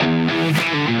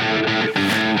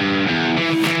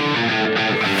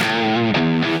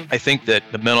I think that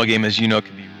the mental game, as you know,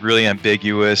 can be really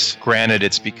ambiguous. Granted,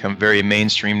 it's become very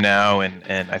mainstream now, and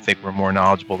I think we're more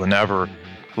knowledgeable than ever.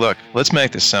 Look, let's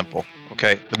make this simple,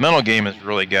 okay? The mental game has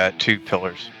really got two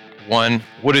pillars. One,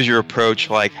 what is your approach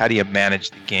like? How do you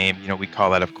manage the game? We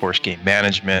call that, of course, game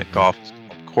management. Golf is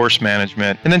called course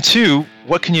management. And then two,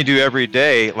 what can you do every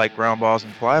day, like ground balls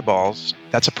and fly balls?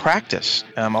 That's a practice.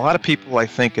 A lot of people, I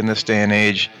think, in this day and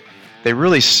age, they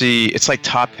really see it's like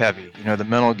top heavy. The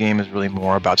mental game is really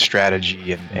more about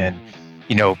strategy and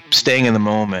staying in the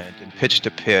moment and pitch to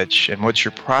pitch and what's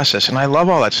your process. And I love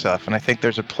all that stuff. And I think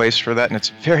there's a place for that. And it's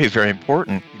very, very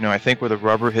important. I think where the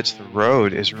rubber hits the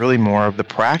road is really more of the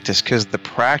practice, because the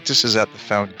practice is at the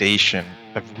foundation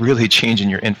of really changing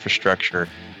your infrastructure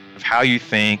of how you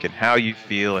think and how you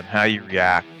feel and how you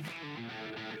react.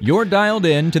 You're dialed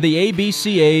in to the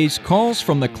ABCA's Calls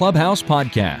from the Clubhouse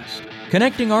podcast,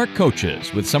 connecting our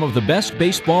coaches with some of the best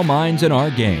baseball minds in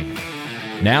our game.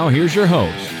 Now here's your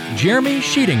host, Jeremy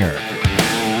Sheetinger.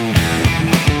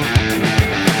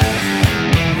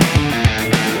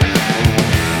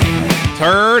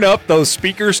 Turn up those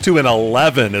speakers to an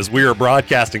 11 as we are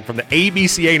broadcasting from the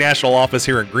ABCA National Office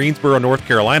here in Greensboro, North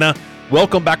Carolina.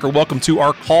 Welcome back, or welcome to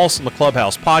our Calls from the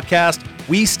Clubhouse podcast.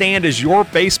 We stand as your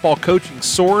baseball coaching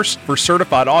source for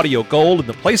certified audio gold and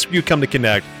the place where you come to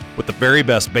connect with the very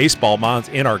best baseball minds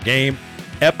in our game.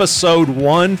 Episode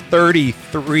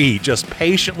 133, just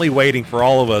patiently waiting for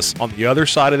all of us on the other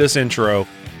side of this intro.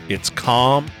 It's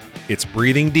calm, it's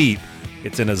breathing deep,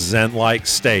 it's in a zen-like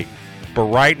state. But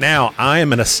right now, I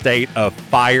am in a state of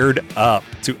fired up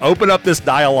to open up this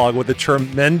dialogue with a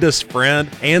tremendous friend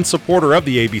and supporter of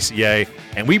the ABCA,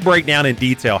 and we break down in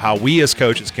detail how we as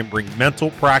coaches can bring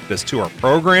mental practice to our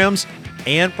programs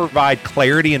and provide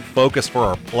clarity and focus for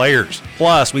our players.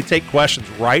 Plus, we take questions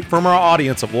right from our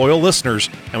audience of loyal listeners,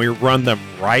 and we run them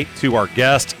right to our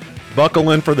guest.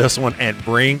 Buckle in for this one and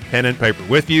bring pen and paper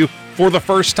with you. For the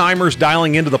first timers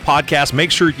dialing into the podcast, make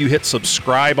sure you hit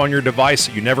subscribe on your device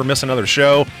so you never miss another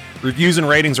show. Reviews and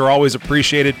ratings are always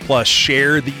appreciated. Plus,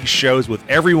 share these shows with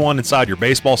everyone inside your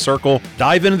baseball circle.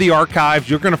 Dive into the archives.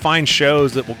 You're going to find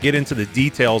shows that will get into the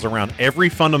details around every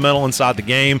fundamental inside the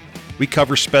game. We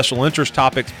cover special interest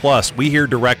topics, plus we hear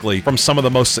directly from some of the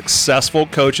most successful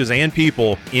coaches and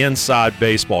people inside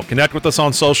baseball. Connect with us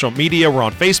on social media. We're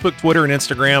on Facebook, Twitter, and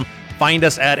Instagram. Find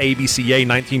us at ABCA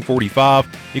 1945.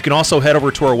 You can also head over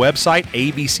to our website,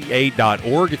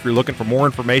 abca.org, if you're looking for more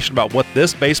information about what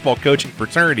this baseball coaching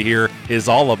fraternity here is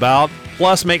all about.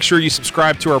 Plus, make sure you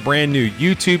subscribe to our brand new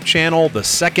YouTube channel. The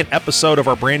second episode of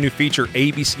our brand new feature,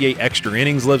 ABCA Extra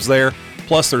Innings, lives there.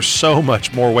 Plus, there's so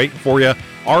much more waiting for you.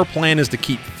 Our plan is to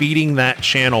keep feeding that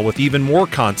channel with even more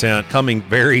content coming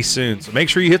very soon. So make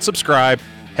sure you hit subscribe.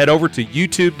 Head over to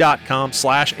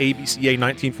youtube.com/ABCA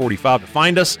 1945 to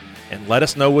find us and let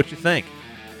us know what you think.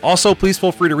 Also, please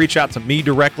feel free to reach out to me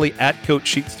directly at Coach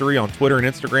Sheets3 on Twitter and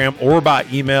Instagram, or by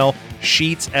email,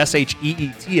 sheets,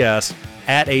 SHEETS,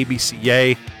 at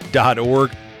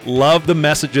abca.org. Love the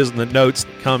messages and the notes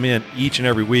that come in each and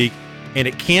every week. And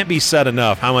it can't be said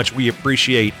enough how much we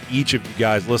appreciate each of you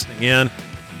guys listening in.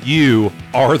 You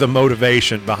are the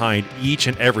motivation behind each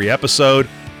and every episode.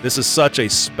 This is such a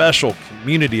special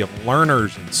community of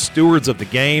learners and stewards of the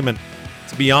game. And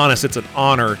to be honest, it's an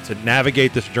honor to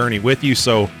navigate this journey with you.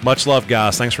 So much love,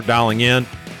 guys. Thanks for dialing in.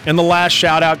 And the last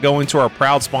shout out going to our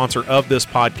proud sponsor of this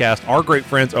podcast, our great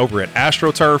friends over at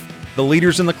AstroTurf, the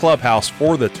leaders in the clubhouse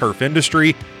for the turf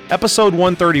industry. Episode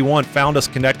 131 found us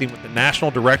connecting with the National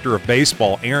Director of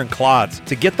Baseball, Aaron Klotz,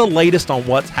 to get the latest on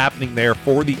what's happening there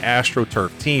for the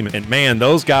AstroTurf team. And man,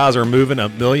 those guys are moving a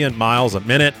million miles a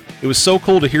minute. It was so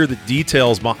cool to hear the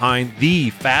details behind the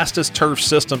fastest turf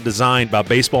system designed by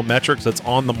Baseball Metrics that's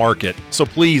on the market. So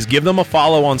please give them a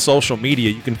follow on social media.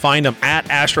 You can find them at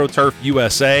AstroTurf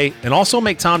USA, and also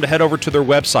make time to head over to their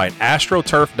website,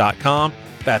 astroturf.com.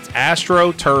 That's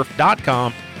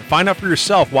astroturf.com. Find out for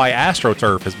yourself why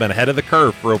AstroTurf has been ahead of the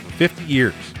curve for over 50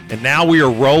 years. And now we are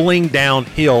rolling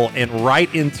downhill and right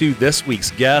into this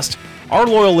week's guest. Our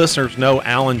loyal listeners know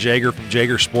Alan Jaeger from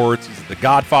Jaeger Sports. He's the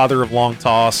godfather of long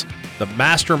toss, the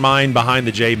mastermind behind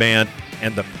the J-Band,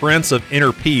 and the prince of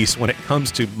inner peace when it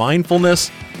comes to mindfulness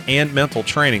and mental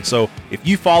training. So if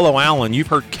you follow Alan, you've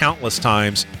heard countless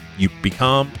times, you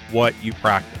become what you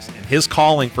practice. And his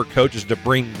calling for coaches to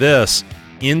bring this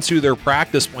into their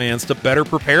practice plans to better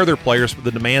prepare their players for the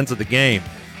demands of the game.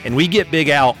 And we get Big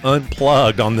Al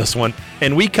unplugged on this one,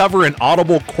 and we cover an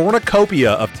audible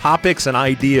cornucopia of topics and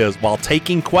ideas while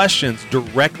taking questions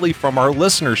directly from our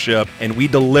listenership, and we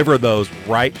deliver those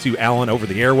right to Alan over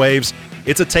the airwaves.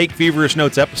 It's a Take Feverish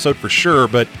Notes episode for sure,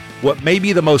 but what may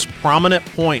be the most prominent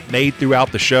point made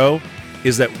throughout the show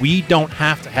is that we don't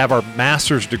have to have our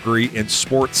master's degree in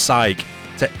sports psych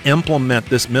to implement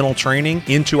this mental training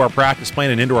into our practice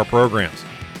plan and into our programs.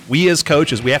 We as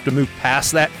coaches, we have to move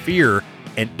past that fear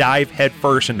and dive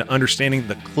headfirst into understanding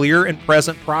the clear and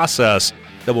present process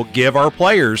that will give our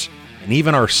players and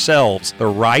even ourselves the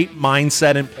right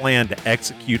mindset and plan to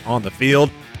execute on the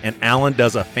field. And Alan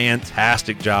does a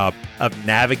fantastic job of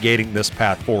navigating this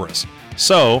path for us.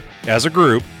 So, as a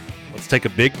group, let's take a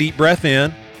big deep breath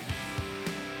in.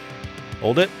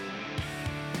 Hold it.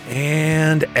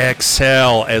 And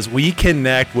exhale as we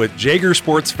connect with Jaeger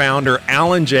Sports founder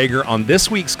Alan Jaeger on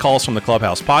this week's Calls from the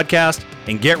Clubhouse podcast.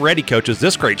 And get ready, coaches.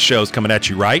 This great show is coming at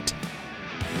you right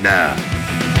now.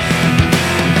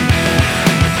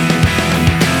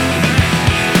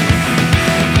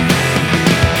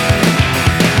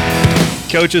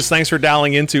 Coaches, thanks for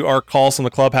dialing into our Calls from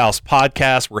the Clubhouse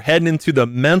podcast. We're heading into the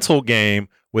mental game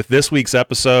with this week's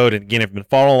episode. And again, if you've been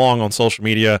following along on social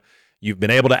media, you've been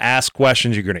able to ask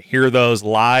questions. You're going to hear those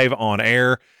live on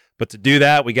air. But to do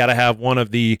that, we got to have one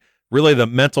of the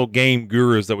mental game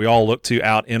gurus that we all look to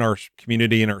out in our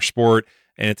community, in our sport.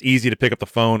 And it's easy to pick up the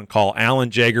phone and call Alan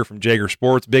Jaeger from Jaeger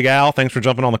Sports. Big Al, thanks for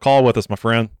jumping on the call with us, my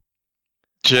friend.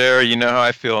 Jerry, you know how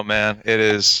I feel, man. It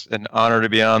is an honor to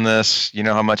be on this. You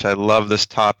know how much I love this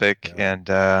topic, and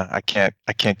I can't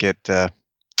get.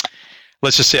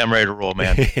 Let's just say I'm ready to roll,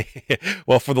 man.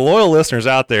 Well, for the loyal listeners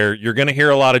out there, you're going to hear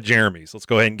a lot of Jeremys. Let's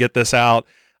go ahead and get this out.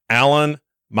 Alan,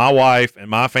 my wife, and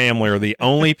my family are the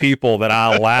only people that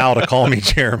I allow to call me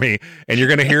Jeremy, and you're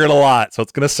going to hear it a lot. So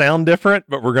it's going to sound different,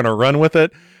 but we're going to run with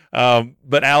it.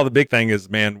 But Al, the big thing is,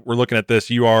 man, we're looking at this.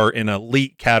 You are in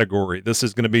elite category. This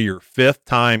is going to be your 5th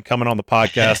time coming on the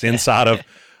podcast inside of a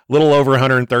little over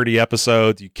 130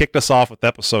 episodes. You kicked us off with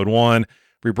episode 1.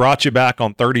 We brought you back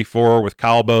on 34 with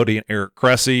Kyle Bodie and Eric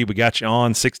Cressy. We got you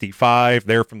on 65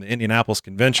 there from the Indianapolis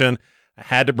convention. I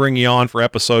had to bring you on for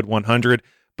episode 100.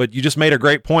 But you just made a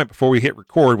great point before we hit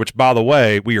record, which, by the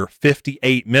way, we are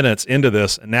 58 minutes into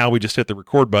this, and now we just hit the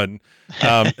record button.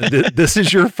 This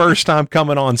is your first time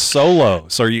coming on solo.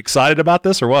 So are you excited about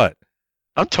this or what?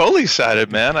 I'm totally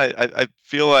excited, man. I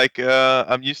feel like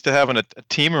I'm used to having a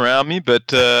team around me,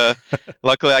 but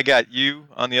luckily I got you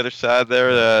on the other side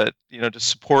there to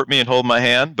support me and hold my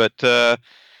hand. But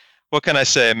what can I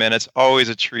say, man? It's always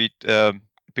a treat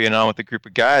being on with a group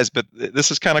of guys, but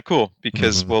this is kind of cool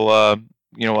because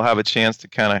we'll have a chance to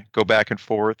kind of go back and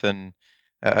forth. And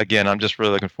again, I'm just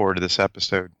really looking forward to this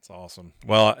episode. It's awesome.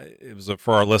 Well, it was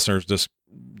for our listeners, just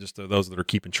those that are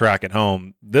keeping track at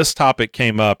home. This topic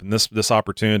came up, and this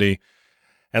opportunity,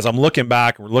 as I'm looking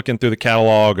back, we're looking through the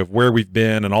catalog of where we've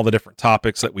been and all the different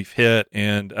topics that we've hit.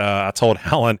 And I told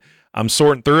Alan, I'm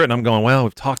sorting through it, and I'm going, well,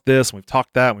 we've talked this, and we've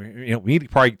talked that. We need to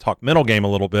probably talk mental game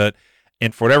a little bit.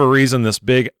 And for whatever reason, this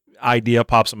big idea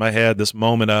pops in my head, this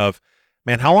moment of,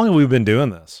 man, how long have we been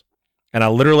doing this? And I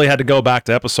literally had to go back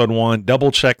to episode 1, double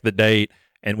check the date,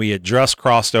 and we had just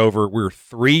crossed over. We were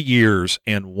 3 years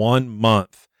and 1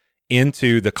 month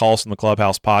into the Calls from the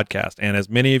Clubhouse podcast. And as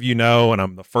many of you know, and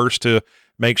I'm the first to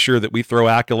make sure that we throw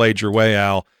accolades your way,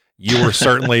 Al, you were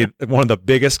certainly one of the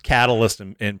biggest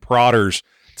catalysts and prodders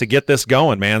to get this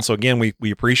going, man. So again,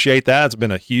 we appreciate that. It's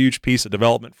been a huge piece of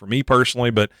development for me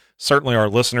personally, but certainly our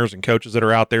listeners and coaches that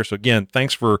are out there. So again,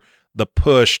 thanks for the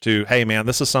push to, hey, man,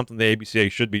 this is something the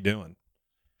ABCA should be doing.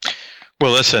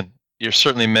 Well, listen, you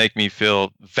certainly make me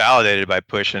feel validated by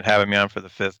pushing and having me on for the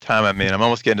 5th time. I mean, I'm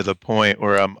almost getting to the point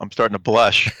where I'm starting to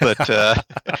blush. But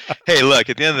hey, look,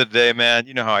 at the end of the day, man,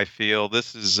 you know how I feel.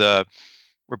 This is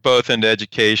we're both into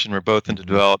education, we're both into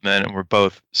development, and we're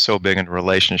both so big into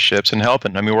relationships and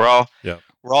helping. I mean, we're all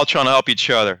trying to help each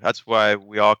other. That's why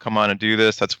we all come on and do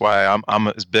this. That's why I'm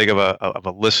as big of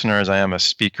a listener as I am a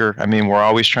speaker. I mean, we're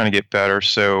always trying to get better.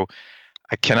 So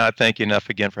I cannot thank you enough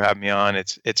again for having me on.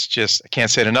 It's just, I can't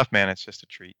say it enough, man. It's just a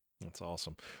treat. That's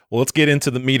awesome. Well, let's get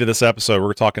into the meat of this episode.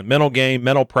 We're talking mental game,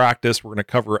 mental practice. We're going to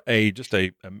cover a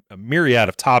myriad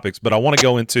of topics, but I want to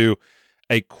go into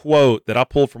a quote that I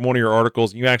pulled from one of your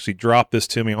articles. You actually dropped this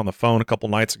to me on the phone a couple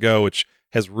nights ago, which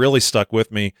has really stuck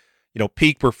with me.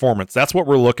 Peak performance. That's what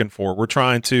we're looking for. We're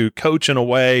trying to coach in a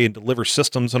way and deliver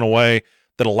systems in a way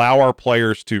that allow our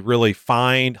players to really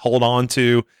find, hold on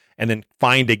to, and then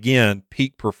find again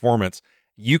peak performance.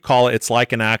 You call it's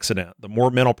like an accident. The more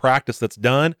mental practice that's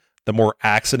done, the more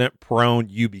accident prone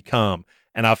you become.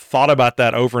 And I've thought about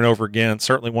that over and over again.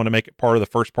 Certainly want to make it part of the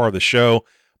first part of the show,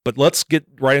 but let's get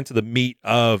right into the meat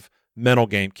of mental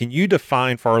game. Can you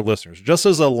define for our listeners, just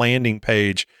as a landing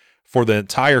page for the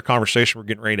entire conversation we're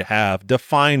getting ready to have,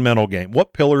 define mental game?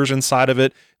 What pillars inside of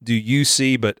it do you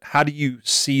see, but how do you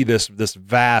see this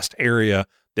vast area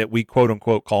that we quote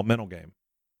unquote call mental game?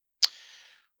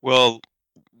 Well,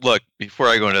 look, before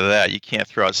I go into that, you can't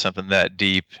throw out something that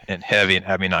deep and heavy and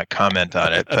have me not comment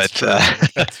on it. That's true.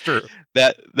 That's true.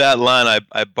 That line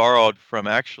I borrowed from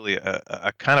actually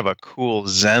a kind of a cool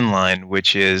Zen line,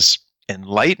 which is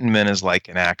enlightenment is like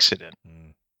an accident.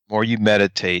 Mm. The more you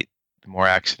meditate, the more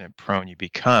accident prone you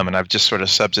become. And I've just sort of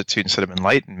substituted instead of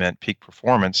enlightenment, peak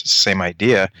performance. It's the same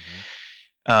idea.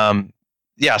 Um,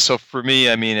 yeah, so for me,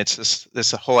 I mean, it's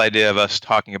this whole idea of us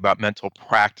talking about mental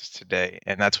practice today,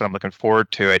 and that's what I'm looking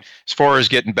forward to. It as far as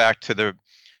getting back to the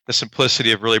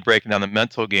simplicity of really breaking down the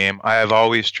mental game, I have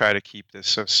always tried to keep this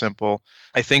so simple.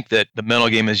 I think that the mental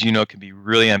game, as you know, can be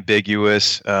really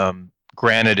ambiguous.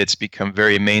 Granted, it's become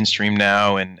very mainstream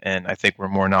now, and I think we're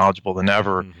more knowledgeable than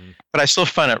ever. But I still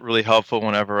find it really helpful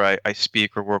whenever I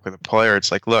speak or work with a player.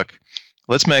 It's like, look,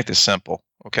 let's make this simple.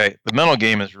 Okay, the mental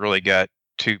game has really got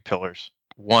two pillars.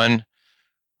 One,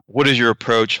 what is your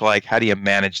approach like? How do you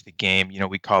manage the game? You know,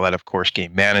 we call that, of course,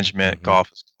 game management.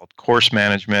 Golf is called course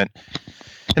management.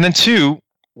 And then two,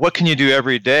 what can you do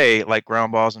every day, like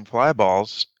ground balls and fly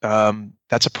balls?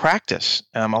 That's a practice.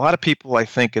 A lot of people, I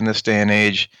think, in this day and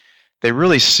age, they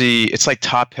really see it's like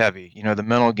top heavy. You know, the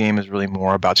mental game is really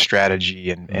more about strategy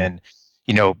and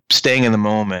you know, staying in the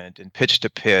moment and pitch to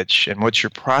pitch and what's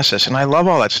your process. And I love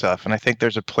all that stuff. And I think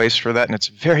there's a place for that. And it's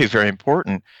very, very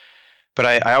important. But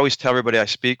I always tell everybody I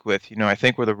speak with, you know, I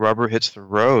think where the rubber hits the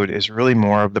road is really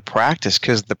more of the practice,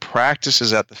 because the practice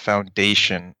is at the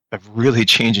foundation of really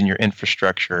changing your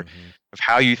infrastructure of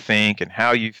how you think and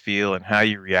how you feel and how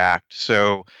you react.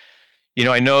 So, you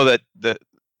know, I know that at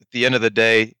the end of the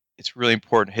day, it's really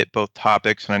important to hit both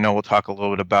topics. And I know we'll talk a little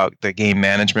bit about the game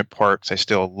management part, because I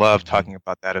still love talking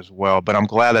about that as well. But I'm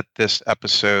glad that this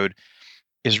episode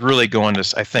is really going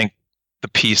to, I think, the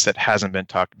piece that hasn't been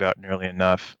talked about nearly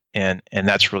enough. And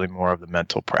that's really more of the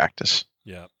mental practice.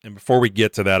 Yeah. And before we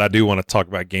get to that, I do want to talk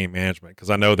about game management, because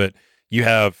I know that you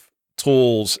have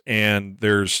tools and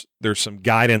there's some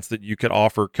guidance that you could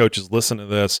offer coaches listening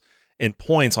to this and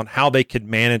points on how they could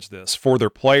manage this for their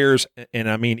players. And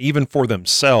I mean, even for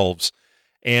themselves.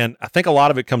 And I think a lot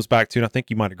of it comes back to, and I think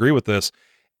you might agree with this,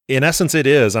 in essence, it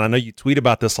is, and I know you tweet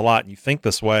about this a lot and you think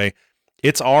this way,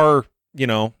 it's our, you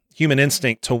know, human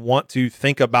instinct to want to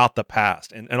think about the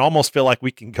past and almost feel like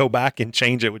we can go back and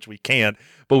change it, which we can't,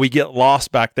 but we get lost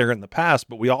back there in the past.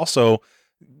 But we also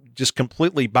just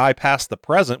completely bypass the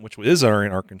present, which is in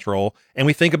our control, and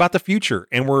we think about the future,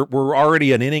 and we're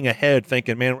already an inning ahead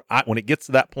thinking, man, when it gets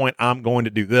to that point, I'm going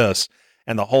to do this.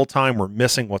 And the whole time we're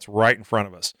missing what's right in front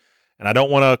of us. And I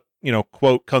don't want to, you know,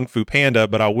 quote Kung Fu Panda,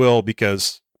 but I will,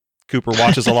 because Cooper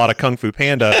watches a lot of Kung Fu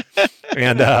Panda,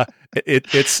 and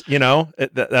it's you know,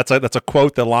 that's a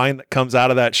quote. The line that comes out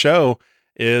of that show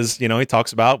is, you know, he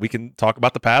talks about, we can talk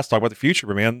about the past, talk about the future,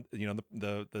 but man, you know,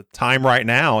 the time right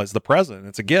now is the present.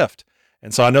 It's a gift.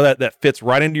 And so I know that fits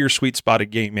right into your sweet spot of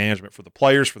game management for the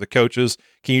players, for the coaches.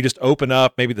 Can you just open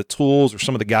up maybe the tools or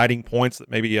some of the guiding points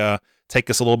that maybe take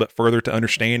us a little bit further to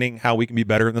understanding how we can be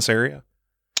better in this area?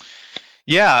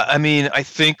 Yeah, I mean, I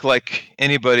think like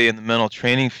anybody in the mental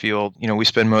training field, you know, we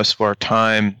spend most of our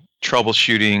time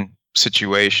troubleshooting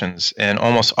situations, and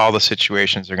almost all the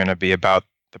situations are going to be about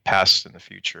the past and the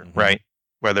future, right?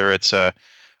 Whether it's a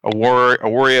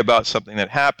worry about something that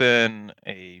happened,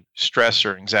 a stress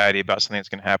or anxiety about something that's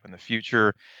going to happen in the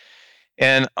future.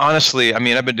 And honestly, I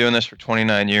mean, I've been doing this for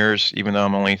 29 years, even though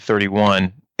I'm only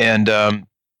 31. And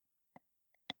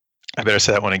I better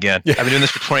say that one again. Yeah. I've been doing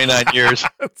this for 29 years.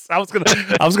 I was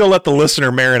gonna let the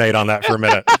listener marinate on that for a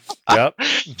minute. Yep.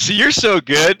 So you're so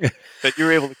good that you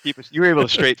were able to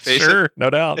straight face sure, it, no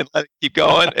doubt, and let it keep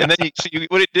going. And then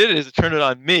what it did is it turned it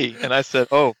on me, and I said,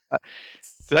 "Oh,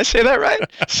 did I say that right?"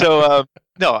 So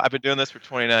no, I've been doing this for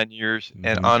 29 years,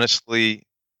 and honestly,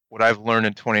 what I've learned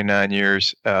in 29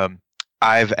 years,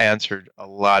 I've answered a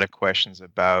lot of questions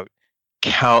about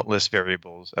countless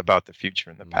variables about the future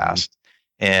and the past.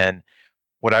 And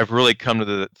what I've really come to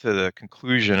the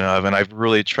conclusion of, and I've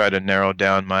really tried to narrow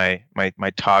down my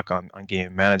talk on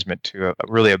game management to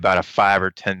really about a 5 or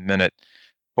 10 minute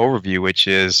overview, which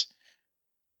is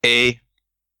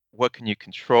what can you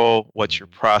control? What's your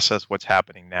process? What's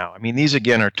happening now? I mean, these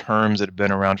again are terms that have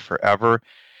been around forever.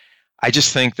 I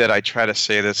just think that I try to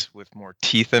say this with more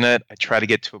teeth in it. I try to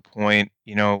get to a point,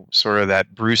 you know, sort of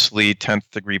that Bruce Lee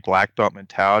 10th degree black belt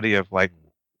mentality of like,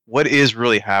 what is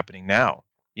really happening now?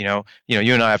 You know,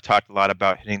 you and I have talked a lot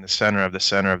about hitting the center of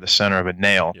a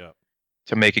nail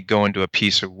to make it go into a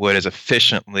piece of wood as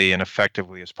efficiently and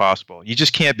effectively as possible. You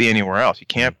just can't be anywhere else. You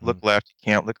can't look left. You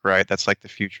can't look right. That's like the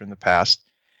future and the past.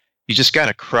 You just got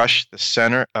to crush the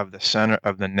center of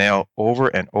the nail over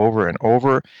and over and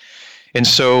over. And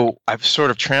so I've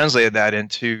sort of translated that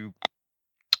into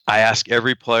I ask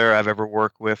every player I've ever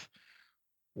worked with,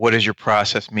 what is your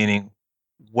process? Meaning,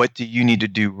 what do you need to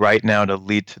do right now to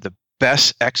lead to the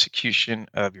best execution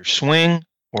of your swing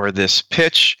or this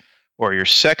pitch or your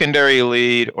secondary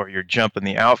lead or your jump in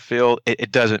the outfield?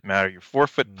 It doesn't matter. Your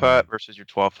 4-foot putt versus your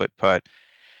 12-foot putt.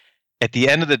 At the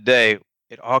end of the day,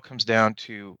 it all comes down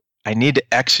to I need to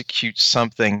execute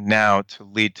something now to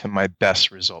lead to my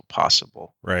best result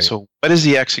possible. Right. So what is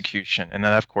the execution? And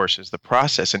that, of course, is the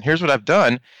process. And here's what I've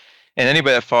done. And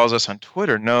anybody that follows us on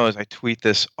Twitter knows I tweet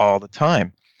this all the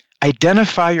time.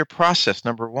 Identify your process,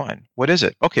 number one. What is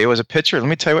it? Okay, it was a pitcher. Let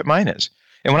me tell you what mine is.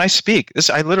 And when I speak,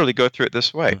 I literally go through it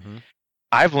this way.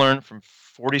 I've learned from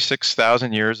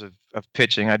 46,000 years of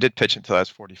pitching. I did pitch until I was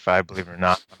 45, believe it or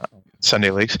not, Sunday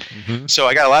leagues. So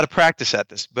I got a lot of practice at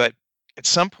this. But at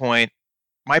some point,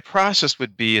 my process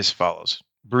would be as follows.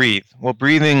 Breathe. Well,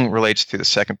 breathing relates to the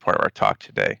second part of our talk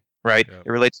today, right? Yep.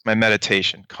 It relates to my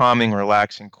meditation, calming,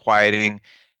 relaxing, quieting,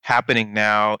 happening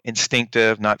now,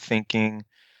 instinctive, not thinking.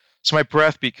 So my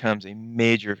breath becomes a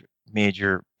major,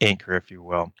 major anchor, if you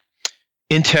will.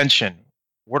 Intention.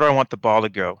 Where do I want the ball to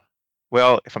go?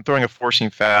 Well, if I'm throwing a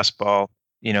four-seam fastball,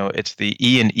 it's the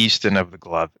Ian Easton of the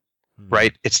glove,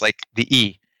 right? It's like the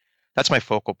E. That's my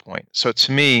focal point. So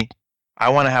to me, I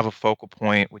want to have a focal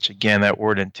point, which again, that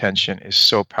word intention is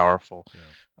so powerful.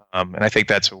 Yeah. And I think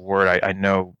that's a word I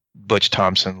know Butch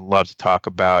Thompson loves to talk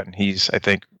about. And he's, I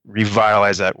think,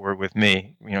 revitalized that word with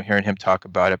me, hearing him talk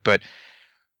about it. But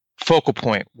focal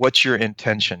point, what's your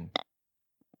intention?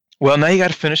 Well, now you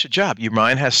got to finish a job. Your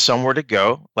mind has somewhere to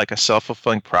go, like a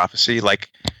self-fulfilling prophecy, like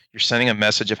you're sending a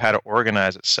message of how to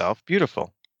organize itself.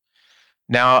 Beautiful.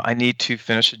 Now I need to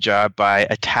finish a job by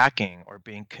attacking or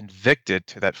being convicted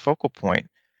to that focal point.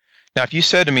 Now, if you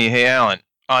said to me, hey, Alan,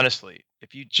 honestly,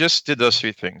 if you just did those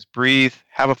three things, breathe,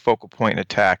 have a focal point, and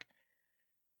attack,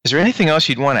 is there anything else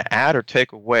you'd want to add or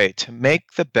take away to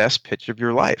make the best pitch of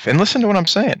your life? And listen to what I'm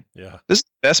saying. Yeah. This is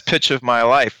the best pitch of my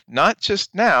life, not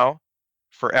just now,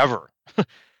 forever.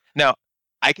 Now,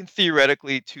 I can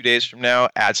theoretically 2 days from now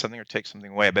add something or take something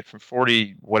away, but from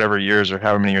 40 whatever years or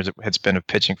however many years it's been of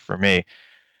pitching for me,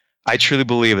 I truly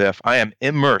believe that if I am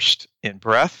immersed in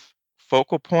breath,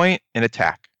 focal point, and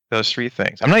attack, those three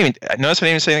things. Notice I didn't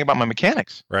even say anything about my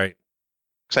mechanics. Right.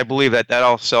 Because I believe that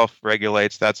all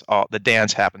self-regulates. That's all. The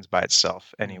dance happens by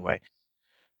itself anyway.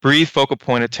 Breathe, focal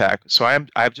point, attack. So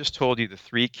I've just told you the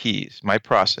three keys, my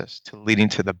process, to leading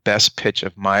to the best pitch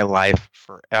of my life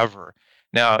forever.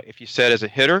 Now, if you said as a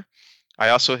hitter, I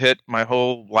also hit my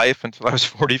whole life until I was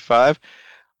 45.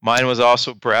 Mine was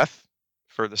also breath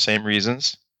for the same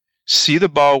reasons. See the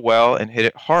ball well and hit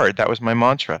it hard. That was my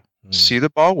mantra. See the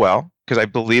ball well, because I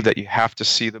believe that you have to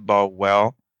see the ball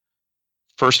well,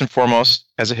 first and foremost,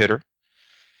 as a hitter.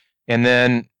 And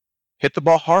then hit the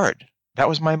ball hard. That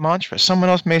was my mantra. Someone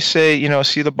else may say,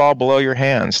 see the ball below your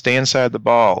hands, stay inside the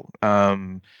ball,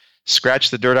 scratch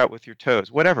the dirt out with your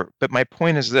toes, whatever. But my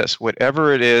point is this,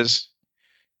 whatever it is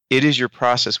your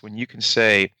process when you can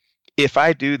say, if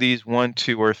I do these 1,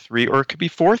 2, or 3, or it could be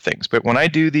 4 things, but when I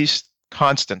do these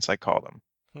constants, I call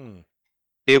them,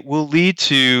 it will lead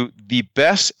to the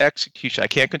best execution. I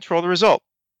can't control the result,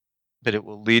 but it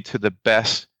will lead to the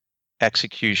best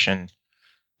execution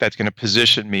that's going to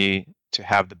position me to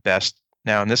have the best,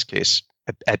 now in this case,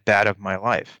 at bat of my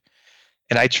life.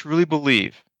 And I truly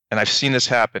believe, and I've seen this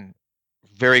happen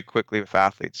very quickly with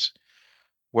athletes,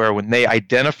 where when they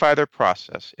identify their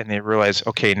process and they realize,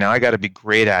 okay, now I got to be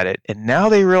great at it. And now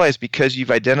they realize, because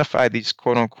you've identified these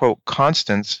quote unquote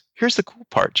constants, here's the cool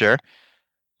part, Jer.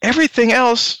 Everything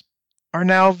else are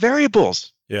now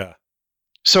variables. Yeah.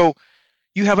 So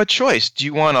you have a choice. Do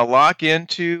you want to lock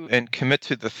into and commit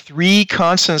to the 3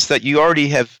 constants that you already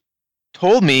have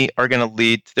told me are going to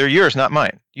lead? They're yours, not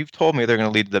mine. You've told me they're going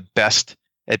to lead to the best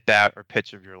at bat or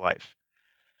pitch of your life.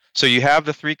 So you have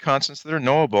the 3 constants that are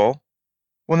knowable.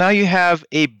 Well, now you have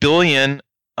a billion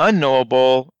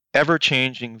unknowable,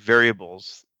 ever-changing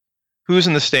variables. Who's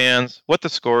in the stands, what the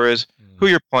score is, who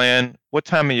you're playing, what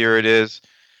time of year it is.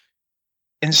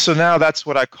 And so now that's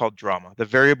what I call drama. The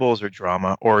variables are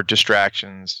drama or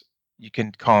distractions. You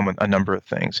can call them a number of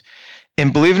things.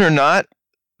 And believe it or not,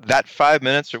 that 5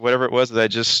 minutes or whatever it was that I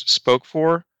just spoke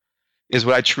for is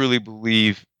what I truly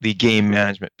believe the game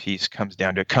management piece comes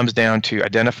down to. It comes down to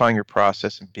identifying your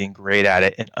process and being great at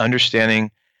it, and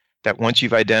understanding that once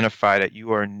you've identified it,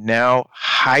 you are now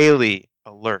highly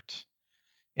alert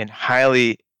and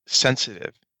highly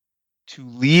sensitive to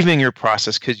leaving your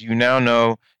process, because you now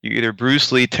know you're either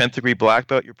Bruce Lee 10th degree black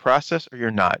belt your process, or you're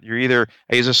not. You're either,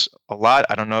 I use this a lot,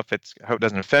 I don't know if I hope it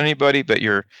doesn't offend anybody, but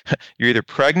you're either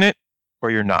pregnant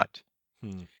or you're not.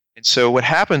 And so what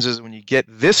happens is when you get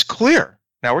this clear,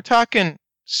 Now we're talking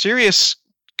serious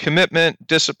commitment,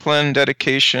 discipline,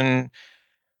 dedication.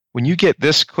 When you get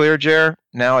this clear, Jer,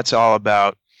 now it's all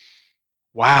about,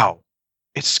 wow,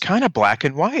 it's kind of black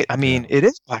and white. I mean, it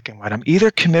is black and white. I'm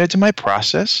either committed to my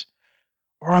process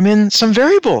or I'm in some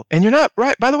variable. And you're not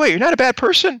right. By the way, you're not a bad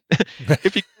person.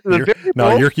 If you go to the variable,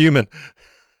 no, you're human.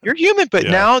 You're human. But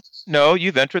now, no,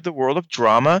 you've entered the world of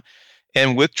drama.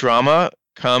 And with drama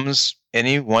comes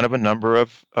any one of a number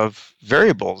of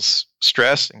variables: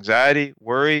 stress, anxiety,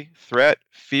 worry, threat,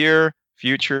 fear,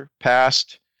 future,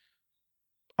 past,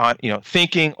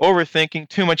 thinking, overthinking,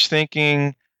 too much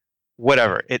thinking,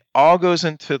 whatever. It all goes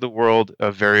into the world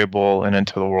of variable and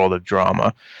into the world of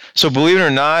drama. So believe it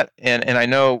or not, and I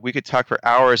know we could talk for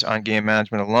hours on game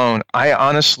management alone, I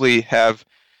honestly have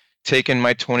taken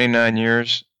my 29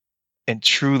 years and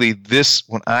truly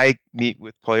when I meet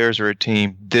with players or a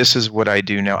team, this is what I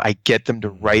do now. I get them to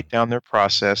write down their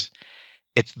process.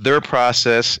 It's their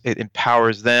process. It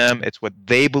empowers them. It's what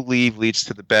they believe leads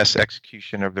to the best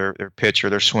execution of their pitch or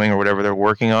their swing or whatever they're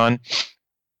working on.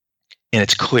 And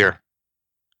it's clear.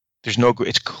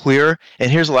 It's clear.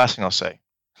 And here's the last thing I'll say.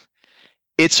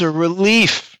 It's a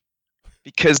relief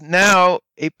because now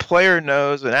a player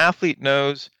knows, an athlete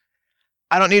knows,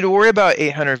 I don't need to worry about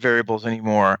 800 variables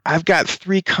anymore. I've got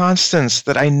 3 constants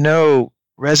that I know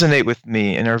resonate with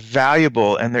me and are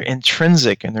valuable and they're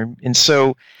intrinsic and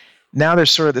so now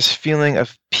there's sort of this feeling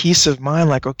of peace of mind,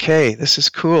 like, okay, this is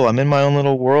cool. I'm in my own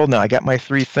little world now. I got my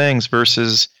 3 things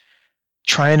versus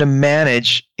trying to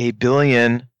manage a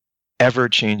billion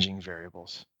ever-changing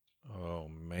variables. Oh,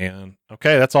 man.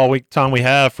 Okay, that's all time we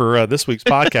have for this week's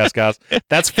podcast, guys.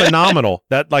 That's phenomenal.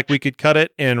 That, like, we could cut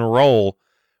it and roll,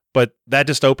 but that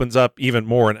just opens up even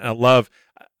more. And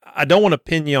I don't want to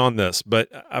pin you on this, but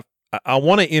I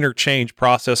want to interchange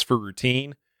process for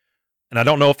routine, and I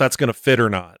don't know if that's going to fit or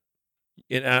not.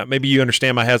 Maybe you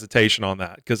understand my hesitation on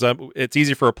that, because it's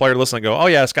easy for a player to listen and go, oh,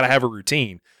 yeah, it's got to have a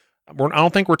routine. I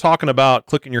don't think we're talking about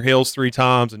clicking your heels 3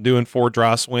 times and doing 4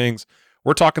 dry swings.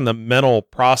 We're talking the mental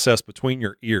process between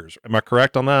your ears. Am I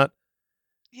correct on that?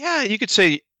 Yeah, you could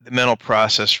say the mental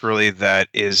process really that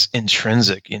is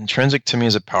intrinsic. Intrinsic to me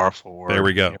is a powerful word. There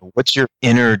we go. What's your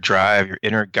inner drive, your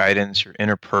inner guidance, your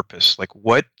inner purpose? Like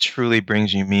what truly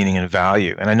brings you meaning and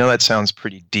value? And I know that sounds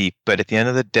pretty deep, but at the end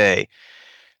of the day,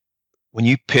 when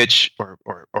you pitch or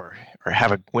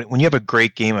when you have a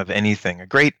great game of anything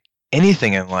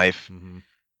in life,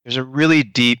 there's a really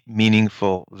deep,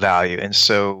 meaningful value. And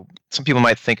so some people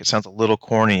might think it sounds a little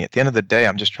corny. At the end of the day,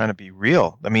 I'm just trying to be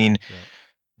real. I mean,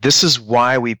 this is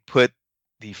why we put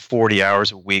the 40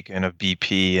 hours a week in of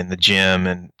BP in the gym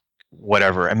and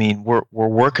whatever. I mean, we're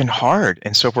working hard.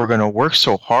 And so if we're going to work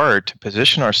so hard to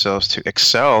position ourselves to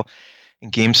excel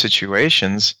in game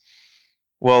situations,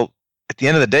 well, at the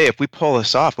end of the day, if we pull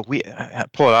this off,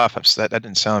 that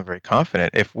didn't sound very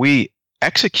confident. If we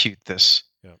execute this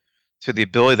to the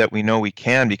ability that we know we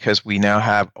can, because we now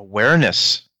have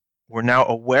awareness, we're now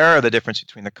aware of the difference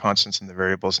between the constants and the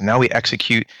variables, and now we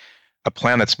execute a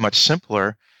plan that's much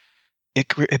simpler,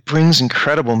 it brings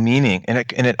incredible meaning. And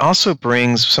it also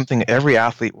brings something every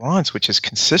athlete wants, which is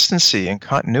consistency and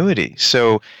continuity.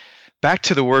 So back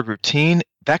to the word routine,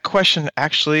 that question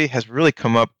actually has really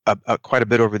come up quite a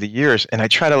bit over the years. And I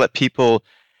try to let people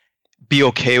be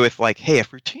okay with, like, hey,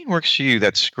 if routine works for you,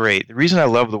 that's great. The reason I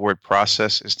love the word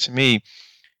process is, to me,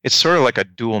 it's sort of like a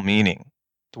dual meaning.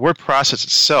 The word process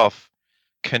itself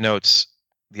connotes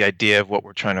the idea of what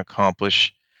we're trying to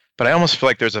accomplish, but I almost feel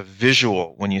like there's a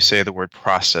visual when you say the word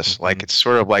process. Like it's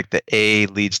sort of like the A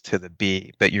leads to the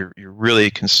B, but you're really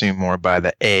consumed more by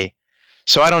the A.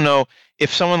 So I don't know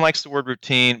if someone likes the word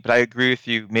routine, but I agree with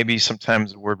you. Maybe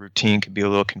sometimes the word routine can be a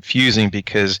little confusing,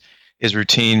 because does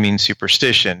routine mean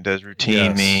superstition? Does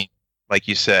routine mean, like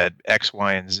you said, X,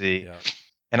 Y, and Z? Yeah.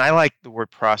 And I like the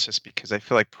word process because I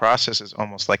feel like process is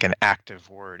almost like an active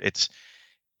word. It's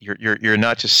you're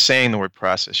not just saying the word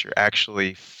process, you're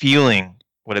actually feeling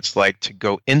what it's like to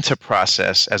go into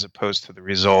process as opposed to the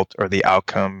result or the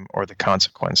outcome or the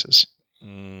consequences.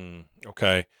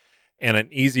 Okay. And an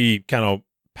easy kind of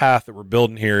path that we're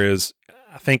building here is,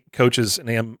 I think coaches, and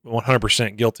I'm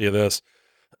 100% guilty of this,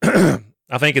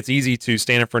 I think it's easy to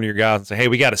stand in front of your guys and say, hey,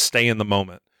 we got to stay in the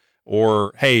moment.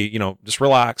 Or, hey, just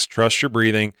relax, trust your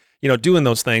breathing, doing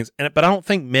those things. But I don't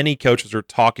think many coaches are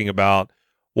talking about,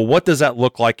 well, what does that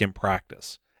look like in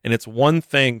practice? And it's one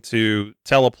thing to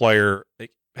tell a player,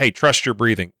 hey, trust your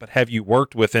breathing, but have you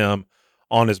worked with him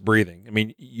on his breathing? I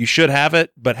mean, you should have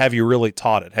it, but have you really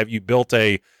taught it? Have you built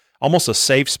almost a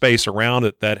safe space around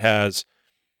it that has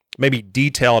maybe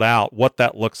detailed out what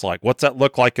that looks like? What's that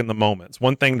look like in the moment? It's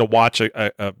one thing to watch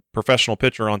a professional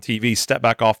pitcher on TV step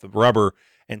back off the rubber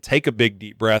and take a big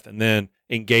deep breath and then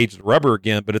engage the rubber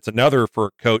again. But it's another for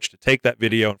a coach to take that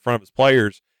video in front of his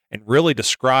players and really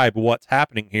describe what's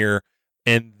happening here.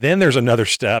 And then there's another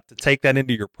step to take that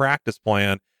into your practice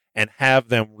plan and have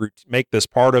them make this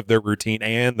part of their routine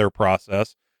and their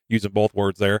process, using both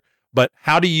words there. But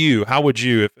how would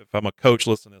you, if I'm a coach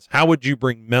listening to this, how would you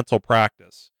bring mental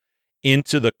practice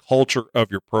into the culture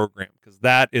of your program? Because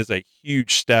that is a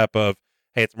huge step of,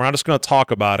 hey, we're not just going to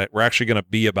talk about it. We're actually going to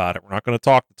be about it. We're not going to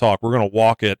talk the talk. We're going to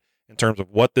walk it in terms of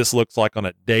what this looks like on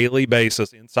a daily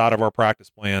basis inside of our practice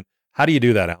plan. How do you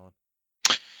do that, Alan?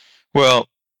 Well,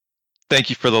 thank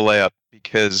you for the layup,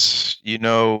 because in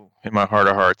my heart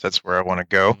of hearts, that's where I want to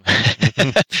go.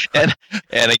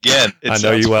 and again, it I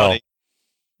know you well. Funny.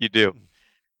 You do.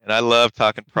 And I love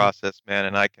talking process, man,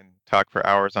 and I can talk for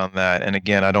hours on that. And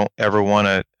again, I don't ever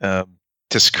want to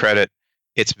discredit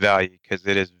its value, because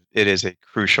it is a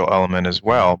crucial element as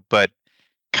well. But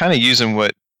kind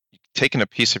of taking a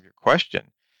piece of your question,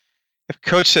 if a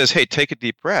coach says, hey, take a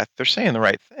deep breath, they're saying the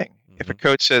right thing. Mm-hmm. If a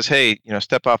coach says, hey,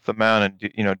 step off the mound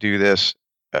and do this,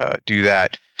 do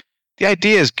that, the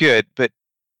idea is good. But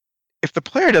if the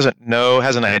player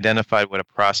hasn't identified what a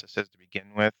process is to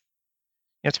begin with,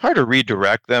 it's hard to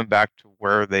redirect them back to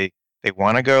where they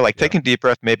want to go. Like taking a deep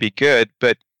breath may be good,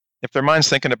 but if their mind's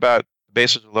thinking about the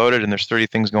bases are loaded and there's 30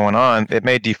 things going on, it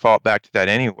may default back to that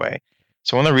anyway.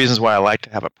 So one of the reasons why I like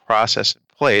to have a process in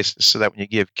place is so that when you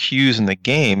give cues in the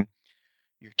game,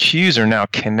 your cues are now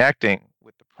connecting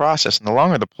with the process. And the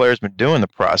longer the player's been doing the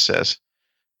process,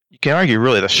 you can argue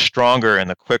really the stronger and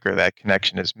the quicker that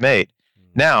connection is made.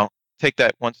 Mm-hmm. Now, take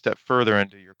that one step further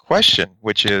into your question,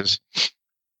 which is,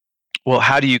 well,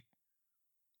 how do you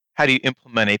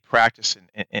implement a practice,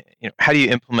 and how do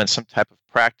you implement some type of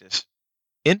practice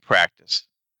in practice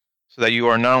so that you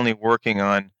are not only working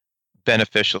on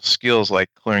beneficial skills like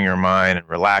clearing your mind and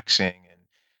relaxing,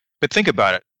 but think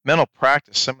about it, mental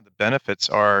practice, some of the benefits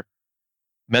are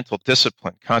mental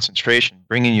discipline, concentration,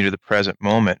 bringing you to the present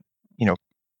moment,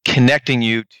 connecting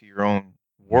you to your own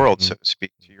world, mm-hmm. so to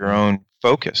speak, to your own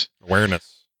focus.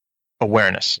 Awareness.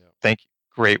 Yeah. Thank you.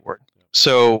 Great word.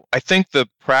 So I think the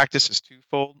practice is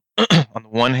twofold. On the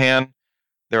one hand,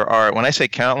 when I say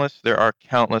countless, there are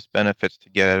countless benefits to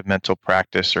get out of mental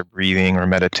practice or breathing or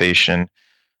meditation,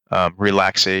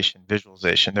 relaxation,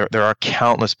 visualization. There are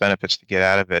countless benefits to get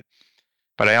out of it.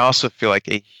 But I also feel like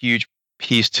a huge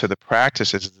piece to the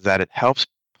practice is that it helps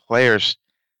players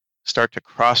start to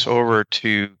cross over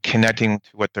to connecting to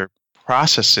what their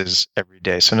process is every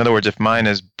day. So in other words, if mine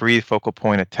is breathe, focal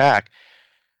point, attack,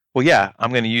 well, yeah,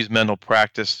 I'm going to use mental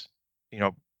practice,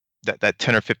 that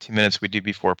 10 or 15 minutes we do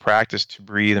before practice to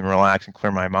breathe and relax and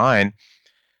clear my mind.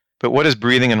 But what does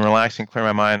breathing and relaxing clear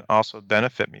my mind also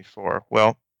benefit me for?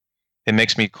 Well, it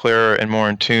makes me clearer and more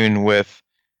in tune with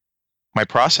my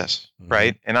process, mm-hmm.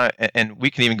 right? And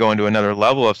we can even go into another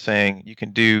level of saying you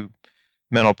can do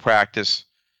mental practice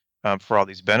for all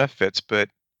these benefits, but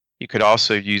you could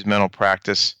also use mental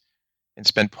practice and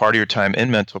spend part of your time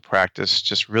in mental practice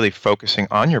just really focusing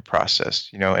on your process,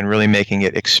 and really making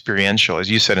it experiential. As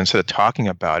you said, instead of talking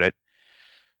about it,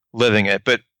 living it.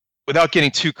 But without getting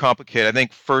too complicated, I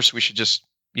think first we should just,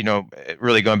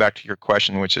 really going back to your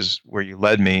question, which is where you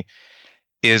led me,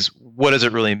 is what does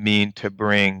it really mean to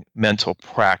bring mental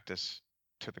practice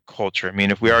to the culture? I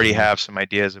mean, if we already have some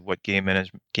ideas of what game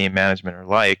management are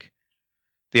like,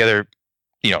 the other,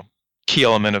 key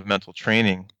element of mental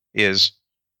training is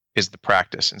the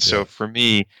practice. And so for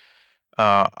me,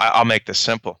 I'll make this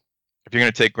simple. If you're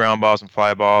going to take ground balls and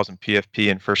fly balls and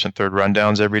PFP and first and third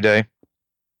rundowns every day,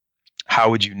 how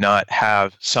would you not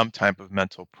have some type of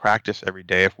mental practice every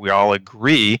day if we all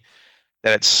agree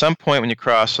that at some point when you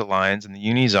cross the lines and the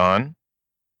uni's on,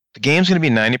 the game's going to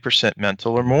be 90%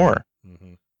 mental or more.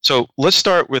 Mm-hmm. So let's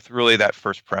start with really that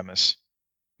first premise.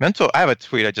 I have a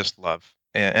tweet I just love,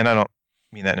 and I don't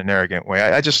mean that in an arrogant way.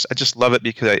 I just love it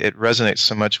because it resonates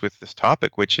so much with this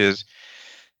topic, which is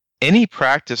any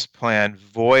practice plan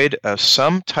void of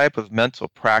some type of mental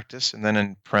practice, and then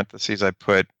in parentheses I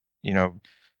put,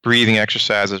 breathing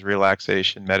exercises,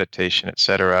 relaxation, meditation,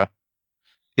 etc.,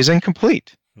 is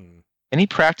incomplete. Any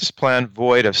practice plan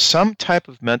void of some type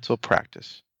of mental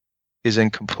practice is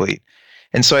incomplete.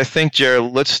 And so I think,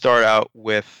 Jared, let's start out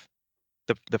with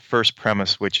the first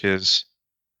premise, which is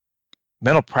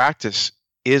mental practice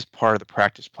is part of the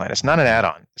practice plan. It's not an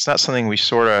add-on. It's not something we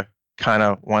sort of kind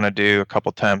of want to do a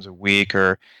couple times a week,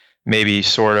 or maybe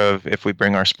sort of if we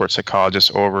bring our sports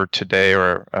psychologist over today,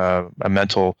 or a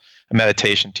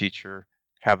meditation teacher,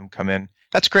 have them come in.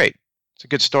 That's great. It's a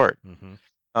good start. Mm-hmm.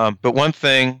 But one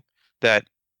thing that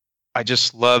I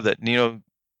just love that,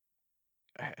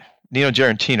 Nino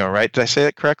Giarratano, right? Did I say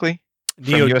that correctly? From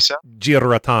Nino USF?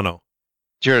 Giarratano.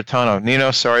 Giarratano.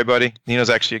 Nino, sorry, buddy. Nino's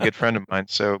actually a good friend of mine,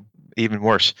 so even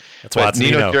worse. That's why But it's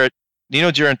Nino.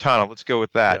 Nino Giarratano, let's go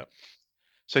with that. Yep.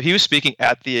 So he was speaking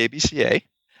at the ABCA,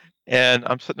 and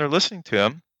I'm sitting there listening to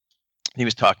him. He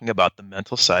was talking about the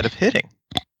mental side of hitting.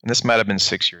 And this might have been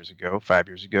 6 years ago, 5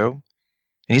 years ago.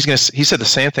 And he said the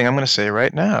same thing I'm going to say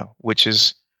right now, which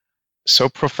is so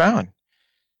profound.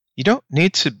 You don't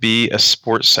need to be a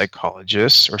sports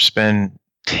psychologist or spend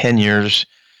 10 years,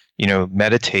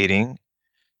 meditating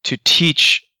to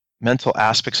teach mental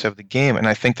aspects of the game. And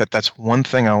I think that that's one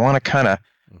thing I want to kind of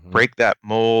break that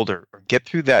mold or get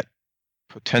through that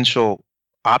potential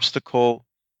obstacle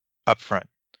up front.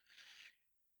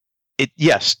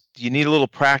 Yes, you need a little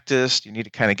practice. You need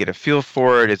to kind of get a feel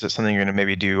for it. Is it something you're going to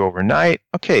maybe do overnight?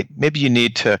 Okay, maybe you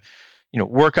need to,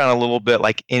 work on a little bit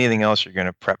like anything else you're going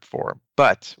to prep for.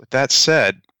 But with that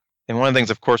said, and one of the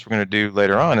things, of course, we're going to do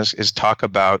later on is talk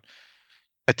about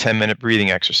a 10-minute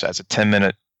breathing exercise, a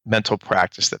 10-minute mental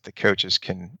practice that the coaches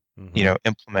can,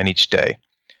 implement each day.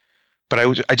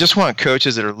 But I just want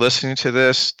coaches that are listening to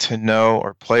this to know,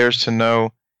 or players to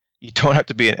know, you don't have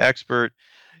to be an expert.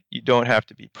 You don't have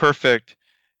to be perfect.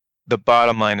 The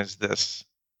bottom line is this,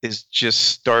 is just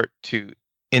start to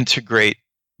integrate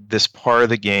this part of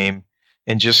the game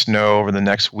and just know over the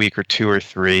next week or 2 or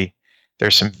 3,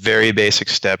 there's some very basic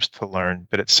steps to learn.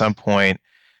 But at some point,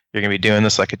 you're going to be doing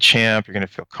this like a champ. You're going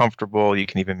to feel comfortable. You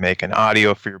can even make an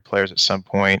audio for your players at some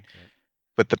point.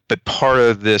 But part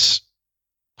of this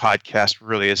podcast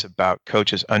really is about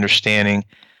coaches understanding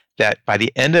that by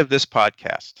the end of this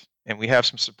podcast, and we have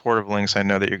some supportive links I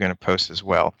know that you're going to post as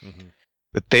well,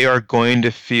 that they are going to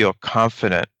feel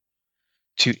confident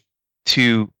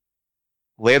to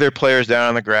lay their players down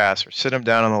on the grass or sit them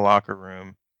down in the locker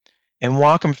room and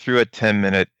walk them through a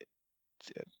 10-minute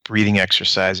breathing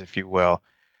exercise, if you will.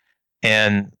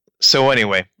 And so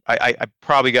anyway, I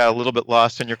probably got a little bit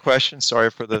lost in your question. Sorry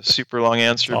for the super long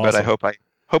answer, Awesome. But I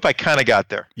hope I kind of got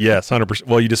there. Yes, 100%.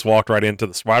 Well, you just walked right into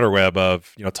the spider web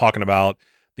of, talking about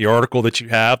the article that you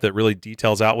have that really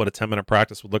details out what a 10-minute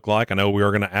practice would look like. I know we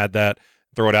are going to add that,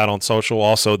 throw it out on social.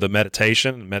 Also, the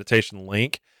meditation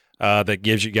link that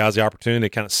gives you guys the opportunity to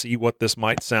kind of see what this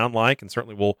might sound like. And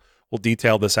certainly we'll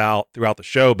detail this out throughout the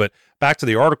show. But back to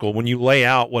the article, when you lay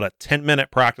out what a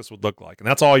 10-minute practice would look like, and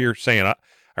that's all you're saying.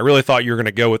 I really thought you were going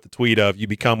to go with the tweet of you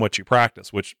become what you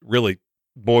practice, which really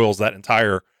boils that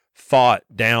entire thought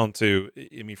down to,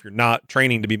 if you're not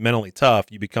training to be mentally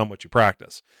tough, you become what you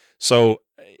practice. So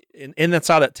in that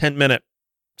side, that 10-minute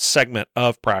segment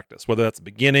of practice, whether that's the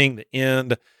beginning, the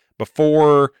end,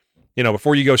 before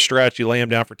you go stretch, you lay them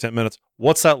down for 10 minutes.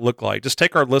 What's that look like? Just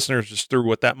take our listeners just through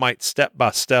what that might step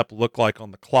by step look like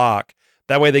on the clock.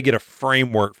 That way they get a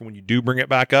framework for when you do bring it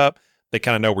back up, they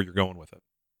kind of know where you're going with it.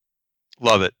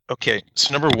 Love it. Okay.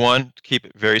 So number one, to keep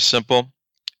it very simple,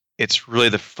 it's really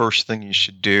the first thing you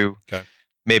should do. Okay.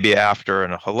 Maybe after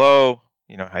a hello,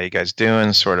 how you guys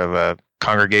doing? Sort of a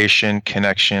congregation,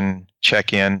 connection,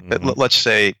 check-in. Let's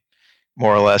say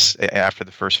more or less after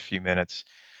the first few minutes.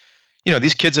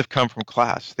 These kids have come from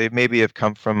class. They maybe have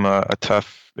come from a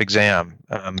tough exam.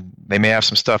 They may have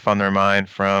some stuff on their mind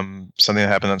from something that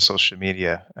happened on social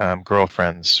media,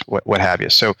 girlfriends, what have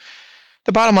you. So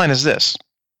the bottom line is this.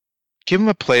 Give them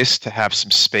a place to have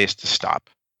some space to stop.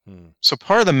 So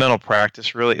part of the mental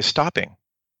practice really is stopping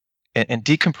and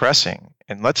decompressing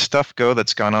and let stuff go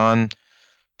that's gone on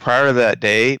prior to that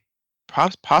day,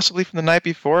 possibly from the night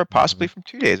before, possibly from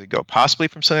 2 days ago, possibly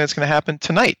from something that's going to happen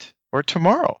tonight or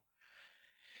tomorrow.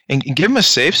 And give them a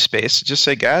safe space to just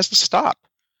say, guys, let's stop.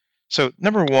 So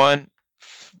number one,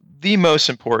 the most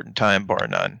important time, bar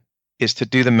none, is to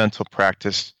do the mental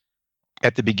practice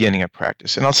at the beginning of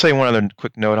practice. And I'll say one other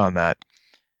quick note on that.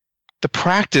 The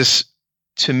practice,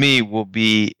 to me, will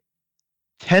be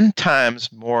 10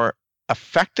 times more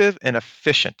effective and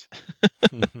efficient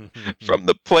from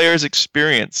the player's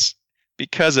experience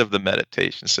because of the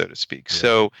meditation, so to speak. Yeah.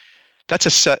 So that's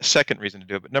a second reason to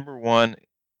do it. But number one,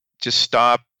 just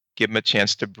stop, give them a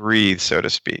chance to breathe, so to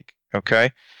speak.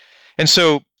 Okay? And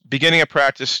so beginning of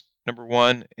practice, number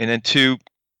one, and then two,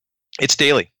 it's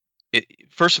daily.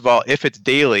 First of all, if it's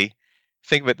daily,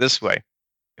 think of it this way.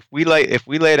 If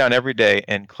we lay down every day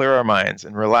and clear our minds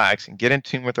and relax and get in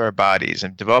tune with our bodies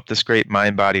and develop this great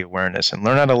mind-body awareness and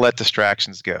learn how to let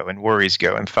distractions go and worries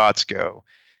go and thoughts go,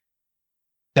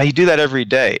 now you do that every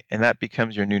day and that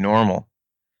becomes your new normal.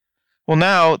 Well,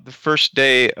 now the first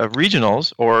day of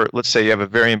regionals, or let's say you have a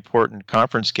very important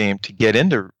conference game to get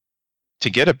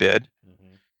a bid.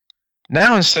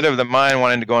 Now, instead of the mind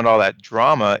wanting to go into all that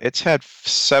drama, it's had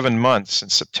 7 months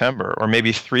since September, or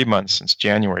maybe 3 months since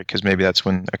January, because maybe that's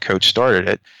when a coach started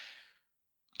it.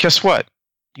 Guess what?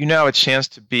 You now have a chance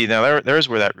to be, now there's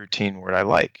where that routine word I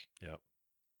like. Yep.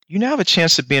 You now have a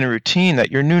chance to be in a routine that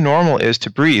your new normal is to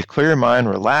breathe, clear your mind,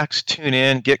 relax, tune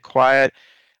in, get quiet,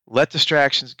 let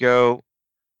distractions go,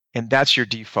 and that's your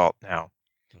default now.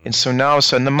 And so now all of a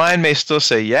sudden the mind may still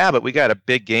say, yeah, but we got a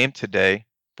big game today.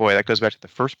 Boy, that goes back to the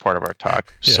first part of our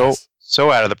talk. Yes.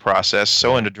 So out of the process,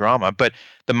 so into drama. But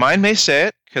the mind may say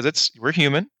it because we're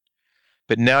human.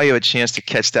 But now you have a chance to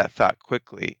catch that thought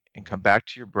quickly and come back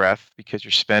to your breath, because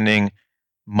you're spending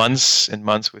months and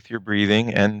months with your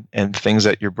breathing and things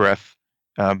that your breath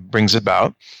brings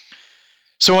about.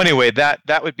 So anyway,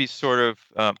 that would be sort of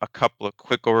a couple of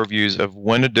quick overviews of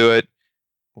when to do it,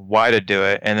 why to do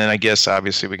it, and then I guess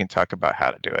obviously we can talk about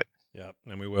how to do it. Yeah,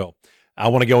 and we will. I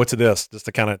want to go into this just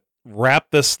to kind of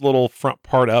wrap this little front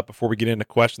part up before we get into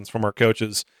questions from our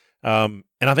coaches. And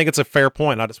I think it's a fair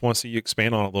point. I just want to see you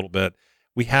expand on it a little bit.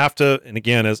 We have to, and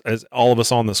again, as all of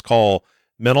us on this call,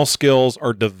 mental skills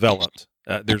are developed.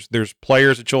 There's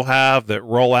players that you'll have that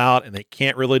roll out and they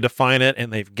can't really define it,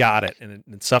 and they've got it, and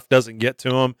stuff doesn't get to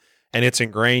them, and it's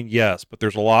ingrained, yes. But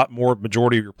there's a lot more,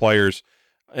 majority of your players,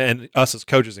 and us as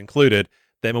coaches included,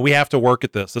 that we have to work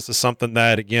at this. This is something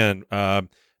that, again,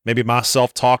 maybe my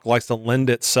self-talk likes to lend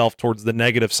itself towards the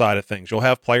negative side of things. You'll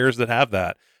have players that have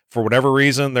that. For whatever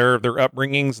reason, their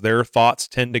upbringings, their thoughts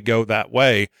tend to go that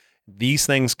way. These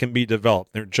things can be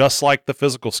developed. They're just like the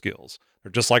physical skills.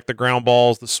 They're just like the ground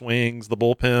balls, the swings, the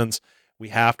bullpens. We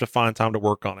have to find time to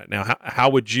work on it. Now, how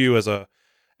would you, as a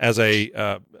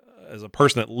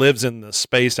person that lives in the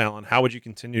space, Alan, how would you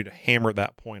continue to hammer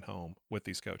that point home with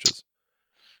these coaches?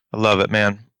 I love it,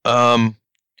 man.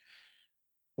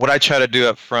 What I try to do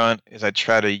up front is I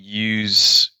try to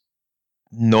use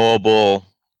knowable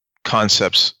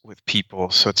concepts with people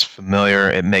so it's familiar,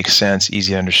 it makes sense,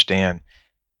 easy to understand.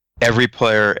 Every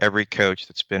player, every coach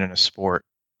that's been in a sport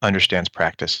understands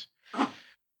practice.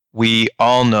 We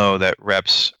all know that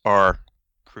reps are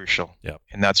crucial. Yep.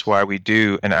 And that's why we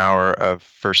do an hour of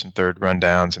first and third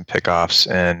rundowns and pickoffs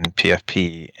and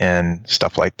PFP and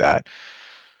stuff like that,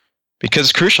 because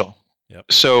it's crucial.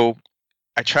 Yep. So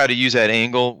I try to use that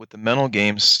angle with the mental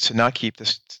games to not keep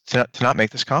this, to not make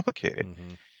this complicated.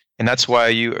 Mm-hmm. And that's why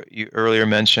you earlier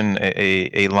mentioned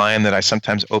a line that I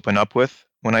sometimes open up with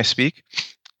when I speak.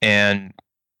 And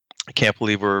I can't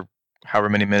believe we're however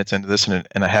many minutes into this and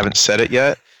I haven't said it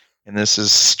yet. And this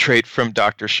is straight from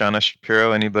Dr. Shauna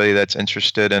Shapiro. Anybody that's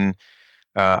interested in,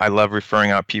 I love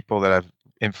referring out people that have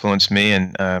influenced me.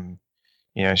 And,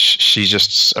 she's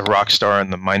just a rock star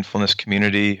in the mindfulness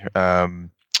community.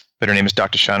 But her name is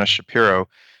Dr. Shauna Shapiro.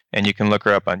 And you can look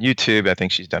her up on YouTube. I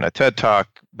think she's done a TED Talk.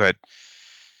 But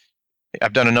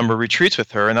I've done a number of retreats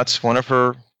with her. And that's one of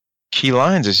her key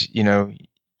lines is,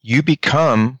 you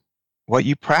become what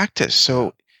you practice.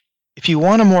 So if you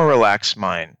want a more relaxed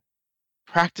mind,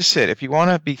 practice it. If you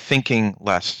want to be thinking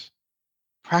less,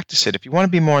 practice it. If you want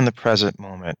to be more in the present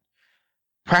moment,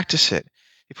 practice it.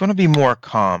 If you want to be more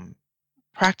calm,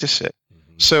 practice it.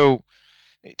 Mm-hmm. So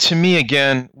to me,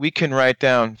 again, we can write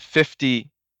down 50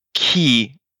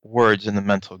 key words in the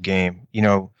mental game,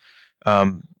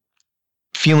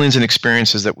 feelings and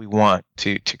experiences that we want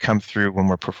to come through when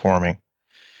we're performing.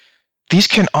 These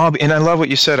can all be, and I love what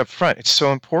you said up front. It's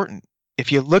so important.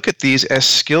 If you look at these as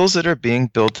skills that are being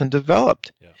built and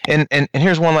developed. Yeah. And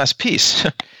here's one last piece.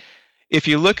 If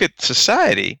you look at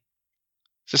society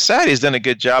has done a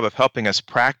good job of helping us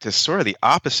practice sort of the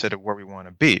opposite of where we want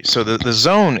to be. So the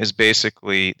zone is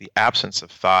basically the absence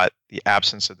of thought, the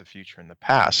absence of the future and the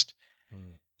past.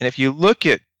 And if you look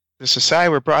at the society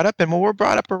we're brought up in, well, we're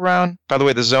brought up around, by the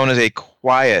way, the zone is a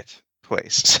quiet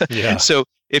place. Yeah. So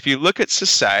if you look at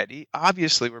society,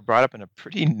 obviously we're brought up in a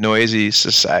pretty noisy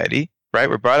society, right?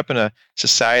 We're brought up in a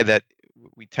society that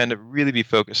we tend to really be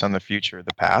focused on the future or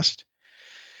the past.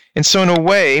 And so in a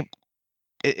way,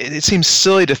 it seems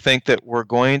silly to think that we're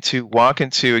going to walk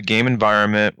into a game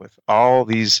environment with all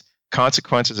these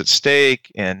consequences at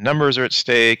stake and numbers are at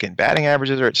stake and batting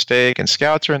averages are at stake and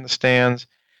scouts are in the stands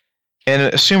and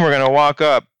assume we're going to walk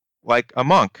up like a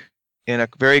monk in a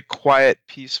very quiet,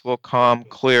 peaceful, calm,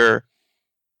 clear,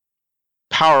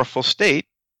 powerful state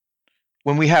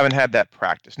when we haven't had that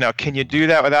practice. Now, can you do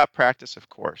that without practice? Of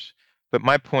course. But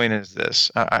my point is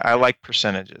this. I like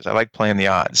percentages. I like playing the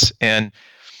odds. And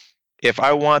if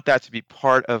I want that to be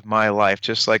part of my life,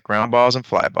 just like ground balls and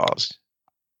fly balls,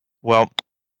 well,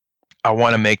 I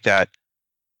want to make that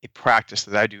a practice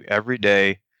that I do every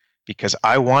day because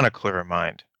I want a clearer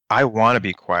mind. I want to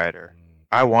be quieter.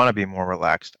 I want to be more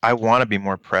relaxed. I want to be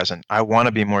more present. I want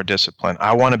to be more disciplined.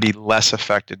 I want to be less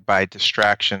affected by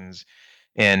distractions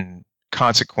and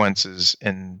consequences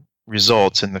and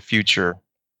results in the future.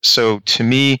 So to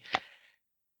me,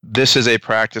 this is a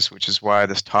practice, which is why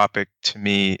this topic to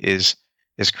me is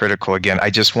critical. Again, I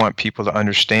just want people to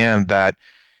understand that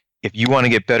if you want to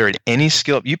get better at any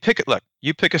skill, you pick it. Look,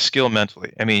 you pick a skill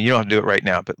mentally. I mean, you don't have to do it right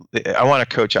now, but I want a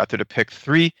coach out there to pick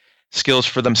 3 skills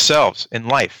for themselves in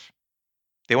life.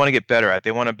 They want to get better at.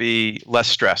 They want to be less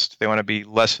stressed. They want to be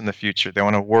less in the future. They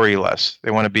want to worry less.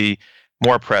 They want to be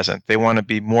more present. They want to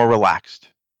be more relaxed.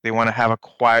 They want to have a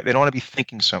quiet. They don't want to be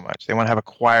thinking so much. They want to have a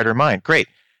quieter mind. Great.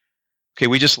 Okay,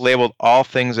 we just labeled all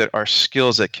things that are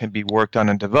skills that can be worked on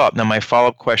and developed. Now, my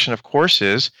follow-up question, of course,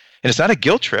 is, and it's not a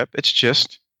guilt trip. It's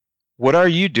just, what are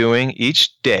you doing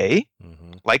each day,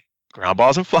 like ground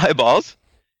balls and fly balls,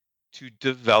 to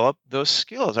develop those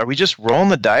skills? Are we just rolling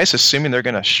the dice, assuming they're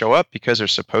going to show up because they're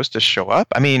supposed to show up?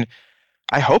 I mean,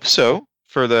 I hope so,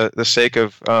 for the sake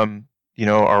of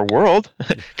our world,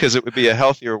 because it would be a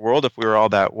healthier world if we were all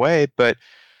that way. But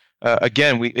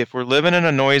again, if we're living in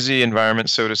a noisy environment,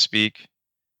 so to speak,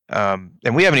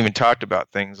 and we haven't even talked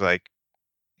about things like,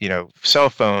 cell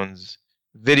phones,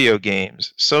 video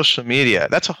games, social media.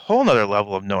 That's a whole nother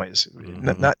level of noise.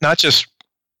 Not just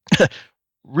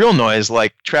real noise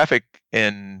like traffic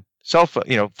and cell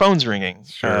phone, phones ringing.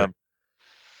 Sure.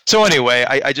 So anyway,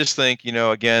 I just think,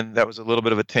 again, that was a little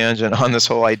bit of a tangent on this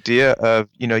whole idea of,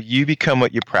 you become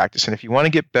what you practice. And if you want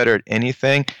to get better at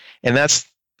anything, and that's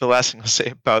the last thing I'll say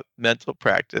about mental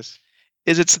practice,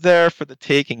 is it's there for the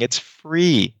taking. It's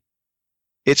free.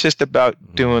 It's just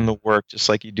about doing the work, just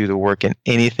like you do the work in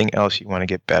anything else you want to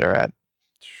get better at.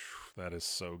 That is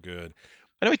so good.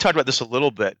 I know we talked about this a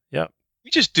little bit. Yeah. We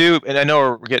just do, and I know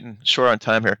we're getting short on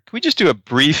time here. Can we just do a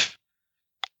brief,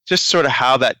 just sort of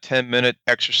how that 10-minute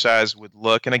exercise would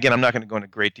look? And again, I'm not going to go into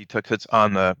great detail because it's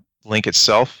on the link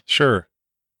itself. Sure.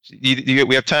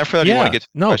 We have time for that? Yeah. Or you want to get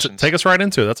to questions? Take us right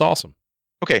into it. That's awesome.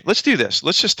 Okay, let's do this.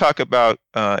 Let's just talk about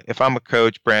if I'm a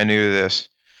coach brand new to this,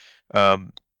 or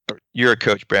you're a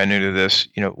coach brand new to this,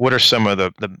 what are some of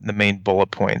the main bullet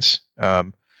points?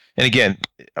 And again,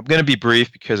 I'm going to be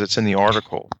brief because it's in the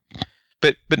article.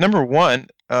 But number one,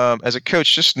 as a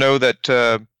coach, just know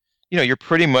that you're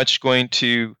pretty much going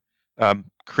to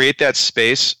create that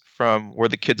space from where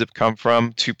the kids have come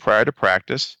from to prior to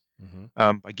practice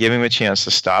by giving them a chance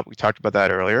to stop. We talked about that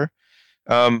earlier.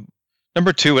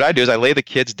 Number two, what I do is I lay the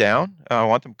kids down. I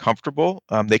want them comfortable.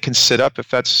 They can sit up if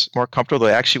that's more comfortable.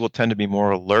 They actually will tend to be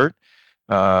more alert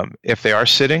if they are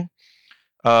sitting.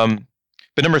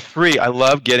 But number three, I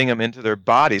love getting them into their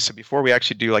body. So before we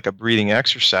actually do like a breathing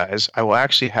exercise, I will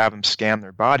actually have them scan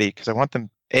their body because I want them,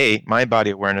 A, mind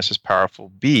body awareness is powerful.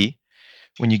 B,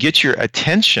 when you get your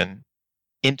attention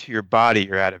into your body,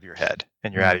 you're out of your head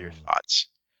and you're out of your thoughts.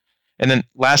 And then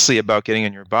lastly, about getting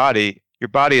in your body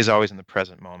is always in the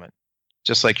present moment,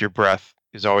 just like your breath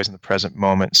is always in the present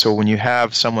moment. So when you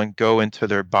have someone go into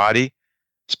their body,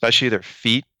 especially their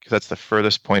feet, because that's the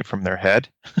furthest point from their head.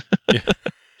 Yeah.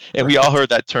 And we all heard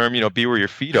that term, be where your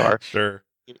feet are. Sure.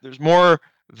 There's more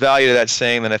value to that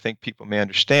saying than I think people may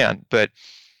understand, but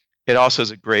it also is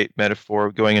a great metaphor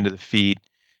of going into the feet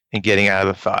and getting out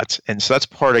of the thoughts. And so that's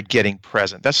part of getting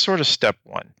present. That's sort of step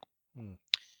one.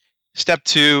 Step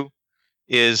two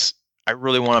is I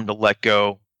really want them to let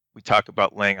go. We talk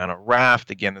about laying on a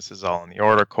raft. Again, this is all in the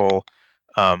article.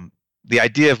 The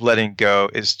idea of letting go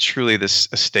is truly a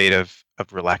state of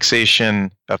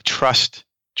relaxation, of trust.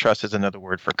 Trust is another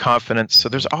word for confidence. So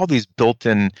there's all these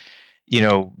built-in,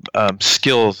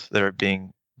 skills that are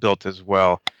being built as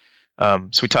well.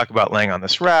 So we talk about laying on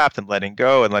this raft and letting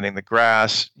go and letting the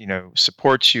grass,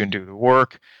 support you and do the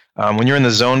work. When you're in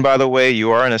the zone, by the way,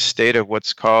 you are in a state of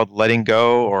what's called letting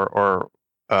go or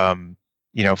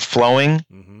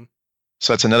flowing.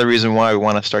 So that's another reason why we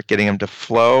want to start getting them to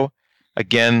flow.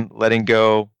 Again, letting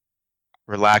go,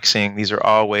 relaxing. These are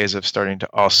all ways of starting to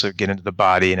also get into the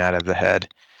body and out of the head.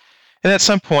 And at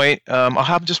some point, I'll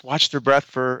have them just watch their breath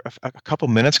for a couple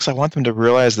minutes because I want them to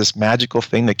realize this magical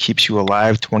thing that keeps you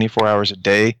alive 24 hours a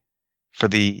day for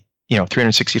the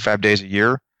 365 days a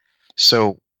year.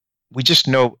 So we just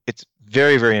know it's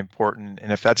very, very important.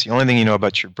 And if that's the only thing you know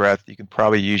about your breath, you can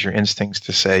probably use your instincts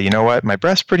to say, you know what, my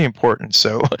breath's pretty important.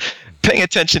 So paying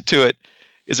attention to it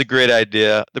is a great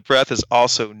idea. The breath is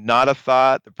also not a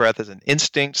thought. The breath is an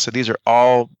instinct. So these are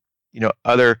all,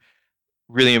 other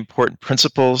really important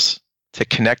principles to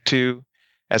connect to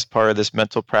as part of this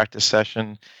mental practice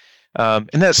session. And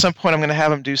then at some point, I'm going to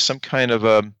have them do some kind of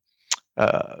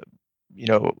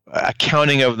a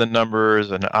counting of the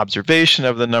numbers, an observation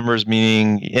of the numbers,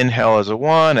 meaning inhale is a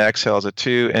 1, exhale is a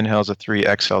 2, inhale is a 3,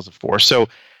 exhale is a 4. So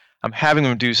I'm having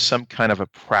them do some kind of a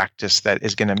practice that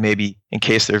is going to maybe, in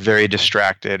case they're very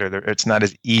distracted or it's not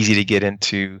as easy to get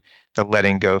into the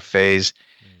letting go phase,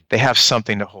 they have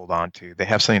something to hold on to. They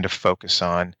have something to focus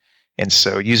on. And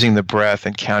so using the breath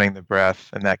and counting the breath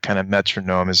and that kind of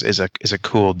metronome is a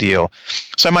cool deal.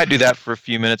 So I might do that for a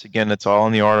few minutes. Again, it's all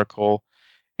in the article.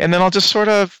 And then I'll just sort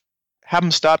of have them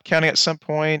stop counting at some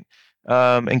point,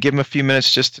 and give them a few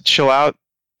minutes just to chill out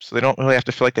so they don't really have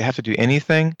to feel like they have to do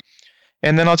anything.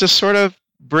 And then I'll just sort of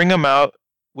bring them out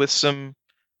with some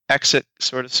exit,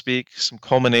 so to speak, some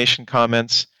culmination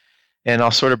comments, and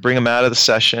I'll sort of bring them out of the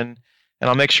session. And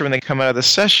I'll make sure when they come out of the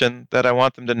session that I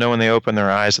want them to know when they open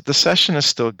their eyes that the session is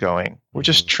still going. We're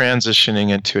just transitioning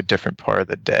into a different part of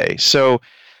the day. So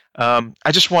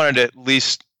I just wanted to at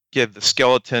least give the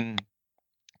skeleton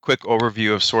quick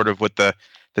overview of sort of what the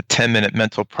 10-minute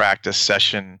mental practice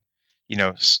session,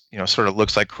 sort of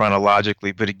looks like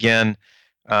chronologically. But again,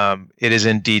 it is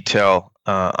in detail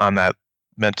on that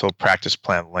mental practice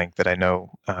plan link that I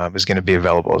know is going to be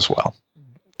available as well.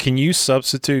 Can you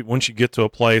substitute once you get to a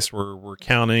place where we're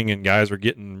counting and guys are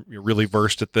getting really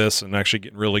versed at this and actually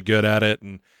getting really good at it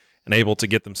and able to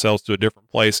get themselves to a different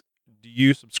place? Do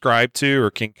you subscribe to,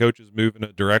 or can coaches move in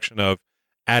a direction of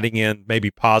adding in maybe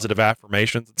positive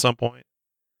affirmations at some point?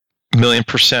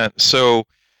 1,000,000%. So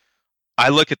I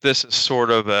look at this as sort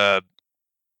of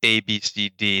A, B, C,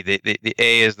 D. The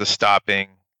A is the stopping.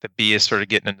 The B is sort of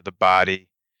getting into the body.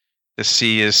 The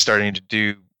C is starting to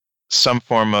do some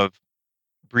form of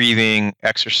breathing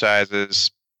exercises,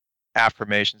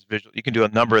 affirmations, visual. You can do a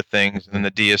number of things, and then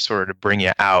the D is sort of to bring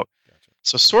you out. Gotcha.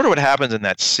 So sort of what happens in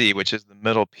that C, which is the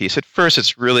middle piece, at first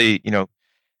it's really,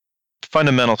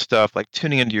 fundamental stuff like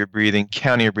tuning into your breathing,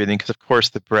 counting your breathing, because of course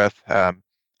the breath has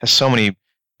so many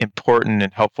important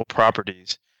and helpful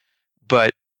properties.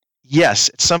 But yes,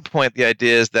 at some point the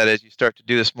idea is that as you start to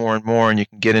do this more and more, and you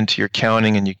can get into your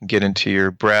counting and you can get into your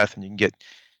breath and you can get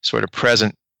sort of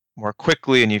present more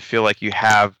quickly, and you feel like you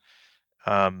have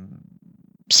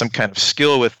some kind of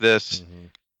skill with this,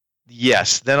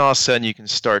 yes, then all of a sudden you can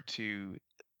start to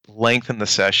lengthen the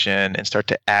session and start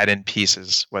to add in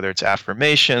pieces, whether it's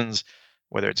affirmations,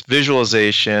 whether it's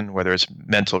visualization, whether it's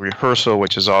mental rehearsal,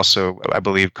 which is also, I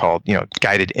believe, called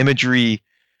guided imagery.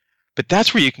 But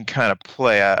that's where you can kind of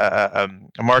play. A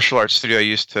martial arts studio I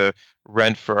used to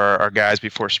rent for our guys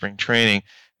before spring training.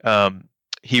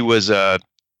 He was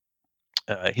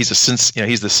he's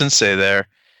the sensei there,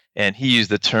 and he used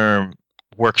the term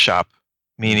workshop,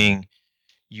 meaning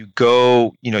you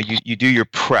go, you do your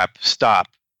prep, stop,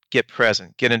 get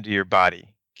present, get into your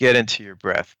body, get into your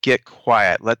breath, get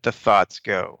quiet, let the thoughts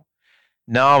go.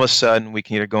 Now all of a sudden we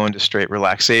can either go into straight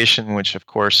relaxation, which of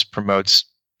course promotes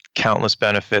countless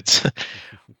benefits,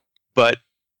 but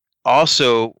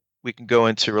also we can go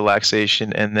into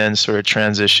relaxation and then sort of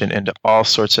transition into all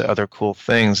sorts of other cool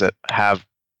things that have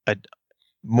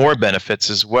more benefits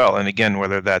as well. And again,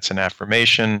 whether that's an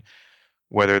affirmation,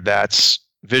 whether that's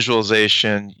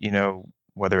visualization,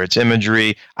 whether it's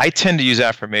imagery. I tend to use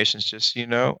affirmations just,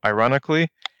 ironically,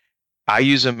 I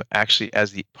use them actually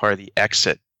as the part of the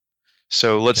exit.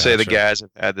 So let's say the guys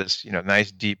have had this,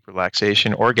 nice deep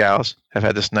relaxation, or gals have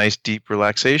had this nice deep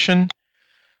relaxation.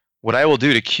 What I will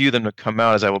do to cue them to come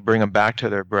out is I will bring them back to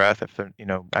their breath. If they're,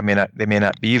 they may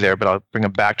not be there, but I'll bring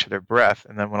them back to their breath.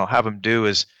 And then what I'll have them do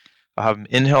is I'll have them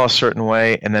inhale a certain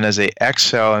way, and then as they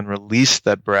exhale and release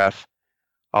that breath,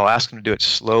 I'll ask them to do it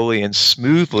slowly and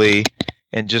smoothly,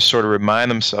 and just sort of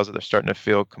remind themselves that they're starting to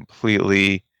feel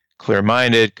completely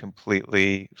clear-minded,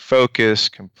 completely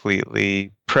focused,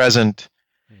 completely present.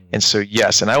 And so,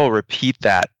 yes, and I will repeat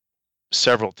that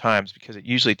several times because it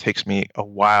usually takes me a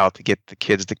while to get the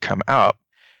kids to come out.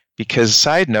 Because,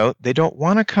 side note, they don't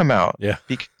want to come out. Yeah.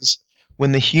 Because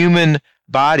when the human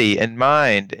body and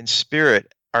mind and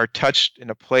spirit are touched in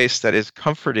a place that is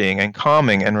comforting and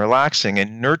calming and relaxing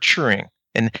and nurturing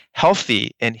and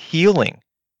healthy and healing,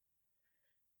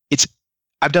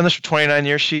 I've done this for 29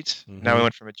 years, Sheets. Now we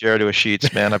went from a Jaeger to a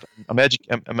Sheets, man.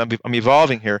 I'm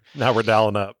evolving here. Now we're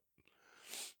dialing up.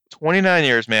 29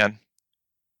 years, man.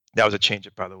 That was a change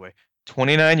up, by the way.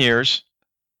 29 years.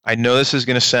 I know this is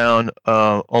going to sound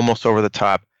almost over the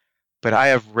top, but I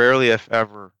have rarely, if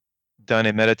ever, done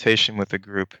a meditation with a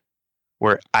group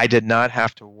where I did not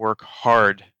have to work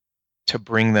hard to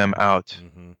bring them out.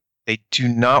 They do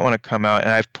not want to come out.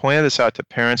 And I've pointed this out to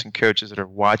parents and coaches that are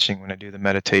watching when I do the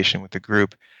meditation with the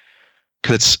group,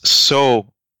 because it's so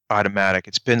automatic.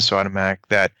 It's been so automatic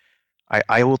that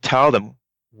I will tell them,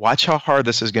 watch how hard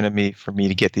this is going to be for me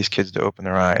to get these kids to open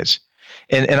their eyes.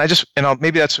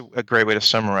 Maybe that's a great way to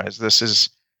summarize this is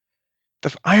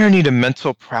the irony to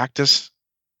mental practice.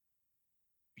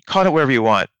 Call it whatever you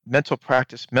want, mental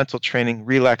practice, mental training,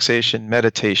 relaxation,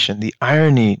 meditation. The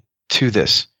irony to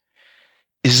this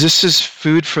is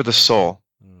food for the soul.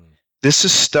 This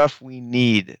is stuff we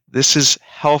need. This is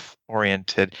health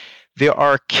oriented. There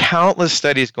are countless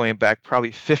studies going back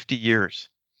probably 50 years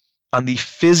on the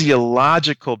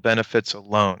physiological benefits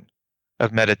alone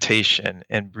of meditation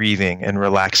and breathing and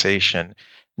relaxation,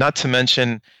 not to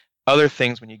mention other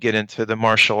things when you get into the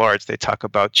martial arts. They talk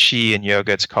about chi in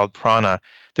yoga. It's called prana.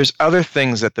 There's other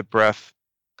things that the breath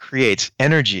creates,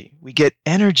 energy. We get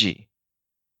energy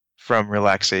from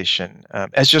relaxation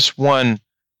as just one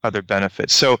other benefit.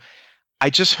 So I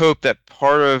just hope that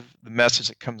part of the message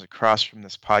that comes across from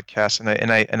this podcast, and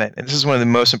this is one of the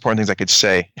most important things I could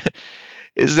say,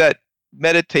 is that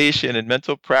meditation and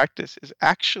mental practice is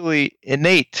actually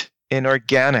innate and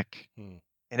organic.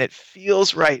 And it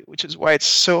feels right, which is why it's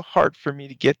so hard for me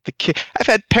to get the kid. I've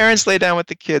had parents lay down with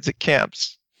the kids at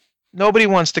camps. Nobody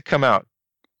wants to come out.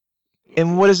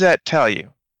 And what does that tell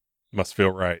you? Must feel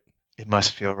right. It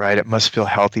must feel right. It must feel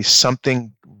healthy.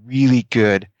 Something really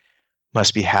good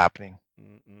must be happening.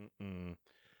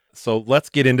 So let's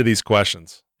get into these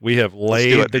questions. We have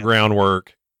laid the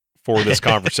groundwork for this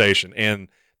conversation, and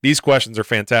these questions are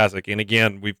fantastic. And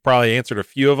again, we've probably answered a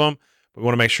few of them, but we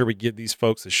want to make sure we give these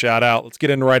folks a shout out. Let's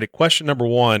get into right at question number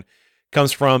 1.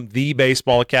 Comes from the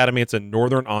Baseball Academy. It's in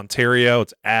Northern Ontario.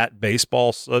 It's at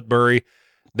Baseball Sudbury.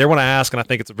 They want to ask, and I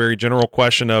think it's a very general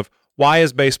question of, why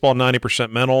is baseball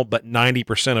 90% mental, but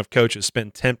 90% of coaches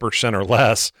spend 10% or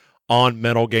less on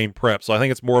mental game prep? So I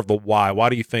think it's more of the why. Why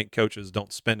do you think coaches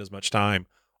don't spend as much time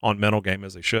on mental game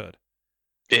as they should?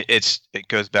 It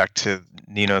goes back to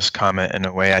Nino's comment in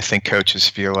a way. I think coaches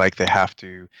feel like they have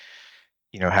to,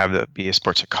 be a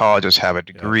sports psychologist, have a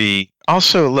degree. Yeah.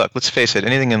 Also, look, let's face it,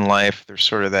 anything in life, there's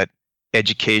sort of that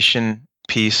education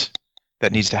piece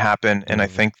that needs to happen. And I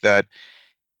think that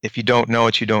if you don't know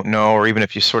what you don't know, or even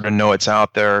if you sort of know it's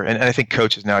out there, and I think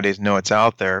coaches nowadays know it's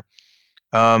out there,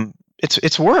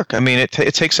 it's work. I mean, it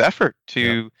takes effort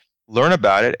to learn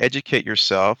about it, educate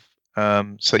yourself,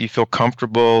 so that you feel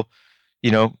comfortable,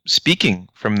 speaking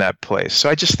from that place. So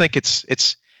I just think it's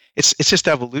just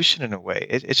evolution in a way.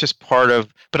 It's just part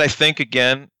of. But I think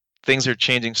again, things are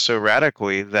changing so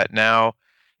radically that now,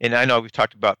 and I know we've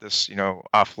talked about this,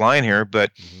 offline here,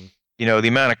 but the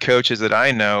amount of coaches that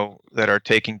I know that are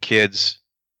taking kids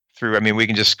through. I mean, we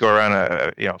can just go around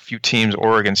a few teams: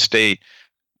 Oregon State,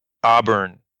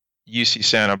 Auburn, UC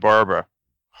Santa Barbara,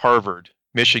 Harvard,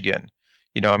 Michigan.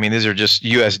 These are just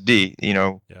USD.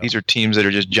 These are teams that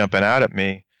are just jumping out at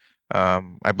me.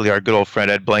 I believe our good old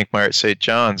friend Ed Blankmeyer at St.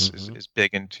 John's is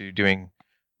big into doing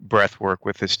breath work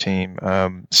with his team.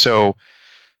 So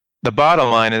the bottom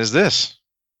line is this.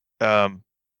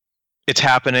 It's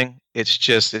happening. It's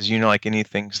just, as like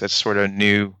anything that's sort of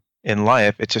new in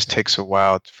life, it just takes a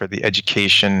while for the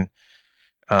education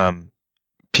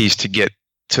piece to get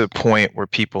to the point where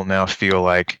people now feel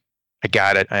like, I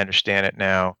got it, I understand it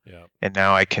now, and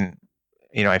now I can,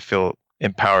 I feel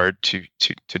empowered to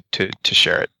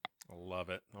share it. I love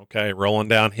it. Okay, rolling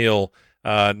downhill.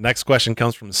 Next question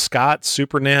comes from Scott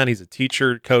Supernan. He's a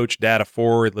teacher, coach, dad of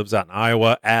 4. He lives out in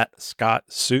Iowa at Scott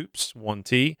Soups,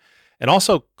 1T. And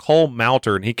also Cole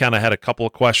Malter, and he kind of had a couple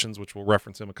of questions, which we'll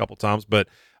reference him a couple of times, but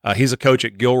he's a coach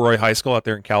at Gilroy High School out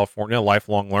there in California, a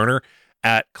lifelong learner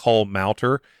at Cole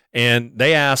Malter. And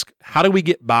they ask, how do we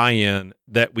get buy-in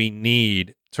that we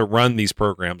need to run these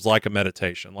programs like a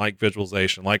meditation, like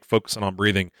visualization, like focusing on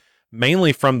breathing,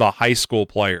 mainly from the high school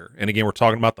player? And again, we're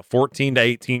talking about the 14 to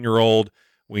 18-year-old.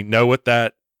 We know what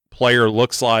that player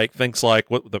looks like, thinks like,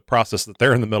 what the process that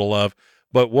they're in the middle of.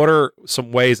 But what are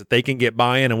some ways that they can get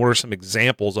buy-in, and what are some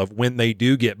examples of when they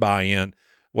do get buy-in,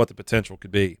 what the potential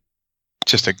could be?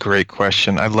 Just a great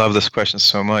question. I love this question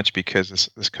so much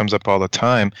because this comes up all the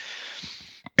time.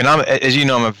 And as you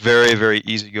know, I'm a very, very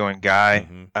easygoing guy.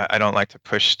 I don't like to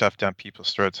push stuff down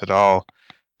people's throats at all.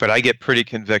 But I get pretty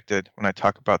convicted when I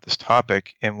talk about this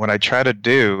topic. And what I try to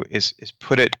do is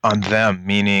put it on them,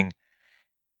 meaning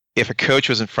if a coach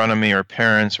was in front of me, or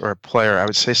parents, or a player, I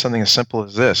would say something as simple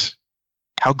as this.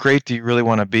 How great do you really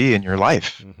want to be in your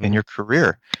life, in your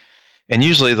career? And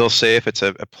usually they'll say, if it's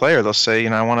a player, they'll say,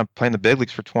 I want to play in the big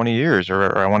leagues for 20 years,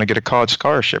 or I want to get a college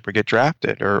scholarship, or get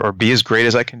drafted, or be as great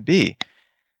as I can be.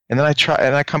 And then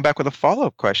I come back with a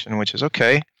follow-up question, which is,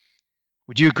 okay,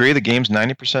 would you agree the game's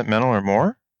 90% mental or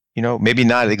more? Maybe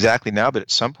not exactly now, but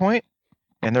at some point.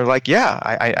 And they're like, yeah,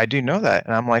 I do know that.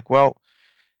 And I'm like, well,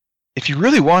 if you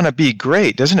really want to be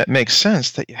great, doesn't it make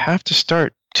sense that you have to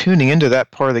start tuning into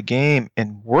that part of the game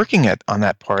and working on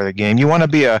that part of the game. You want to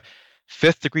be a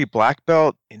fifth degree black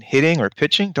belt in hitting or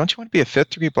pitching. Don't you want to be a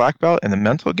fifth degree black belt in the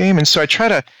mental game? And so I try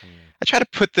to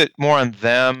put that more on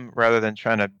them rather than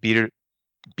trying to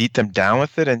beat them down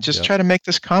with it, and just try to make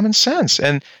this common sense.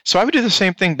 And so I would do the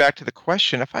same thing back to the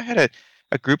question. If I had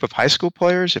a group of high school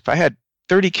players, if I had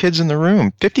 30 kids in the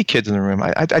room, 50 kids in the room,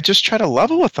 I just try to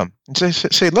level with them and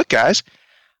say, look, guys,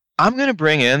 I'm going to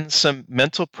bring in some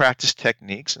mental practice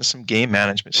techniques and some game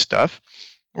management stuff.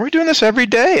 We're doing this every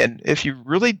day. And if you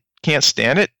really can't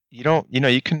stand it,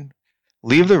 you can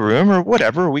leave the room or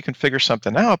whatever, or we can figure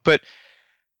something out. But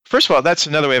first of all, that's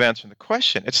another way of answering the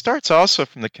question. It starts also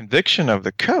from the conviction of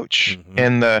the coach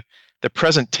and the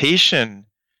presentation,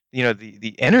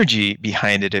 the energy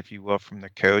behind it, if you will, from the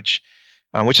coach,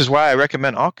 which is why I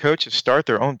recommend all coaches start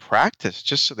their own practice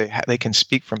just so they can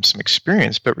speak from some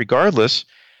experience. But regardless,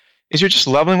 is you're just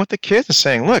leveling with the kids and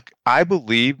saying, look, I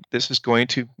believe this is going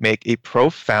to make a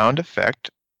profound effect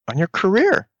on your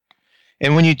career.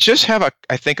 And when you just have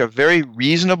I think a very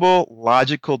reasonable,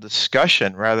 logical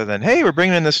discussion rather than, hey, we're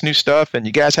bringing in this new stuff and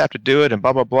you guys have to do it and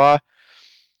blah, blah, blah.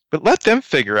 But let them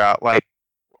figure out, like,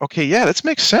 okay, yeah, this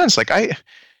makes sense. Like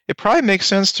it probably makes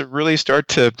sense to really start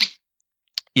to,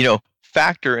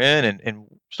 factor in and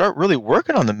start really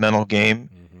working on the mental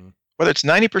game, whether it's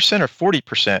 90% or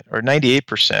 40% or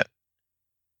 98%.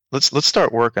 Let's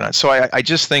start working on it. So I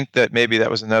just think that maybe that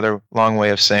was another long way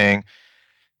of saying,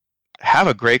 have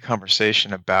a great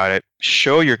conversation about it.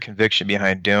 Show your conviction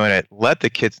behind doing it. Let the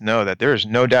kids know that there is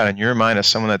no doubt in your mind as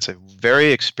someone that's a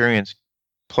very experienced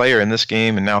player in this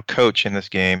game and now coach in this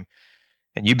game,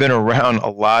 and you've been around a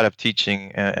lot of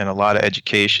teaching and a lot of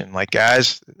education. Like,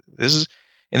 guys, this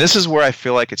is where I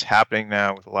feel like it's happening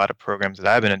now with a lot of programs that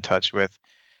I've been in touch with.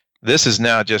 This is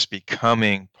now just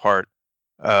becoming part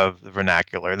of the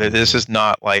vernacular. This is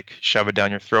not like shove it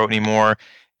down your throat anymore.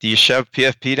 Do you shove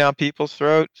PFP down people's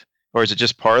throats? Or is it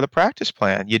just part of the practice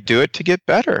plan? You do it to get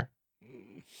better.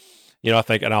 I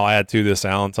think, and I'll add to this,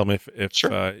 Alan, tell me if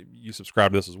sure. You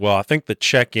subscribe to this as well. I think the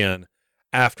check-in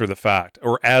after the fact,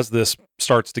 or as this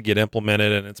starts to get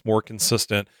implemented and it's more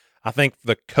consistent, I think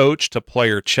the coach to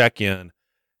player check-in,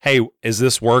 hey, is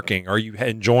this working? Are you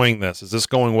enjoying this? Is this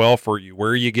going well for you?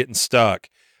 Where are you getting stuck?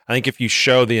 I think if you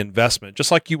show the investment, just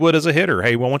like you would as a hitter,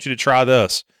 hey, we want you to try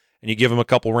this, and you give them a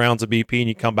couple rounds of BP and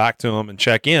you come back to them and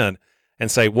check in and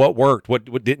say, what worked? What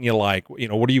didn't you like? What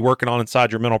are you working on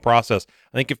inside your mental process?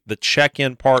 I think if the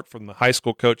check-in part from the high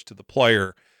school coach to the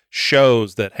player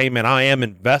shows that, hey, man, I am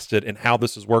invested in how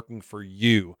this is working for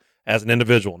you as an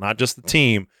individual, not just the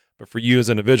team, but for you as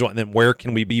an individual, and then where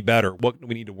can we be better? What do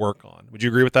we need to work on? Would you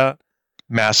agree with that?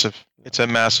 Massive. It's a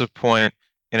massive point,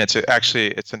 and it's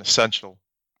an essential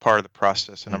part of the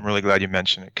process, and I'm really glad you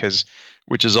mentioned it,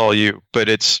 which is all you, but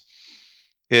it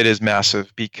is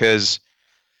massive, because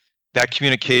that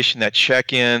communication, that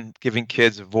check-in, giving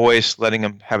kids a voice, letting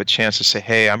them have a chance to say,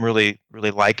 hey, I'm really,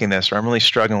 really liking this, or I'm really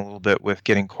struggling a little bit with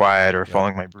getting quiet or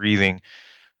following my breathing.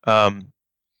 But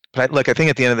I think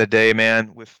at the end of the day,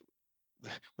 man, with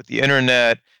the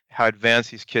internet, how advanced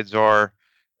these kids are,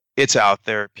 it's out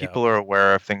there. People are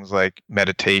aware of things like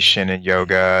meditation and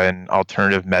yoga and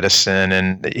alternative medicine.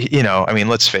 And,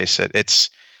 let's face it, it's,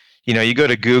 you go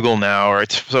to Google now, or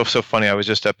it's so funny. I was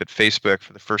just up at Facebook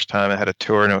for the first time. I had a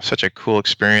tour and it was such a cool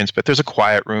experience, but there's a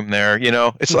quiet room there.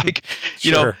 It's like,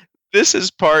 Sure. This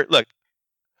is look,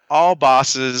 all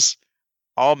bosses,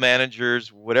 all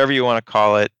managers, whatever you want to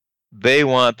call it, they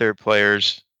want their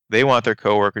players, they want their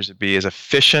coworkers to be as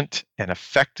efficient and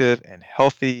effective and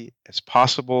healthy as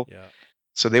possible. Yeah.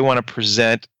 So they want to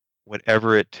present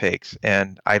whatever it takes.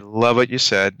 And I love what you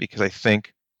said, because I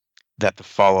think that the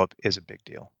follow-up is a big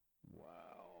deal.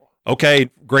 Okay,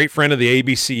 great friend of the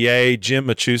ABCA, Jim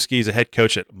Machewski. He's a head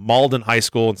coach at Malden High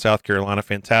School in South Carolina.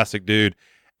 Fantastic dude.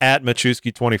 At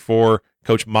Machewski24,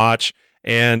 Coach Mach.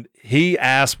 And he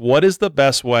asked, what is the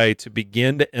best way to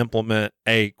begin to implement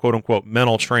a quote-unquote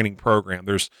mental training program?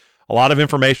 There's a lot of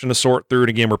information to sort through, and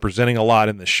again, we're presenting a lot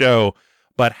in the show,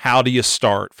 but how do you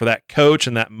start? For that coach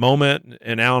in that moment,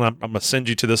 and Alan, I'm going to send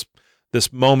you to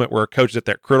this moment where a coach is at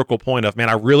that critical point of, man,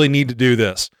 I really need to do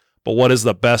this. But what is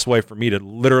the best way for me to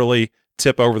literally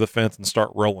tip over the fence and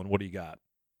start rolling? What do you got?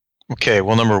 Okay,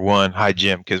 well, number one, hi,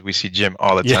 Jim, because we see Jim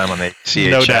all the time on the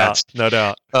CA chats. No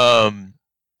doubt. And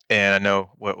I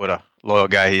know what a loyal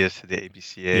guy he is to the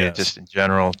ABCA, just in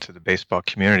general to the baseball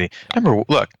community.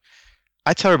 Look,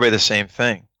 I tell everybody the same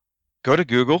thing. Go to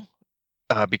Google,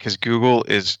 because Google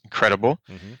is incredible.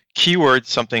 Keyword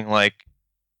something like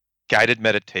guided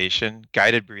meditation,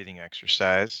 guided breathing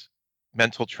exercise,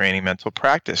 mental training, mental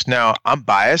practice. Now, I'm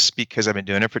biased because I've been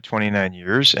doing it for 29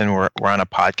 years, and we're on a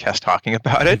podcast talking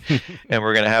about it, and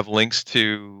we're going to have links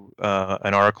to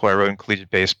an article I wrote in Collegiate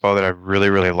Baseball that I really,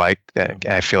 really liked, that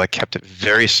I feel like kept it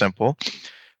very simple.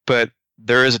 But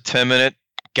there is a 10-minute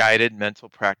guided mental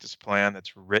practice plan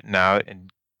that's written out in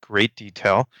great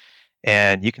detail,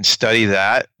 and you can study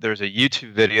that. There's a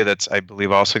YouTube video that's, I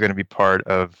believe, also going to be part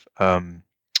of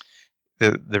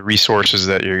the resources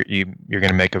that you're going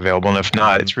to make available. And if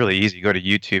not, it's really easy. Go to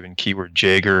YouTube and keyword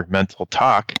Jaeger mental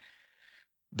talk.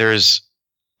 There's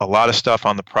a lot of stuff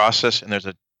on the process, and there's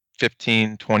a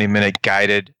 15-20 minute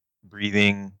guided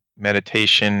breathing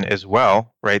meditation as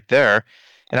well right there.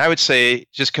 And I would say,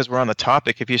 just because we're on the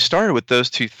topic, if you started with those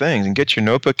two things and get your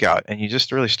notebook out and you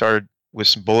just really started with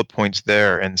some bullet points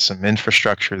there and some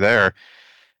infrastructure there,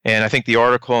 and I think the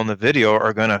article and the video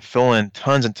are going to fill in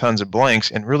tons and tons of blanks,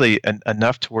 and really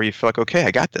enough to where you feel like, okay,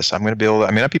 I got this. I'm going to be able to,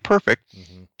 I may not be perfect,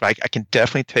 but I can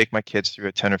definitely take my kids through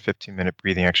a 10 or 15 minute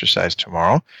breathing exercise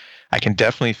tomorrow. I can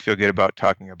definitely feel good about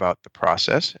talking about the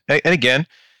process. And again,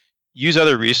 use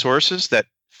other resources that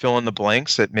fill in the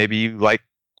blanks that maybe you like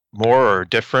more or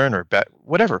different or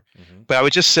whatever. But I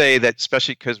would just say that,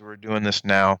 especially because we're doing this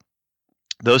now,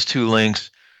 those two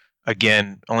links,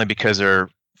 again, only because they're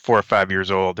 4 or 5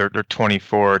 years old, they're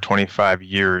 24 or 25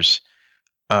 years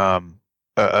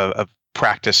of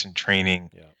practice and training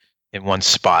in one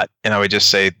spot. And I would just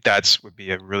say that's would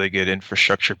be a really good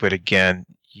infrastructure. But again,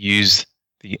 use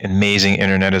the amazing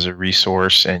internet as a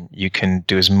resource, and you can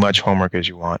do as much homework as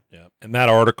you want. Yeah. And that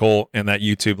article and that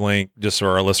YouTube link, just so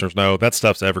our listeners know, that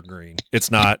stuff's evergreen. It's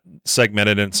not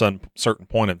segmented in some certain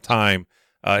point in time.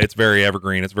 It's very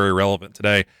evergreen. It's very relevant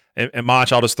today. And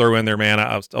Mach, I'll just throw in there, man.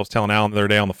 I was telling Alan the other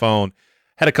day on the phone,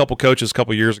 had a couple coaches a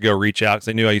couple years ago reach out because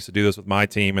they knew I used to do this with my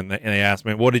team, and they asked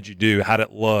me, what did you do? How did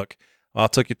it look? Well, I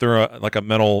took you through a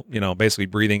mental, basically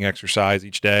breathing exercise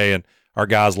each day, and our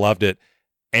guys loved it.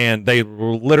 And they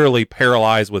were literally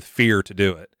paralyzed with fear to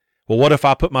do it. Well, what if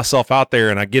I put myself out there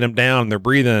and I get them down and they're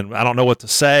breathing, I don't know what to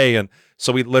say. And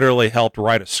so we literally helped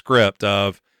write a script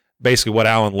of basically what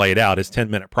Alan laid out, his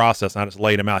 10-minute process. And I just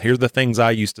laid them out. Here's the things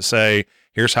I used to say.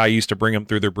 Here's how I used to bring them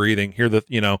through their breathing. Here are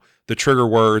the trigger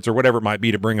words or whatever it might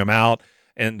be to bring them out.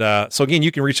 And so again,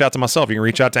 you can reach out to myself. You can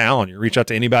reach out to Alan. You can reach out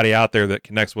to anybody out there that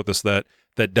connects with us that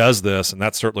does this. And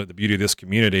that's certainly the beauty of this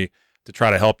community, to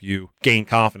try to help you gain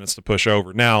confidence to push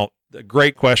over. Now, a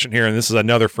great question here, and this is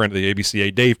another friend of the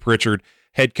ABCA, Dave Pritchard,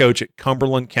 head coach at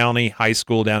Cumberland County High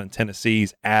School down in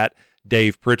Tennessee's at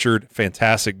Dave Pritchard.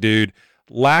 Fantastic dude.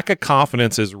 Lack of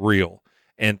confidence is real,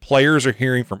 and players are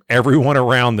hearing from everyone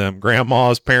around them,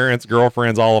 grandmas, parents,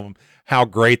 girlfriends, all of them, how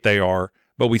great they are,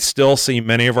 but we still see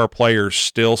many of our players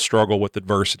still struggle with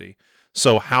adversity.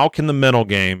 So how can the mental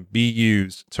game be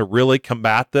used to really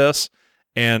combat this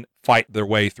and fight their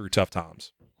way through tough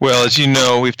times? Well, as you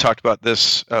know, we've talked about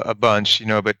this a bunch,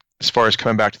 but as far as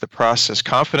coming back to the process,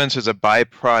 confidence is a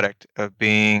byproduct of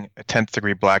being a 10th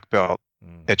degree black belt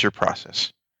at your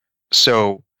process.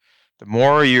 So the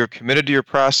more you're committed to your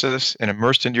process and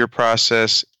immersed into your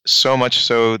process, so much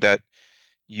so that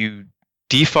you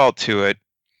default to it,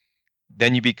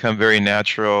 then you become very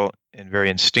natural and very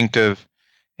instinctive,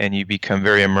 and you become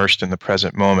very immersed in the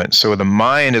present moment. So the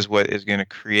mind is what is going to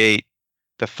create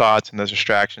the thoughts and those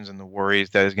distractions and the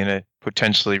worries that is going to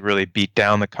potentially really beat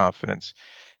down the confidence.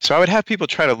 So I would have people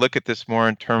try to look at this more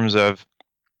in terms of,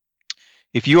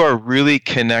 if you are really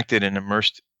connected and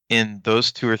immersed in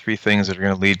those 2 or 3 things that are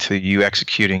going to lead to you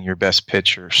executing your best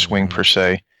pitch or swing per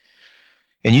se,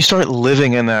 and you start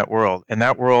living in that world, and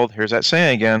that world, here's that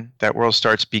saying again, that world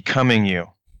starts becoming you.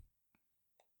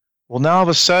 Well, now all of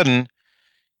a sudden,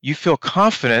 you feel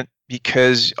confident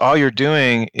because all you're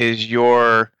doing is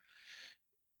you're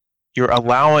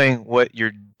allowing what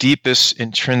your deepest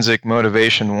intrinsic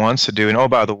motivation wants to do. And oh,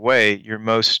 by the way, your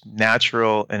most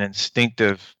natural and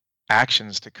instinctive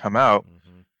actions to come out,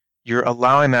 you're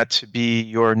allowing that to be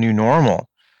your new normal.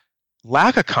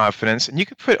 Lack of confidence, and you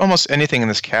could put almost anything in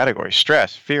this category: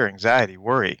 stress, fear, anxiety,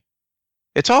 worry.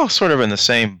 It's all sort of in the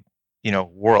same,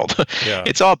 world. Yeah.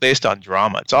 It's all based on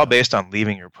drama. It's all based on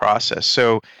leaving your process.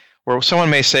 So where someone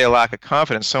may say a lack of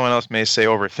confidence, someone else may say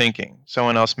overthinking.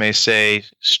 Someone else may say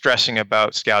stressing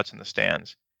about scouts in the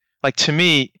stands. Like, to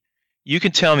me, you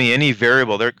can tell me any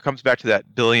variable. There comes back to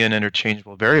that billion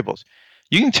interchangeable variables.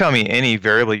 You can tell me any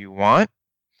variable you want.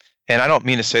 And I don't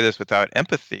mean to say this without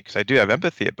empathy, because I do have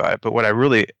empathy about it. But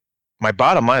my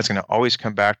bottom line is going to always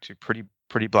come back to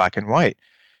pretty black and white.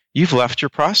 You've left your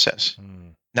process.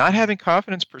 Not having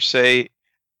confidence per se,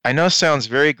 I know, sounds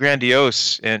very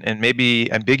grandiose and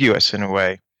maybe ambiguous in a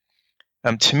way.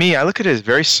 To me, I look at it as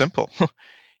very simple.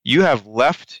 You have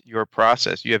left your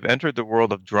process. You have entered the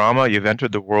world of drama. You've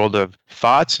entered the world of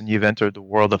thoughts, and you've entered the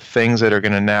world of things that are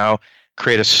going to now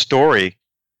create a story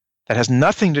that has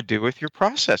nothing to do with your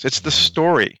process. It's the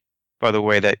story, by the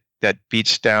way, that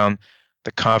beats down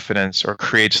the confidence or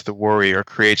creates the worry or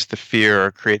creates the fear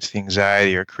or creates the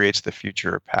anxiety or creates the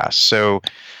future or past. So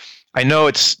I know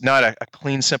it's not a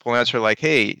clean, simple answer like,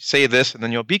 hey, say this and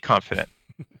then you'll be confident.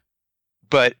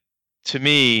 But to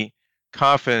me,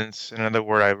 confidence, another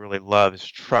word I really love is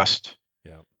trust.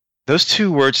 Yeah. Those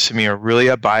two words to me are really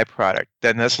a byproduct.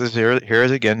 Then this is here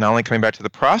is again, not only coming back to the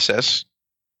process,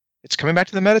 it's coming back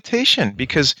to the meditation.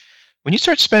 Because when you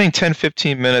start spending 10,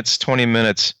 15 minutes, 20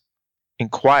 minutes in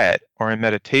quiet or in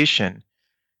meditation,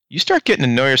 you start getting to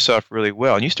know yourself really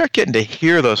well. And you start getting to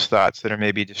hear those thoughts that are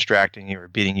maybe distracting you or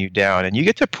beating you down. And you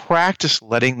get to practice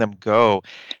letting them go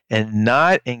and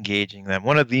not engaging them.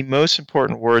 One of the most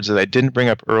important words that I didn't bring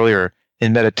up earlier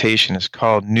in meditation is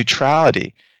called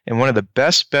neutrality. And one of the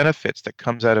best benefits that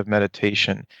comes out of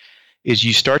meditation is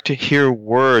you start to hear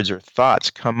words or thoughts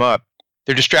come up.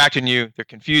 They're distracting you, they're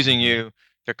confusing you,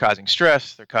 they're causing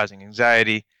stress, they're causing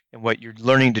anxiety. And what you're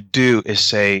learning to do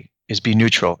is be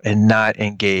neutral and not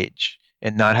engage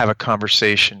and not have a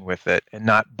conversation with it and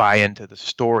not buy into the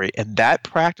story. And that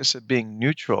practice of being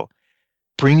neutral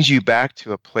brings you back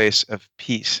to a place of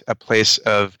peace, a place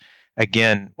of,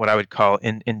 again, what I would call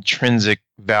intrinsic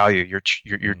value,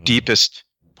 your deepest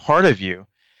part of you.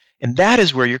 And that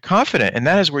is where you're confident and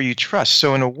that is where you trust.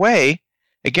 So in a way,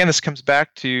 again, this comes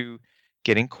back to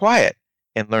getting quiet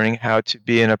and learning how to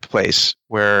be in a place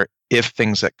where if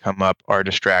things that come up are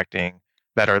distracting,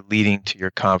 that are leading to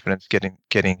your confidence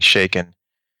getting shaken,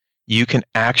 you can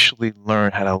actually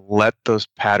learn how to let those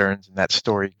patterns and that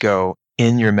story go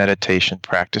in your meditation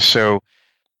practice. So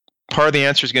part of the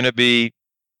answer is going to be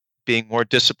being more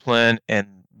disciplined and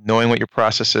knowing what your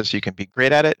process is so you can be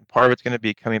great at it. And part of it's going to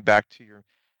be coming back to your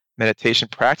meditation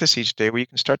practice each day where you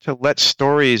can start to let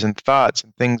stories and thoughts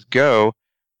and things go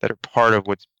that are part of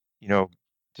what's,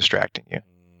 distracting you.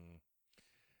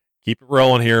 Keep it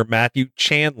rolling here. Matthew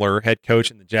Chandler, head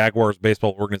coach in the Jaguars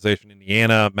baseball organization in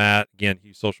Indiana. Matt, again,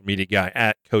 huge social media guy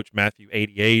at Coach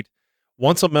Matthew88.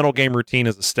 Once a mental game routine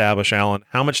is established, Alan,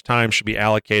 how much time should be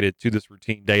allocated to this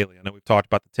routine daily? I know we've talked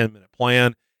about the 10-minute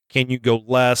plan. Can you go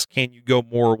less? Can you go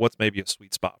more? What's maybe a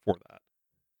sweet spot for that?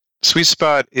 Sweet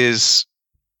spot is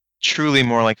truly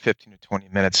more like 15 to 20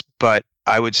 minutes, but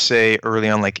I would say early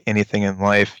on, like anything in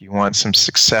life, you want some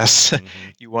success.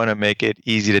 You want to make it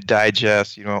easy to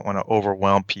digest. You don't want to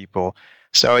overwhelm people.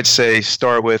 So I would say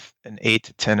start with an 8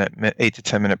 to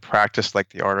 10 minute practice like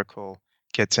the article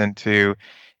gets into.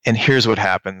 And here's what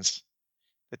happens.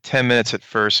 The 10 minutes at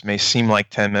first may seem like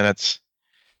 10 minutes.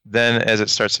 Then as it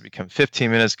starts to become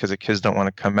 15 minutes because the kids don't want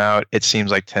to come out, it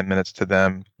seems like 10 minutes to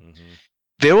them.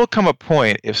 There will come a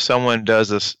point if someone does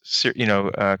this,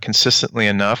 consistently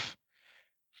enough,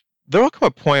 there will come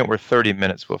a point where 30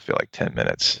 minutes will feel like 10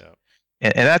 minutes.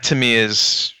 Yeah. And that to me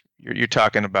is, you're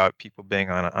talking about people being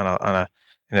in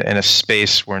a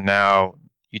space where now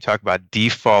you talk about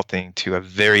defaulting to a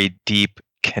very deep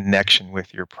connection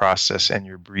with your process and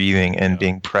your breathing and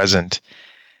being present.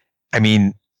 I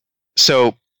mean,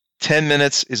 so 10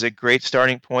 minutes is a great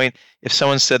starting point. If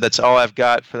someone said that's all I've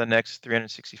got for the next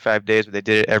 365 days, but they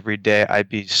did it every day, I'd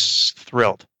be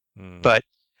thrilled. But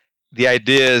the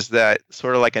idea is that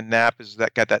sort of like a nap is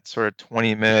that got that sort of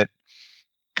 20-minute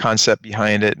concept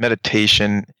behind it.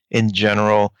 Meditation in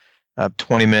general,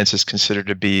 20 minutes is considered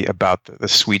to be about the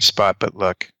sweet spot. But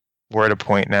look, we're at a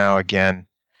point now, again,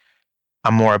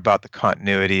 I'm more about the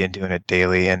continuity and doing it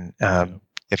daily. And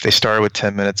if they started with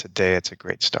 10 minutes a day, it's a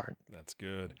great start. That's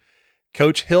good.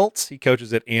 Coach Hiltz, he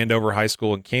coaches at Andover High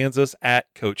School in Kansas, at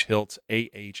Coach Hiltz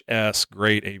AHS.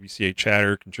 Great ABCA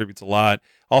chatter, contributes a lot.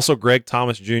 Also, Greg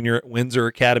Thomas Jr. at Windsor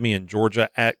Academy in Georgia,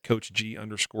 at Coach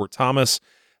G_Thomas.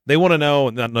 They want to know,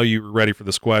 and I know you were ready for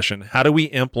this question, how do we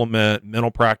implement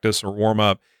mental practice or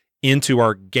warm-up into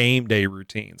our game day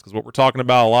routines? Because what we're talking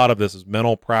about, a lot of this is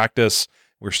mental practice.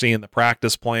 We're seeing the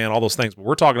practice plan, all those things, but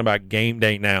we're talking about game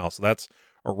day now. So that's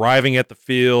arriving at the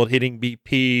field, hitting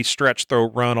BP, stretch, throw,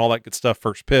 run, all that good stuff,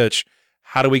 first pitch.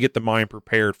 How do we get the mind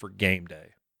prepared for game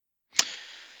day?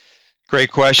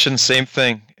 Great question. Same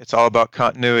thing. It's all about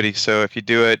continuity. So if you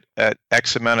do it at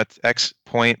X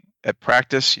point at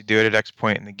practice, you do it at X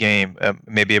point in the game.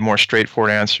 Maybe a more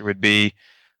straightforward answer would be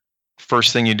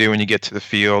first thing you do when you get to the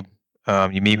field,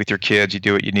 you meet with your kids, you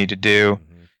do what you need to do,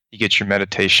 you get your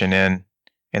meditation in,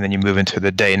 and then you move into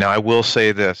the day. Now, I will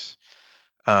say this,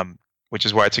 which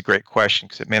is why it's a great question,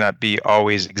 because it may not be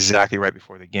always exactly right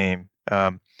before the game.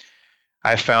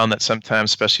 I found that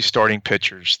sometimes, especially starting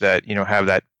pitchers that have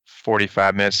that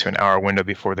 45 minutes to an hour window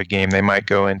before the game, they might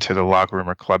go into the locker room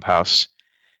or clubhouse,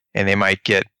 and they might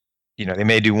get, they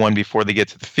may do one before they get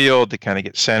to the field to kind of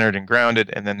get centered and grounded,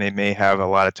 and then they may have a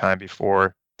lot of time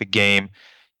before the game.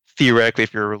 Theoretically,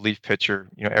 if you're a relief pitcher,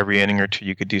 every inning or two,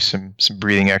 you could do some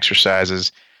breathing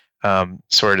exercises,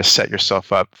 sort of to set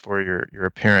yourself up for your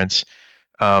appearance.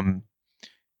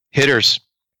 Hitters,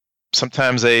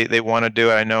 sometimes they want to do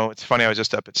it. I know it's funny. I was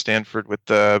just up at Stanford with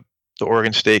the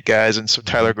Oregon State guys, and so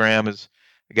Tyler Graham is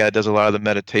the guy that does a lot of the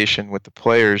meditation with the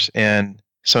players, and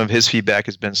some of his feedback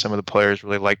has been some of the players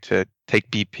really like to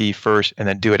take BP first and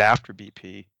then do it after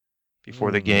BP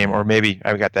before the game, or maybe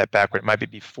I got that backward. It might be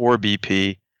before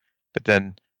BP, but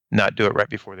then not do it right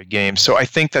before the game. So I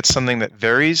think that's something that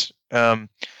varies. But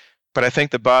I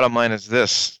think the bottom line is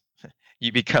this: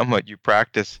 you become what you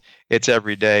practice. It's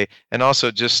every day. And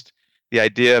also just the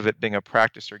idea of it being a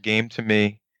practice or game, to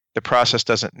me, the process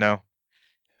doesn't know.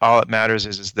 All that matters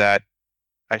is that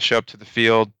I show up to the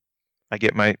field, I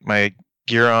get my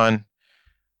gear on,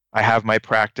 I have my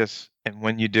practice, and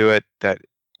when you do it, that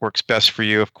works best for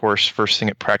you. Of course, first thing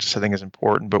at practice I think is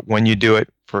important, but when you do it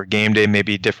for a game day may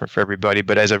be different for everybody.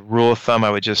 But as a rule of thumb, I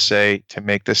would just say, to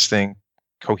make this thing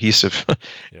cohesive,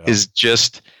 is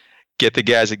just get the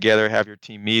guys together, have your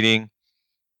team meeting,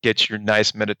 get your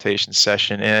nice meditation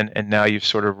session in, and now you've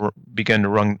sort of begun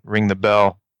to ring the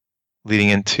bell leading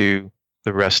into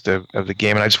the rest of the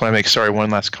game. And I just want to make, one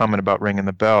last comment about ringing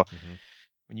the bell.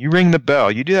 When you ring the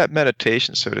bell, you do that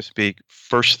meditation, so to speak,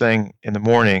 first thing in the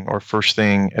morning or first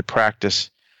thing at practice,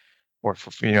 or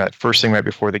that first thing right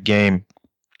before the game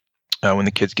when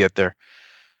the kids get there.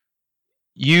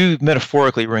 You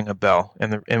metaphorically ring a bell.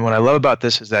 And what I love about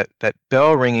this is that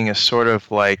bell ringing is sort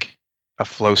of like a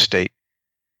flow state.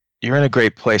 You're in a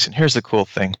great place. And here's the cool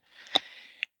thing.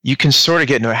 You can sort of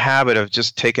get into a habit of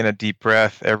just taking a deep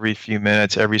breath every few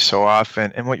minutes, every so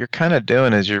often. And what you're kind of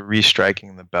doing is you're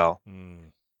restriking the bell.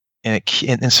 And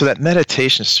so that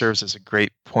meditation serves as a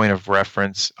great point of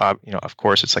reference. Of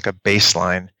course, it's like a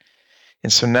baseline.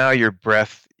 And so now your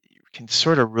breath can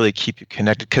sort of really keep you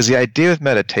connected, because the idea with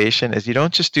meditation is you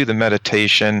don't just do the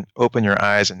meditation, open your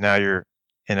eyes, and now you're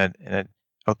in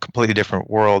a completely different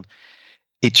world.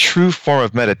 A true form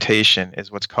of meditation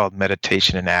is what's called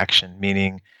meditation in action,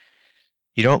 meaning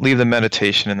you don't leave the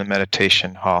meditation in the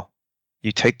meditation hall.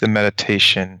 You take the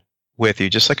meditation with you,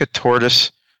 just like a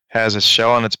tortoise has a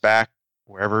shell on its back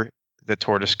wherever the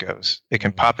tortoise goes. It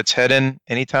can pop its head in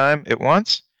anytime it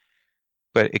wants,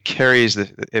 but it carries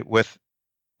it with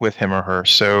him or her.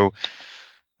 So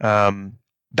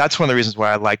that's one of the reasons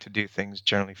why I like to do things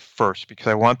generally first, because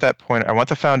I want that point. I want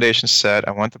the foundation set.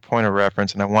 I want the point of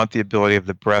reference, and I want the ability of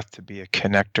the breath to be a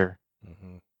connector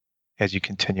as you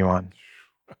continue on.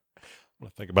 I'm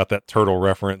going to think about that turtle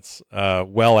reference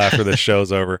well after this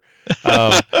show's over.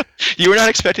 You were not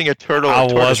expecting a turtle or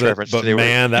tortoise reference. But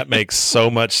man, that makes so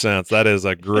much sense. That is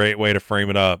a great way to frame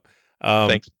it up.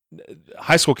 Thanks.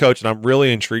 High school coach, and I'm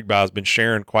really intrigued by, has been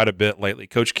sharing quite a bit lately.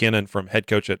 Coach Kennan, from head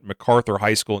coach at MacArthur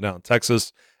High School down in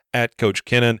Texas, at Coach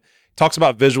Kennan, talks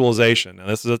about visualization. And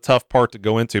this is a tough part to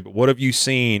go into, but what have you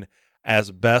seen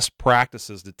as best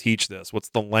practices to teach this? What's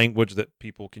the language that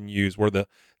people can use? What are the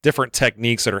different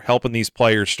techniques that are helping these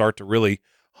players start to really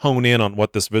hone in on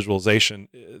what this visualization,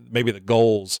 maybe the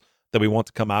goals that we want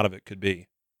to come out of it, could be?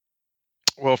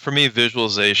 Well, for me,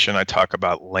 visualization, I talk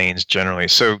about lanes generally.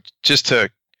 So just to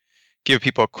give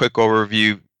people a quick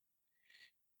overview,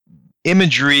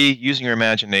 imagery, using your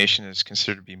imagination, is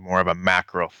considered to be more of a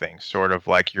macro thing, sort of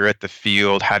like you're at the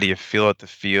field. How do you feel at the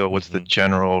field? What's the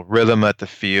general rhythm at the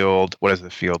field? What does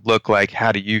the field look like?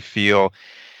 How do you feel?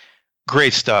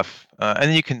 Great stuff. And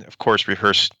then you can, of course,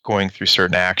 rehearse going through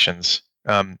certain actions.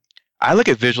 I look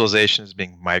at visualization as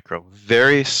being micro,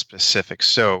 very specific.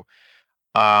 So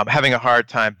having a hard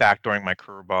time backdooring my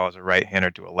curveball as a right-hander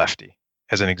to a lefty,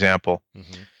 as an example.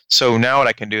 So now what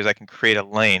I can do is I can create a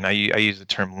lane. I use the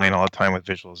term lane all the time with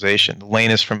visualization. The lane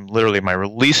is from literally my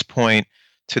release point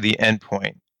to the end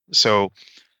point. So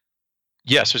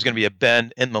yes, there's going to be a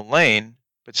bend in the lane,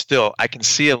 but still I can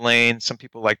see a lane. Some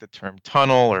people like the term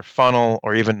tunnel or funnel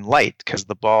or even light, because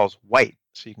the ball's white.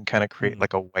 So you can kind of create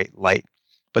like a white light.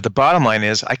 But the bottom line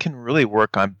is I can really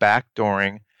work on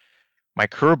backdooring my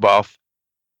curveball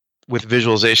with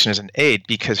visualization as an aid,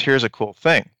 because here's a cool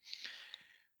thing.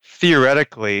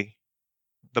 Theoretically,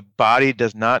 the body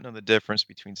does not know the difference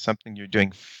between something you're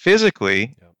doing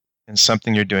physically and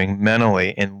something you're doing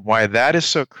mentally. And why that is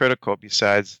so critical,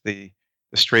 besides the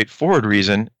straightforward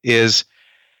reason, is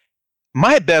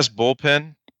my best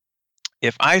bullpen,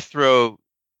 if I throw,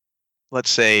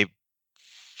 let's say,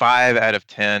 5 out of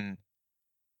 10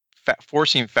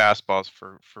 forcing fastballs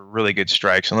for really good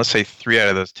strikes, and let's say 3 out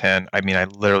of those 10, I mean, I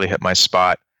literally hit my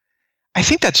spot. I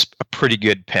think that's a pretty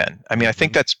good pen. I mean, I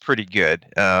think that's pretty good.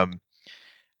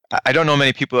 I don't know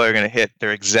many people that are going to hit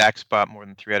their exact spot more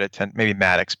than 3 out of 10, maybe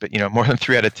Maddox, but more than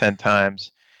 3 out of 10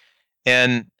 times.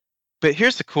 But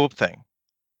here's the cool thing.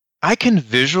 I can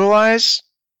visualize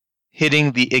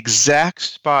hitting the exact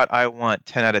spot I want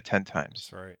 10 out of 10 times.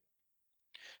 That's right.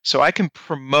 So I can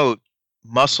promote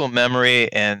muscle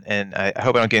memory, and I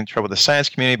hope I don't get in trouble with the science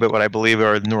community, but what I believe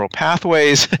are neural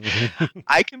pathways.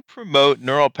 I can promote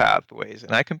neural pathways,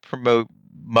 and I can promote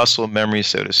muscle memory,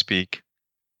 so to speak,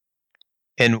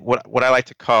 and what I like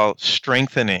to call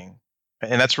strengthening.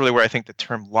 And that's really where I think the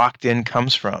term locked in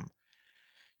comes from.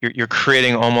 You're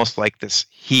creating almost like this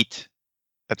heat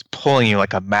that's pulling you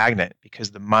like a magnet,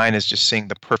 because the mind is just seeing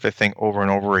the perfect thing over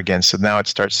and over again. So now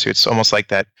it's almost like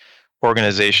that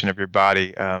organization of your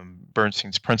body,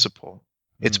 Bernstein's principle.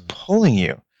 It's pulling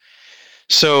you.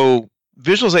 So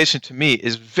visualization to me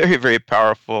is very, very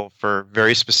powerful for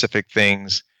very specific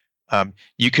things.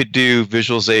 You could do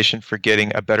visualization for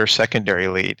getting a better secondary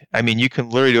lead. I mean, you can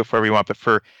literally do it for whatever you want, but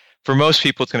for most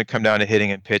people, it's going to come down to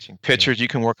hitting and pitching. Pitchers, you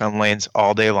can work on lanes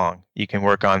all day long. You can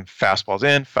work on fastballs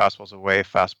in, fastballs away,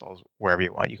 fastballs wherever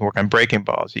you want. You can work on breaking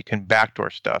balls. You can backdoor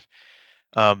stuff.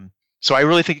 So I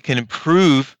really think it can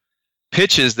improve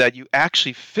pitches that you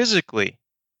actually physically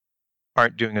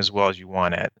aren't doing as well as you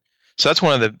want at. So that's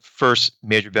one of the first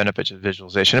major benefits of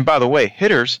visualization. And by the way,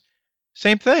 hitters,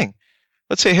 same thing.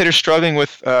 Let's say a hitter's struggling with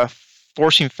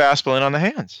forcing fastball in on the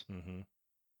hands.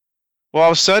 Well,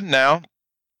 all of a sudden now,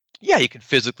 yeah, you can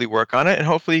physically work on it, and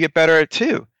hopefully you get better at it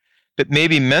too. But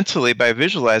maybe mentally, by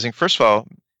visualizing, first of all,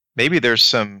 maybe there's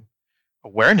some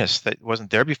awareness that wasn't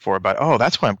there before about, oh,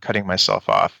 that's why I'm cutting myself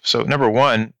off. So number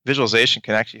one, visualization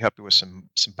can actually help you with some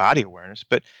body awareness.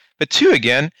 But two,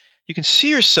 again, you can see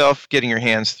yourself getting your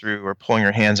hands through or pulling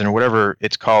your hands in or whatever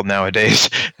it's called nowadays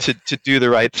to do the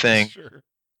right thing. Sure.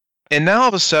 And now all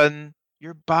of a sudden,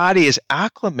 your body is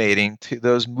acclimating to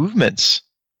those movements,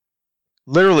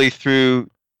 literally through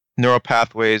neural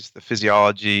pathways, the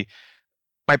physiology.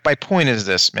 My point is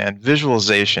this, man.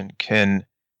 Visualization can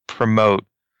promote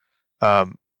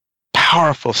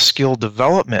powerful skill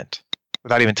development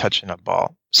without even touching a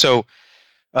ball. So,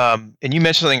 and you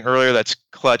mentioned something earlier that's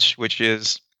clutch, which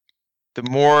is the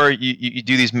more you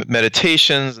do these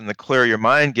meditations and the clearer your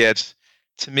mind gets,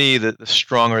 to me, the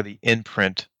stronger the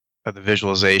imprint of the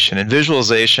visualization. And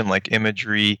visualization, like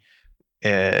imagery,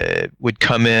 would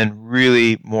come in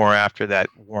really more after that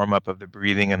warm up of the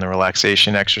breathing and the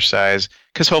relaxation exercise,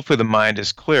 because hopefully the mind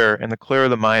is clear, and the clearer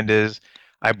the mind is,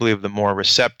 I believe the more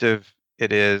receptive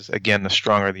it is. Again, the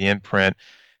stronger the imprint.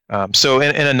 So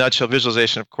in a nutshell,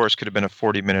 visualization, of course, could have been a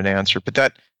 40-minute answer, but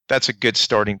that's a good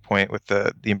starting point with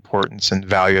the importance and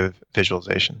value of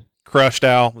visualization. Crushed,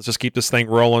 Al. Let's just keep this thing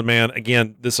rolling, man.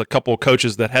 Again, this is a couple of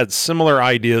coaches that had similar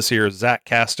ideas here. Zach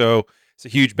Casto. He's a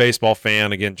huge baseball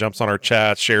fan. Again, jumps on our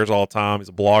chats, shares all the time. He's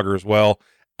a blogger as well,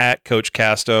 at Coach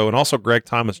Casto. And also Greg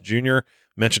Thomas Jr.,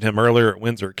 mentioned him earlier at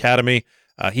Windsor Academy.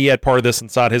 He had part of this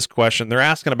inside his question. They're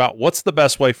asking about what's the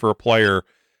best way for a player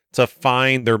to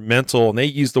find their mental, and they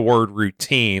use the word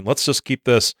routine. Let's just keep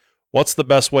this. What's the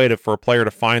best way for a player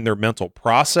to find their mental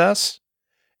process?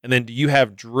 And then do you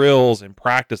have drills and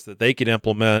practice that they could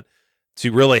implement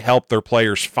to really help their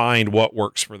players find what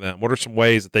works for them? What are some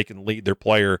ways that they can lead their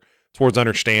player towards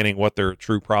understanding what their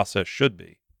true process should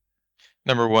be?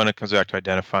 Number one, it comes back to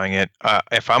identifying it.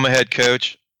 If I'm a head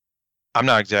coach, I'm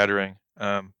not exaggerating.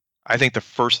 I think the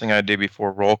first thing I do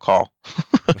before roll call,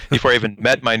 before I even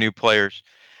met my new players,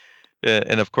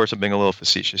 and of course I'm being a little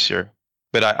facetious here,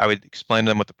 but I would explain to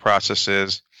them what the process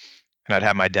is, and I'd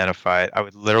have them identify it. I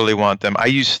would literally want them. I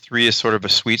use 3 as sort of a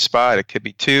sweet spot. It could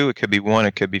be 2, it could be 1,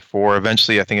 it could be 4.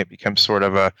 Eventually, I think it becomes sort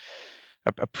of a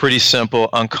pretty simple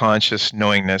unconscious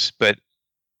knowingness. But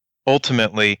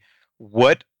ultimately,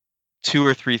 what 2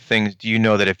 or 3 things do you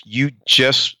know that if you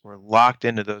just were locked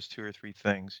into those 2 or 3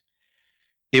 things,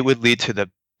 it would lead to the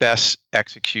best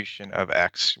execution of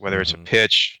X, whether it's a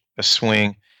pitch, a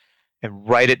swing, and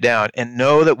write it down and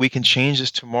know that we can change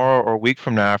this tomorrow or a week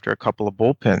from now after a couple of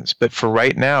bullpens. But for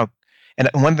right now, and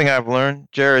one thing I've learned,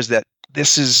 Jared, is that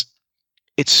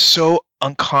it's so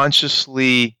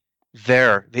unconsciously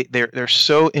there. They're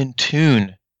so in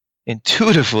tune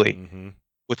intuitively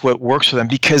with what works for them,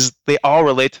 because they all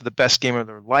relate to the best game of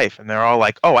their life. And they're all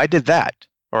like, oh, I did that,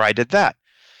 or I did that.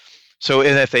 So,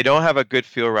 and if they don't have a good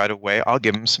feel right away, I'll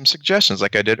give them some suggestions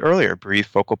like I did earlier. Breathe,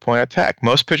 focal point, attack.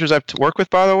 Most pitchers I've worked with,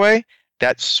 by the way,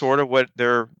 that's sort of what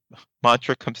their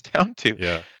mantra comes down to.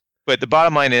 Yeah. But the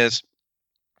bottom line is,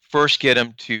 first get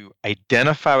them to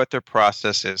identify what their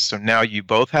process is. So now you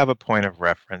both have a point of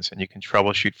reference and you can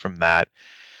troubleshoot from that.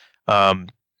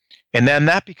 And then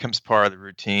that becomes part of the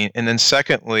routine. And then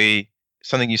secondly,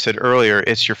 something you said earlier,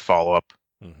 it's your follow-up.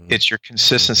 Mm-hmm. It's your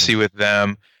consistency with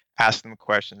them, ask them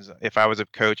questions. If I was a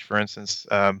coach, for instance,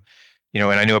 and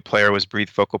I knew a player was breathe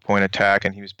focal point attack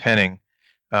and he was pinning,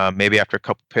 maybe after a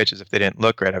couple pitches, if they didn't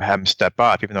look right, I'd have them step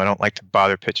up, even though I don't like to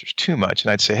bother pitchers too much.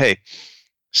 And I'd say, hey,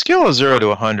 scale of 0 to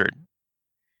 100,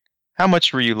 how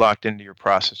much were you locked into your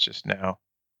process just now?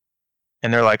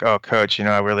 And they're like, oh, coach,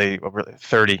 I really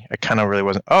 30. I kind of really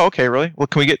wasn't. Oh, okay, really? Well,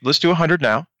 let's do 100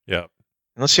 now. Yeah.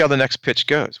 And let's see how the next pitch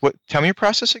goes. Tell me your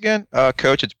process again.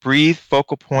 Coach, it's breathe,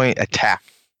 focal point, attack.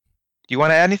 Do you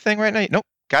want to add anything right now? Nope.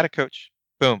 Got it, coach.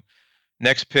 Boom.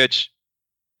 Next pitch,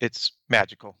 it's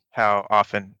magical how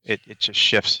often it just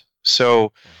shifts.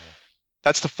 So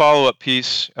that's the follow-up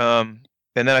piece. And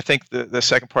then I think the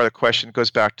second part of the question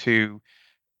goes back to,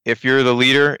 if you're the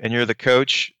leader and you're the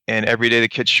coach and every day the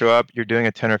kids show up, you're doing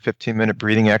a 10 or 15-minute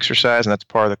breathing exercise, and that's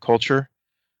part of the culture.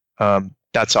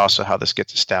 That's also how this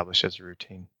gets established as a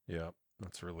routine. Yeah,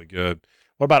 that's really good.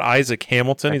 What about Isaac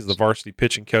Hamilton? He's the varsity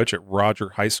pitching coach at Roger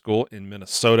High School in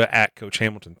Minnesota, at Coach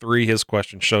Hamilton 3. His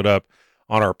question showed up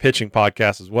on our pitching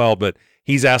podcast as well, but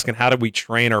he's asking, how do we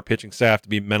train our pitching staff to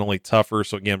be mentally tougher?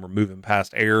 So again, we're moving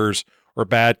past errors or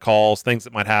bad calls, things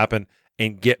that might happen,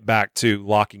 and get back to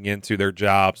locking into their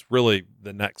jobs, really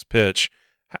the next pitch.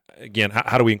 Again,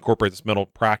 how do we incorporate this mental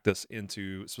practice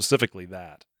into specifically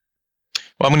that?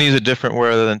 Well, I'm going to use a different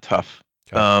word other than tough.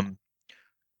 Okay.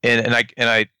 And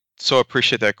I so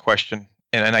appreciate that question.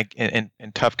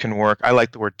 And tough can work. I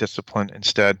like the word discipline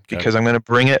instead, because I'm going to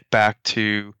bring it back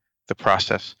to the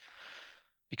process.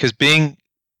 Because being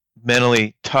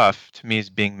mentally tough to me is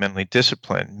being mentally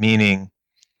disciplined, meaning,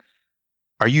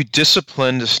 are you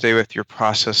disciplined to stay with your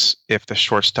process if the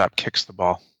shortstop kicks the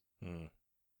ball?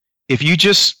 If you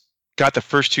just got the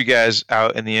first two guys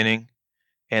out in the inning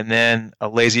and then a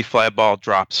lazy fly ball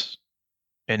drops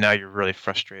and now you're really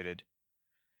frustrated.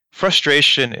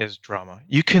 Frustration is drama.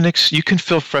 You can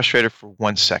feel frustrated for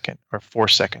 1 second or 4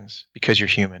 seconds because you're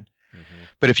human.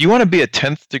 But if you want to be a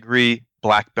 10th degree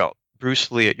black belt,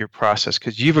 Bruce Lee at your process,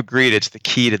 because you've agreed it's the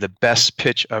key to the best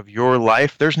pitch of your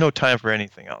life, there's no time for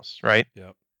anything else, right?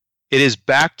 Yep. It is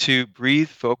back to breathe,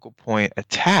 focal point,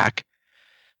 attack.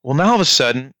 Well, now all of a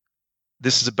sudden,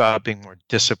 this is about being more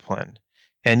disciplined.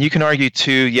 And you can argue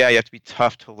too, yeah, you have to be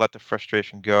tough to let the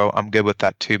frustration go. I'm good with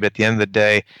that too. But at the end of the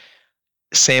day,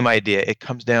 same idea. It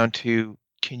comes down to,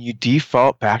 can you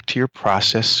default back to your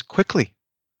process quickly?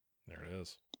 There it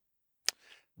is.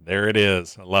 There it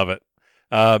is. I love it.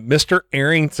 Mr.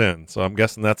 Arrington. So I'm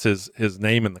guessing that's his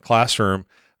name in the classroom.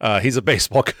 He's a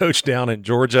baseball coach down in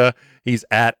Georgia. He's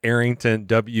at Arrington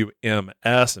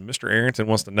WMS. And Mr. Arrington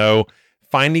wants to know,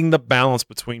 finding the balance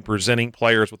between presenting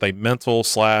players with a mental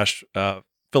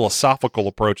 / philosophical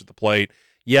approach at the plate,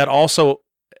 yet also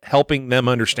helping them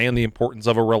understand the importance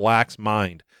of a relaxed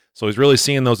mind. So he's really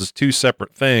seeing those as two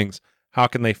separate things. How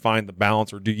can they find the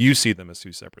balance, or do you see them as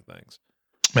two separate things?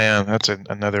 Man, that's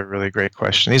another really great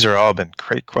question. These are all been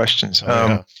great questions.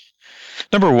 Yeah.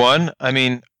 Number one,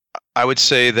 I would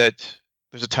say that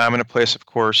there's a time and a place, of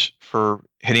course, for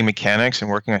hitting mechanics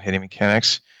and working on hitting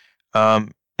mechanics.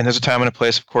 And there's a time and a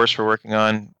place, of course, for working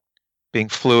on being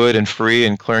fluid and free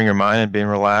and clearing your mind and being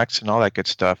relaxed and all that good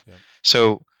stuff. Yeah.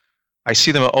 So I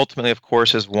see them ultimately, of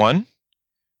course, as one.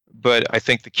 But I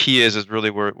think the key is really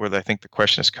where I think the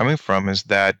question is coming from, is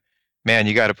that, man,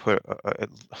 you got to put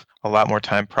a lot more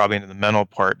time probably into the mental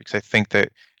part, because I think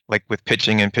that, like with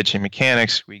pitching and pitching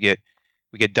mechanics, we get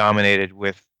dominated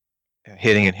with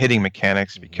hitting and hitting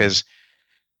mechanics, because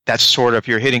that's sort of, if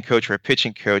you're a hitting coach or a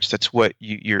pitching coach, that's what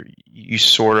you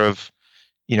sort of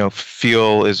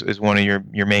feel is one of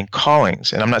your main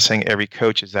callings. And I'm not saying every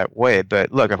coach is that way,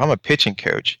 but look, if I'm a pitching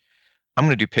coach, I'm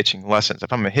going to do pitching lessons.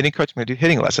 If I'm a hitting coach, I'm going to do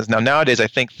hitting lessons. Now, nowadays, I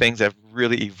think things have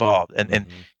really evolved, and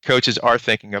coaches are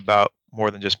thinking about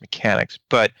more than just mechanics,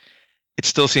 but it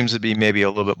still seems to be maybe a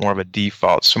little bit more of a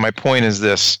default. So my point is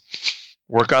this: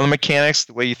 work on the mechanics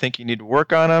the way you think you need to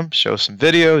work on them, show some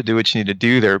video, do what you need to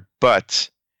do there, but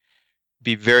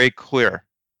be very clear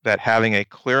that having a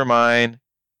clear mind,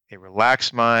 a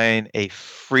relaxed mind, a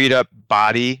freed up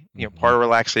body, part of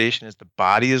relaxation is the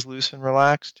body is loose and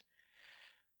relaxed.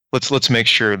 Let's make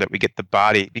sure that we get the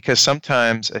body, because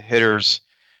sometimes a hitter's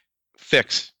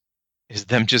fix is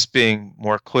them just being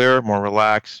more clear, more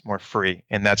relaxed, more free,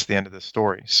 and that's the end of the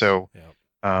story. So,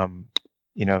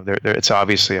 it's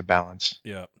obviously a balance.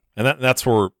 Yeah, and that's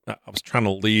where I was trying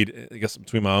to lead, I guess,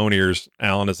 between my own ears,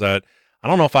 Alan, is that I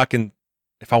don't know if I can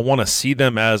if I want to see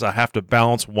them as I have to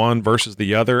balance one versus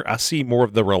the other, I see more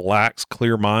of the relaxed,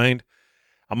 clear mind.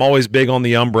 I'm always big on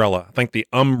the umbrella. I think the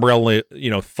umbrella,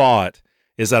 thought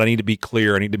is that I need to be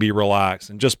clear, I need to be relaxed,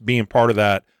 and just being part of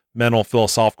that mental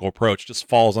philosophical approach just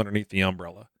falls underneath the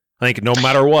umbrella. I think no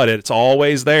matter what, it's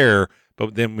always there,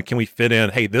 but then can we fit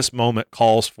in, hey, this moment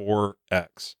calls for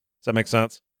X. Does that make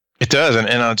sense? It does, and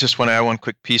I just want to add one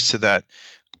quick piece to that.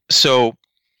 So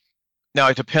now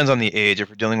it depends on the age. If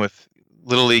we're dealing with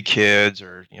little league kids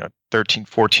or 13,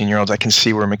 14-year-olds, I can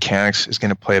see where mechanics is going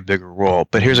to play a bigger role.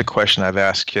 But here's a question I've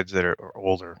asked kids that are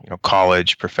older,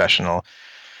 college, professional.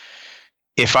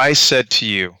 If I said to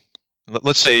you,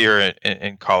 let's say you're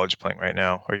in college playing right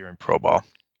now, or you're in pro ball.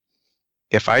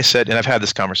 If I said, and I've had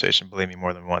this conversation, believe me,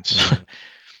 more than once,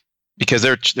 because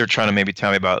they're trying to maybe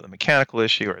tell me about the mechanical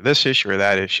issue or this issue or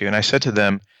that issue, and I said to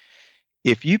them,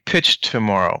 if you pitched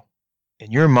tomorrow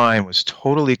and your mind was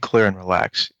totally clear and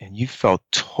relaxed and you felt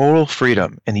total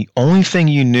freedom and the only thing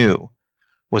you knew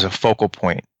was a focal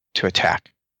point to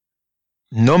attack,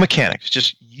 no mechanics,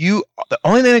 just you, the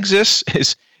only thing that exists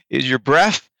is your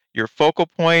breath, your focal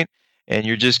point, and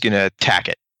you're just going to attack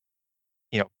it,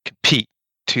 compete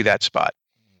to that spot.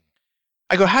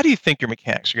 I go, how do you think your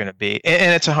mechanics are going to be?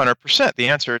 And it's 100%. The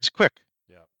answer, it's quick.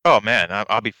 Yeah. Oh man,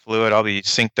 I'll be fluid. I'll be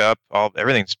synced up.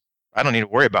 I don't need to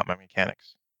worry about my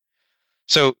mechanics.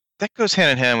 So that goes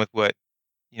hand in hand with what,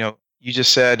 you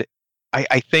just said.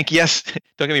 I think, yes,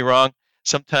 don't get me wrong.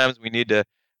 Sometimes we need to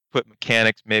put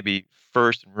mechanics maybe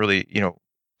first and really,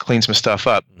 clean some stuff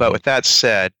up. Mm-hmm. But with that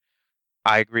said,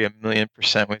 I agree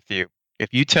 1,000,000% with you.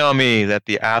 If you tell me that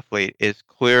the athlete is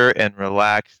clear and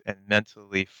relaxed and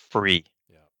mentally free,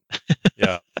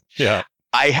 yeah,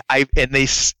 and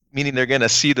meaning they're going to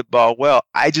see the ball well.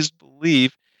 I just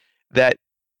believe that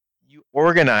you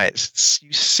organize,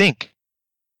 you sync,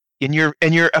 and you're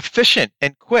efficient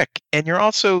and quick, and you're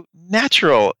also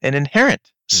natural and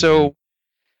inherent. Mm-hmm.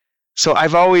 So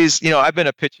I've always, I've been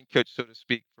a pitching coach, so to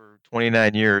speak, for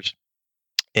 29 years,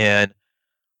 and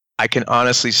I can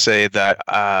honestly say that,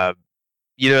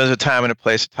 there's a time and a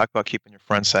place to talk about keeping your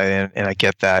front side in, and I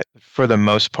get that. For the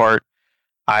most part,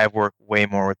 I've worked way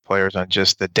more with players on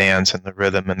just the dance and the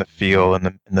rhythm and the feel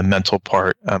and the mental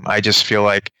part. I just feel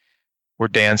like we're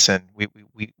dancing.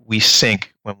 We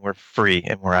sync when we're free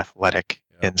and we're athletic.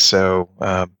 Yeah. And so,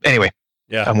 anyway,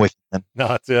 yeah, I'm with you. No,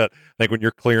 that's it. I think when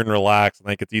you're clear and relaxed, I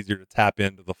think it's easier to tap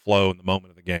into the flow in the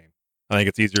moment of the game. I think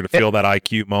it's easier to feel that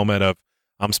IQ moment of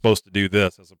I'm supposed to do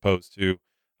this as opposed to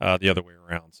the other way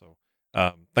around. So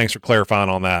thanks for clarifying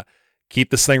on that. Keep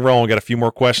this thing rolling. Got a few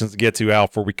more questions to get to, Al,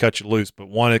 before we cut you loose. But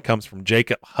one, it comes from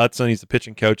Jacob Hudson. He's the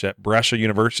pitching coach at Brescia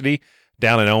University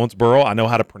down in Owensboro. I know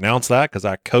how to pronounce that because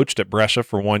I coached at Brescia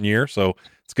for 1 year. So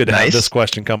it's good to have this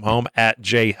question come home at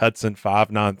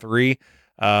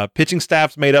jhudson593. Pitching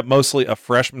staff's made up mostly of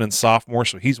freshmen and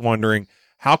sophomores. So he's wondering,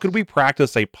 how could we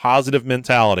practice a positive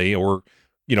mentality or,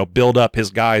 build up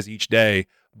his guys each day,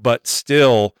 but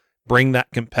still bring that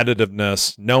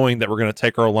competitiveness, knowing that we're going to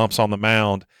take our lumps on the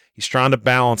mound. He's trying to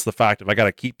balance the fact of I got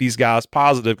to keep these guys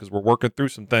positive because we're working through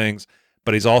some things,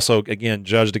 but he's also, again,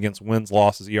 judged against wins,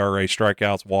 losses, ERA,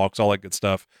 strikeouts, walks, all that good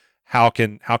stuff. How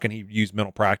can he use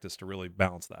mental practice to really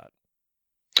balance that?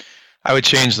 I would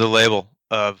change the label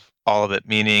of all of it,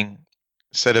 meaning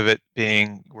instead of it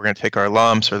being we're going to take our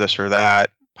lumps or this or that,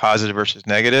 positive versus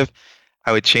negative,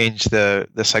 I would change the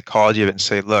psychology of it and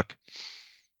say, look,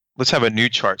 let's have a new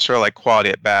chart, sort of like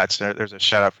quality at bats. There's a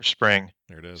shout out for Spring.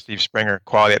 There it is. Steve Springer,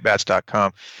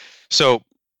 qualityatbats.com. So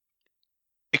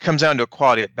it comes down to a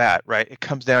quality at bat, right? It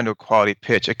comes down to a quality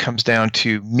pitch. It comes down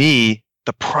to me,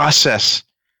 the process.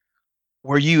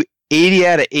 Were you 80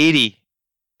 out of 80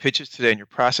 pitches today in your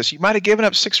process? You might have given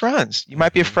up 6 runs. You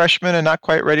might be a freshman and not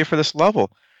quite ready for this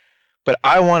level. But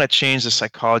I want to change the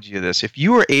psychology of this. If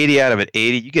you were 80 out of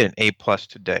 80, you get an A+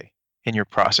 today in your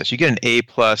process. You get an A+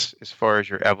 as far as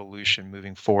your evolution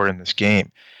moving forward in this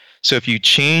game. So if you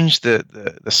change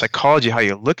the psychology, how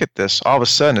you look at this, all of a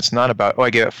sudden it's not about,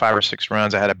 I gave up 5 or 6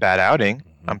 runs, I had a bad outing.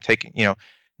 Mm-hmm. I'm taking,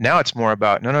 now it's more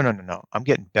about, no, I'm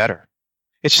getting better.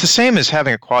 It's the same as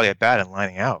having a quality at bat and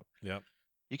lining out. Yep.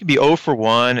 You can be 0 for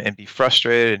 1 and be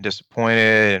frustrated and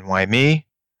disappointed and why me?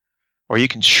 Or you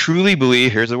can truly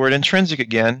believe, here's the word intrinsic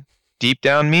again, deep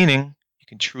down meaning, you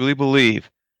can truly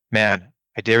believe, man,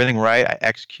 I did everything right, I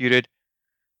executed.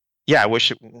 Yeah, I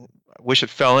wish it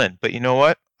fell in, but you know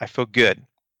what? I feel good.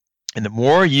 And the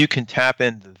more you can tap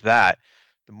into that,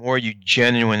 the more you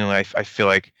genuinely, I feel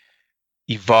like,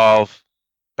 evolve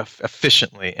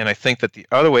efficiently. And I think that the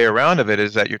other way around of it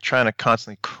is that you're trying to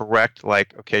constantly correct,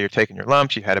 like, okay, you're taking your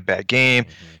lumps, you had a bad game,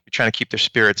 you're trying to keep their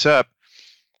spirits up.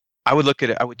 I would look at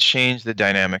it, I would change the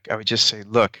dynamic. I would just say,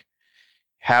 look,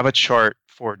 have a chart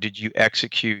for, did you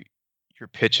execute your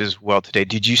pitches well today?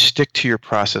 Did you stick to your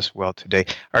process well today?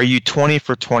 Are you 20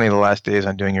 for 20 the last days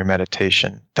on doing your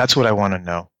meditation? That's what I want to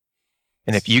know.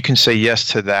 And if you can say yes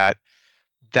to that,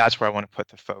 that's where I want to put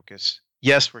the focus.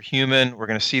 Yes, we're human. We're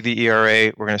going to see the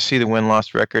ERA. We're going to see the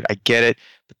win-loss record. I get it.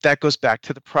 But that goes back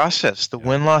to the process. The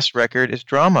win-loss record is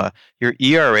drama. Your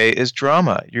ERA is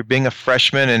drama. You're being a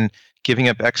freshman and giving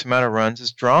up X amount of runs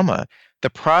is drama.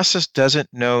 The process doesn't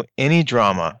know any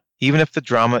drama. Even if the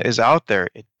drama is out there,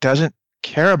 it doesn't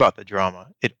care about the drama.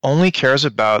 It only cares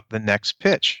about the next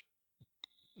pitch.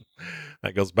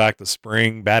 That goes back to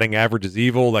spring. Batting average is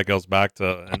evil. That goes back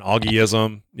to an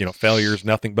Augieism. Failure is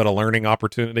nothing but a learning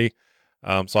opportunity.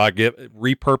 So I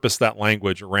repurpose that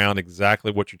language around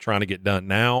exactly what you're trying to get done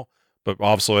now, but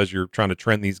also as you're trying to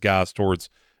trend these guys towards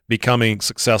becoming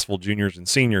successful juniors and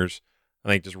seniors, I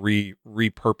think just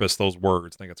repurpose those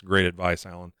words. I think that's great advice,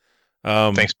 Alan.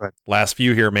 Thanks, bud. Last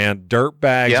few here, man.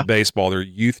 Dirtbags Baseball, their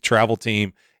youth travel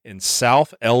team in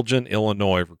South Elgin,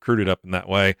 Illinois, recruited up in that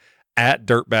way at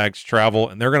Dirtbags Travel,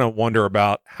 and they're going to wonder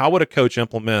about how would a coach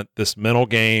implement this mental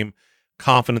game,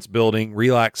 confidence building,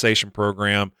 relaxation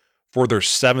program for their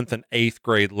 7th and 8th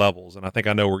grade levels. And I think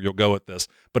I know where you'll go with this.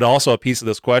 But also a piece of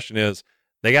this question is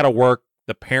they got to work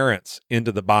the parents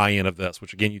into the buy-in of this,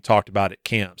 which, again, you talked about at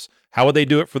camps. How would they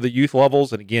do it for the youth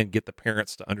levels? And, again, get the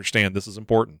parents to understand this is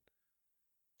important.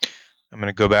 I'm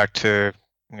going to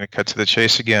cut to the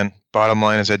chase again. Bottom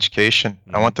line is education.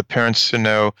 Mm-hmm. I want the parents to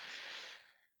know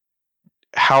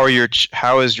how are you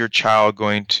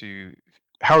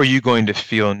going to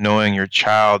feel knowing your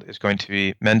child is going to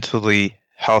be mentally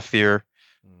healthier,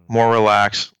 more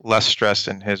relaxed, less stressed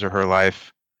in his or her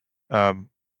life,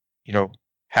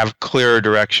 have clearer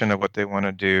direction of what they want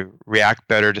to do, react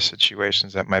better to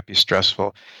situations that might be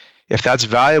stressful. If that's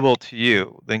valuable to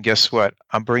you, then guess what?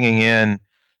 I'm bringing in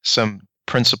some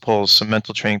principles, some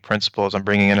mental training principles. I'm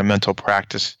bringing in a mental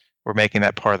practice. We're making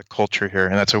that part of the culture here.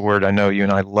 And that's a word I know you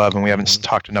and I love and we haven't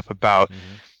talked enough about.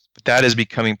 Mm-hmm. But that is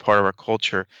becoming part of our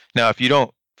culture. Now, if you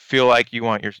don't feel like you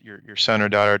want your son or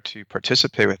daughter to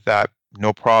participate with that,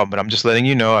 no problem. But I'm just letting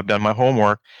you know I've done my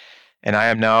homework and I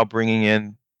am now bringing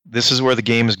in, this is where the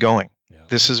game is going. Yeah.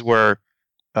 This is where,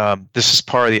 this is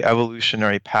part of the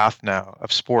evolutionary path now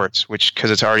of sports,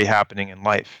 because it's already happening in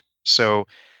life. So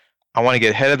I want to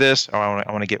get ahead of this. I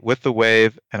want to get with the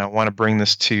wave, and I want to bring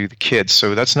this to the kids.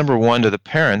 So that's number one to the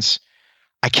parents.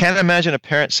 I can't imagine a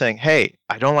parent saying, hey,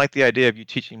 I don't like the idea of you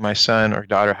teaching my son or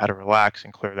daughter how to relax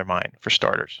and clear their mind, for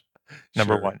starters.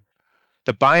 Number one.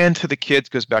 The buy-in to the kids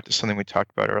goes back to something we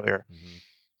talked about earlier. Mm-hmm.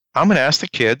 I'm going to ask the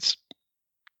kids,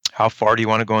 how far do you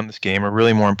want to go in this game? Or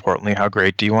really more importantly, how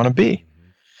great do you want to be? Mm-hmm.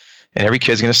 And every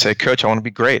kid's going to say, Coach, I want to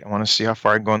be great. I want to see how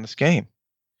far I can go in this game.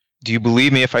 Do you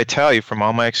believe me if I tell you from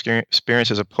all my experience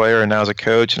as a player and now as a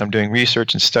coach, and I'm doing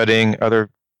research and studying other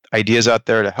ideas out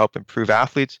there to help improve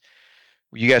athletes?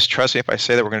 Will you guys trust me if I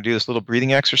say that we're going to do this little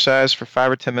breathing exercise for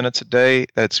 5 or 10 minutes a day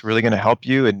that's really going to help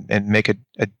you and make a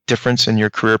difference in your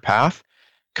career path?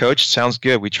 Coach, sounds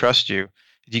good. We trust you.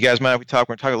 Do you guys mind if we're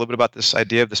talking a little bit about this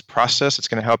idea of this process? It's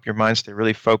going to help your mind stay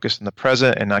really focused in the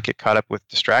present and not get caught up with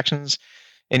distractions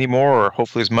anymore, or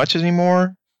hopefully as much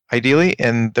anymore, ideally.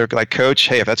 And they're like, Coach,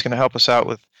 hey, if that's going to help us out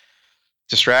with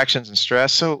distractions and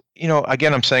stress. So,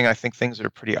 again, I'm saying I think things that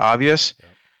are pretty obvious,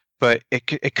 but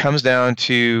it comes down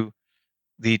to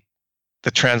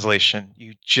the translation.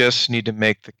 You just need to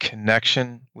make the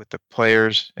connection with the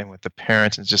players and with the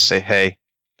parents and just say, hey,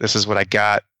 this is what I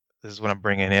got. This is what I'm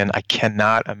bringing in. I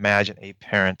cannot imagine a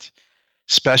parent,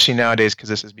 especially nowadays because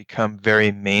this has become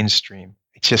very mainstream.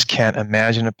 I just can't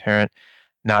imagine a parent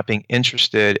not being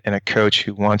interested in a coach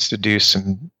who wants to do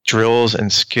some drills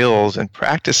and skills and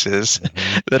practices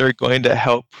that are going to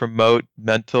help promote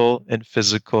mental and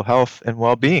physical health and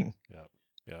well-being.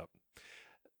 Yep.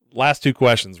 Last two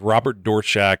questions. Robert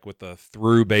Dorchak with the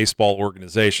Through Baseball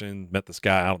organization. Met this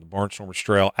guy out on the Barnstormers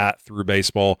Trail at Through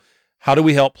Baseball. How do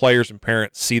we help players and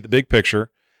parents see the big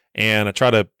picture? And I try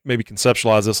to maybe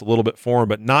conceptualize this a little bit for them,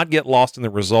 but not get lost in the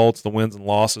results, the wins and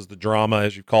losses, the drama,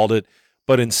 as you called it,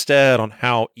 but instead on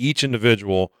how each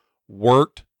individual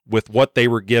worked with what they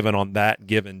were given on that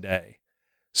given day.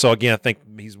 So again, I think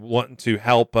he's wanting to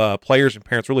help players and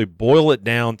parents really boil it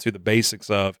down to the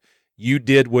basics of you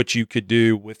did what you could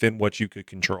do within what you could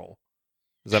control.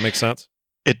 Does that make sense?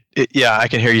 Yeah, I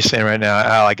can hear you saying right now,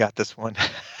 Al, I got this one.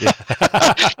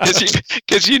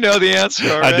 Because you know the answer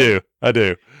already. I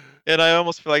do. And I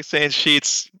almost feel like saying,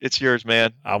 Sheets, it's yours,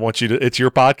 man. I want you to, it's your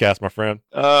podcast, my friend.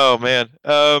 Oh, man.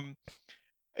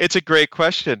 It's a great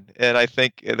question. And I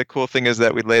think the cool thing is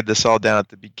that we laid this all down at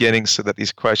the beginning so that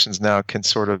these questions now can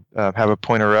sort of have a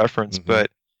point of reference. Mm-hmm.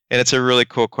 And it's a really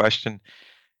cool question.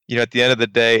 At the end of the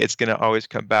day, it's going to always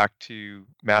come back to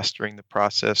mastering the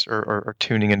process or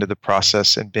tuning into the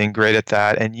process and being great at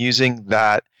that and using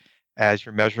that as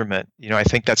your measurement. I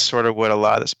think that's sort of what a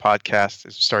lot of this podcast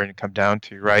is starting to come down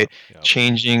to, right? Yep.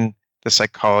 Changing the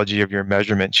psychology of your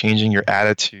measurement, changing your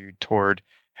attitude toward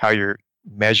how you're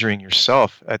measuring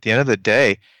yourself. At the end of the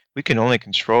day, we can only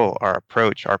control our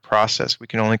approach, our process. We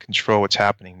can only control what's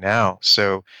happening now.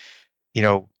 So,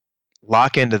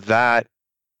 lock into that,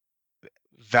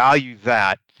 value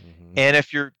that. Mm-hmm. And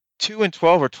if you're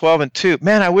 2-12 or 12-2,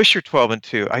 man, I wish you're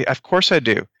 12-2. Of course I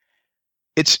do.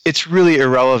 It's really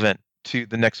irrelevant to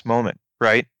the next moment,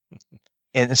 right?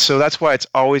 And so that's why it's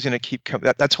always going to keep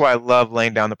coming. That's why I love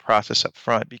laying down the process up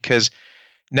front, because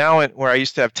now where I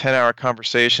used to have 10-hour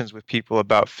conversations with people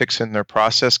about fixing their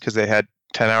process because they had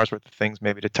 10 hours worth of things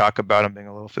maybe to talk about. I'm being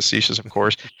a little facetious, of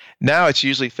course. Now it's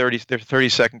usually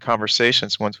 30-second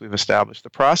conversations once we've established the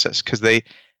process, because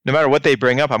no matter what they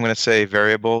bring up, I'm going to say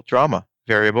variable, drama,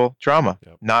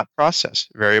 Yep. not process,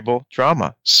 variable,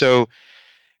 drama. So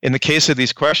in the case of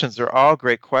these questions, they're all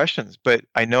great questions, but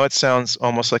I know it sounds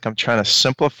almost like I'm trying to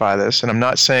simplify this, and I'm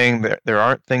not saying that there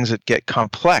aren't things that get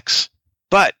complex,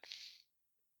 but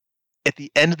at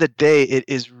the end of the day, it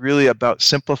is really about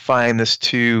simplifying this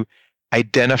to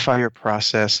identify your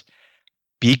process,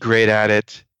 be great at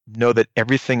it, know that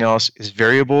everything else is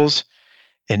variables,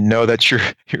 and know that your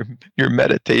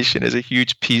meditation is a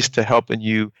huge piece to helping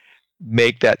you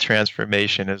make that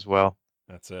transformation as well.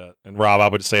 That's it. And Rob, I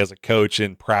would say as a coach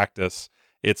in practice,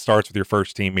 it starts with your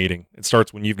first team meeting. It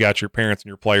starts when you've got your parents and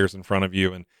your players in front of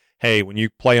you. And hey, when you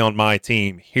play on my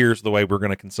team, here's the way we're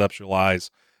going to conceptualize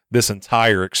this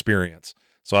entire experience.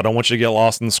 So I don't want you to get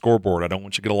lost in the scoreboard. I don't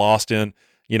want you to get lost in,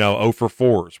 0 for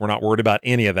 4s. We're not worried about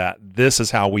any of that. This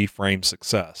is how we frame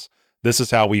success. This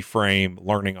is how we frame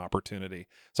learning opportunity.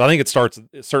 So I think it starts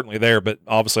certainly there, but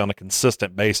obviously on a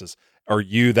consistent basis. Are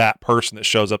you that person that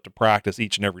shows up to practice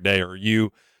each and every day? Or are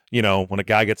you, when a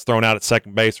guy gets thrown out at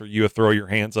second base, are you a throw your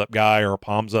hands up guy or a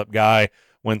palms up guy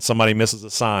when somebody misses a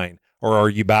sign? Or are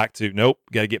you back to, nope,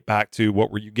 got to get back to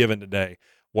what were you given today?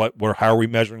 How are we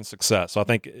measuring success? So I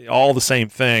think all the same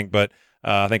thing, but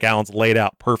I think Alan's laid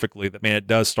out perfectly that, man, it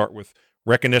does start with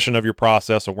recognition of your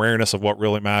process, awareness of what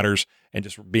really matters, and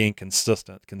just being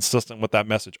consistent with that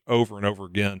message over and over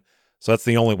again. So that's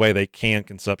the only way they can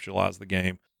conceptualize the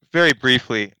game. Very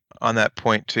briefly on that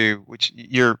point too, which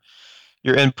your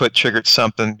input triggered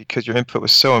something, because your input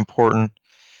was so important,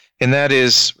 and that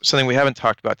is something we haven't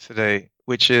talked about today,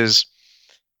 which is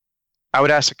I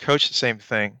would ask a coach the same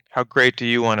thing. How great do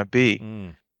you want to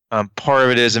be? Part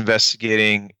of it is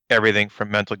investigating everything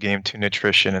from mental game to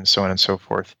nutrition and so on and so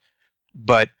forth.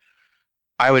 But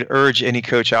I would urge any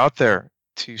coach out there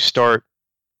to start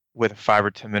with a 5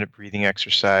 or 10 minute breathing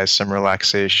exercise, some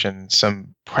relaxation,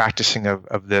 some practicing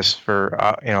of this for,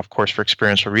 of course, for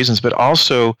experiential reasons, but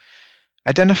also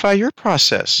identify your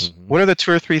process. Mm-hmm. What are the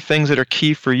 2 or 3 things that are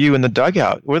key for you in the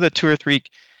dugout? What are the 2 or 3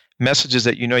 messages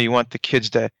that you want the kids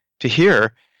to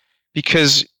hear?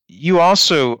 Because you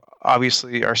also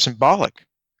obviously are symbolic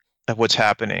of what's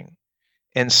happening.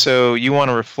 And so you want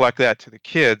to reflect that to the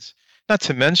kids. Not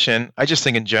to mention, I just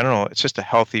think in general, it's just a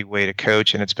healthy way to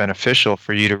coach, and it's beneficial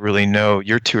for you to really know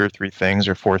your 2 or 3 things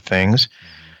or 4 things.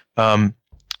 But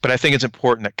I think it's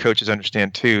important that coaches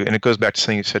understand too, and it goes back to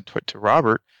something you said to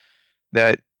Robert,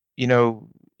 that,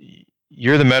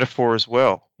 you're the metaphor as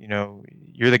well.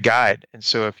 You're the guide. And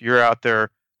so if you're out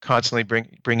there constantly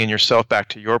bringing yourself back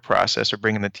to your process or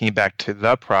bringing the team back to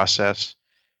the process,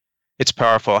 it's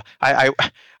powerful. I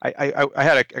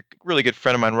had a really good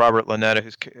friend of mine, Robert Lanetta,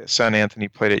 whose son Anthony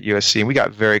played at USC, and we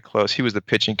got very close. He was the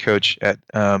pitching coach at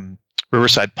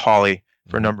Riverside Poly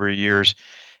for a number of years,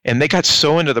 and they got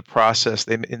so into the process.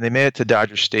 They made it to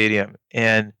Dodger Stadium,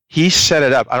 and he set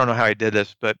it up. I don't know how he did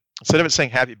this, but instead of it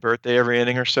saying "Happy Birthday" every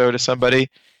inning or so to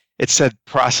somebody, it said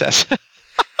 "Process"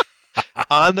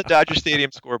 on the Dodger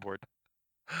Stadium scoreboard.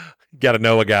 Got to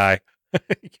know a guy.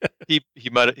 He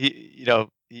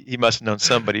must have known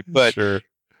somebody, but sure.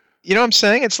 You know what I'm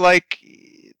saying? It's like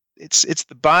it's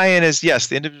the buy-in is, yes,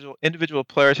 the individual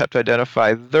players have to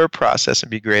identify their process and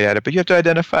be great at it, but you have to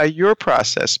identify your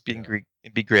process and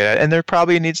be great at it, and there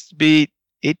probably needs to be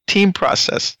a team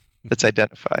process that's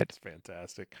identified. That's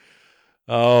fantastic.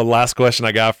 Oh, last question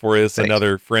I got for you is Thanks.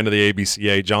 Another friend of the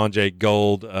ABCA, John J.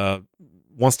 Gold,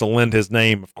 wants to lend his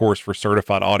name, of course, for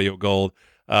certified audio gold.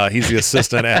 He's the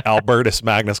assistant at Albertus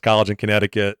Magnus College in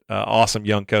Connecticut. Awesome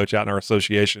young coach out in our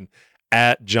association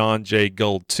at John J.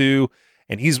 Gold 2.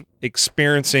 and he's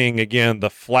experiencing, again,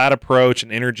 the flat approach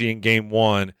and energy in game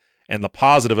one. And the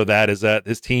positive of that is that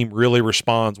his team really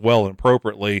responds well and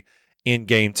appropriately in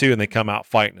game two, and they come out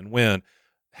fighting and win.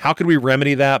 How could we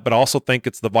remedy that, but also think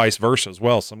it's the vice versa as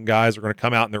well? Some guys are going to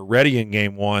come out and they're ready in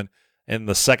game one, and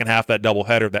the second half of that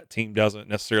doubleheader, that team doesn't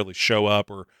necessarily show up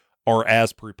or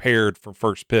as prepared from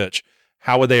first pitch.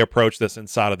 How would they approach this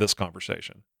inside of this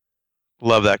conversation?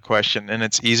 Love that question. And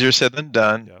it's easier said than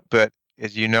done. Yep. But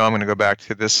as you know, I'm going to go back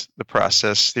to the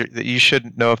process. That you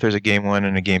should know if there's a game one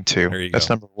and a game two. That's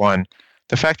number one.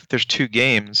 The fact that there's two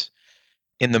games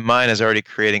in the mind is already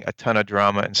creating a ton of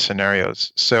drama and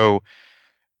scenarios. So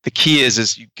the key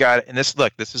is you got, and this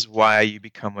is why you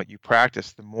become what you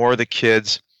practice. The more the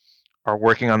kids are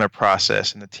working on their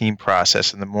process and the team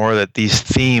process, and the more that these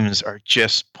themes are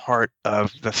just part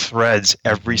of the threads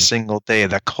every single day,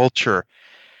 the culture.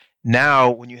 Now,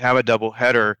 when you have a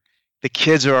doubleheader, the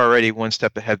kids are already one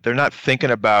step ahead. They're not thinking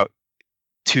about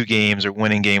two games or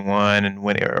winning game one and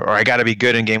winning, or I got to be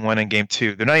good in game one and game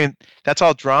two. They're not even, that's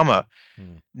all drama.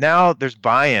 Now there's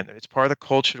buy-in. It's part of the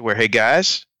culture where, hey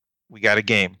guys, we got a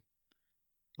game.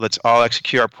 Let's all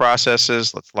execute our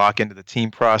processes. Let's lock into the team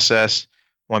process.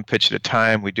 One pitch at a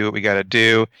time. We do what we got to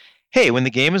do. Hey, when the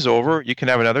game is over, you can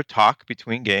have another talk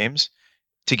between games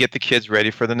to get the kids ready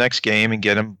for the next game and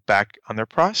get them back on their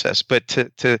process. But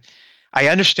I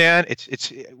understand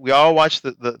it's we all watch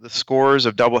the scores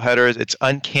of doubleheaders. It's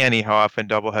uncanny how often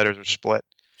doubleheaders are split.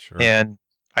 Sure. And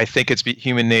I think it's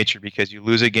human nature, because you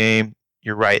lose a game,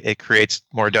 you're right, it creates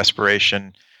more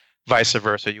desperation. Vice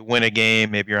versa, you win a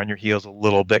game, maybe you're on your heels a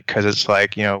little bit because it's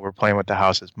like, we're playing with the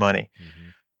house's money.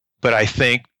 But I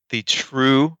think the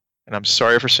true, and I'm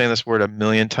sorry for saying this word a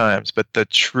million times, but the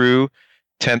true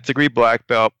 10th degree black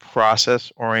belt,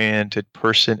 process-oriented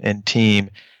person and team,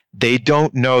 they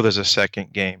don't know there's a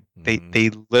second game. They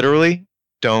literally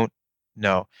don't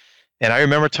know. And I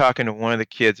remember talking to one of the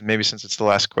kids, maybe since it's the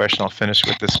last question, I'll finish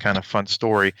with this kind of fun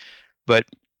story. But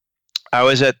I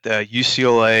was at the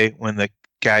UCLA when the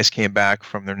guys came back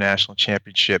from their national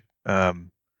championship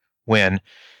win,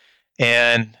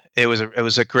 and it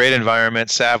was a great environment.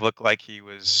 Sav looked like he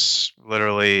was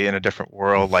literally in a different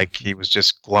world, like he was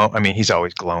just glowing. I mean, he's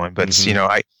always glowing, but it's,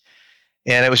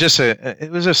 and it was just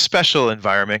it was a special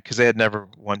environment because they had never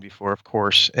won before, of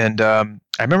course. And I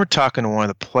remember talking to one of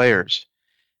the players,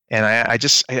 and I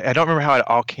don't remember how it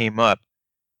all came up,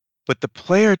 but the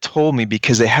player told me,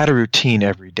 because they had a routine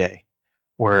every day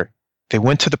where they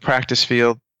went to the practice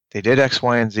field, they did X,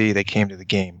 Y, and Z, they came to the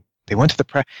game. They went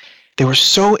to they were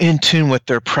so in tune with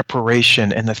their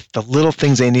preparation and the little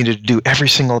things they needed to do every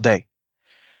single day,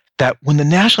 that when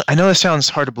I know this sounds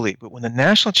hard to believe, but when the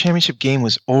national championship game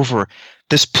was over,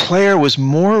 this player was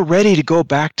more ready to go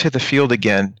back to the field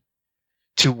again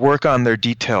to work on their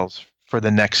details for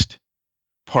the next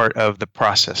part of the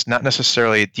process, not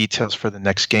necessarily details for the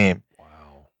next game.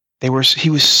 Wow. He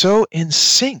was so in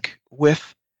sync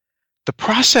with the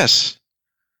process.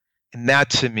 And that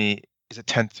to me is a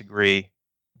 10th degree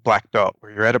black belt,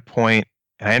 where you're at a point,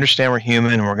 and I understand we're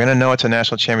human and we're going to know it's a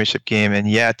national championship game, and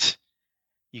yet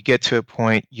you get to a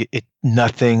point,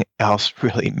 nothing else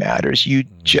really matters. You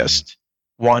just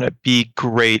want to be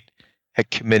great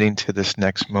at committing to this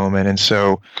next moment. And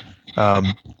so,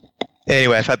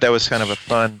 anyway, I thought that was kind of a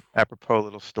fun, apropos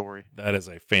little story. That is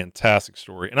a fantastic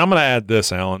story. And I'm going to add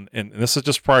this, Alan, and this is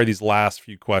just probably these last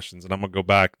few questions, and I'm going to go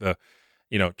back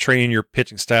training your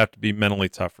pitching staff to be mentally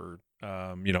tougher,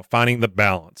 finding the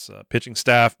balance, pitching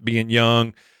staff being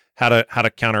young, how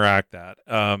to counteract that,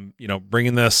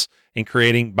 bringing this and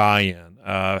creating buy-in,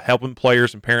 helping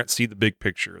players and parents see the big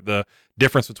picture, the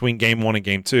difference between game one and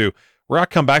game two. Where I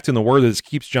come back to, and the word that just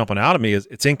keeps jumping out of me, is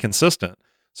it's inconsistent.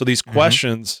 So these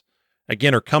questions,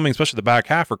 again, are coming, especially the back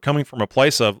half, are coming from a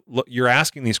place of, look, you're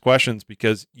asking these questions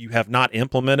because you have not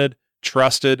implemented,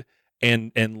 trusted,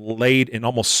 and laid and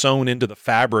almost sewn into the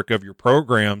fabric of your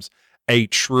programs a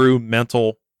true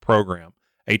mental program,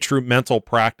 a true mental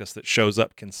practice that shows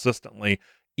up consistently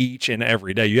each and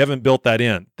every day. You haven't built that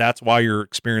in. That's why you're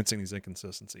experiencing these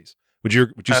inconsistencies. Would you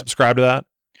subscribe to that?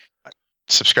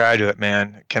 Subscribe to it,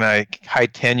 man. Can I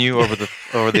hide 10 you over the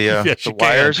yes, the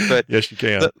wires? But yes, you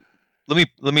can.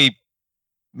 Let me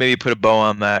maybe put a bow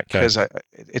on that, because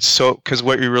because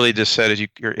what you really just said is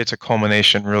it's a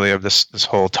culmination really of this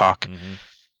whole talk.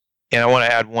 And I want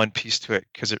to add one piece to it,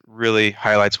 because it really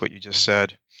highlights what you just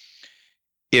said.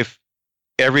 If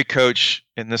every coach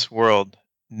in this world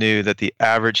knew that the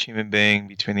average human being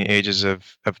between the ages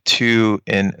of 2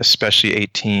 and especially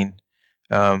 18,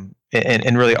 and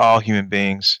really all human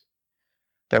beings,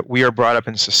 that we are brought up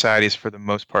in societies for the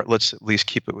most part. Let's at least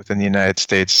keep it within the United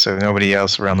States so nobody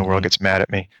else around the world gets mad at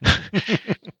me.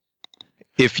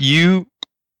 If you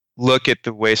look at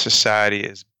the way society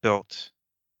is built,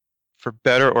 for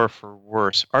better or for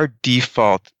worse, our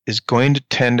default is going to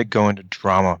tend to go into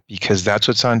drama because that's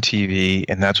what's on TV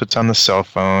and that's what's on the cell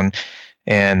phone,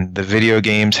 and the video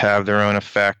games have their own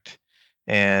effect.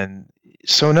 And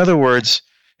so, in other words,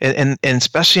 and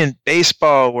especially in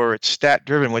baseball where it's stat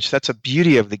driven, which that's a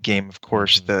beauty of the game, of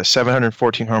course. The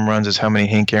 714 home runs is how many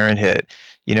Hank Aaron hit,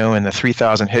 and the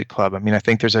 3,000 hit club. I mean, I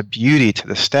think there's a beauty to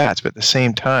the stats, but at the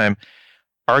same time,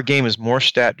 our game is more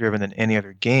stat driven than any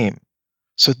other game.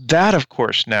 So that, of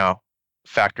course, now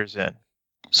factors in.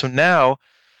 So now,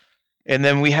 and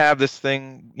then we have this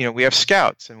thing, we have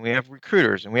scouts and we have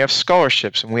recruiters and we have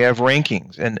scholarships and we have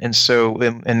rankings. And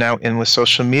now with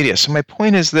social media. So my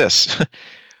point is this.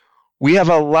 We have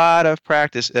a lot of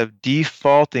practice of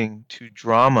defaulting to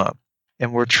drama,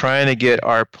 and we're trying to get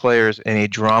our players in a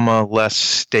drama-less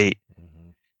state.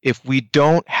 If we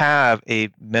don't have a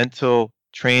mental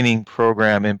training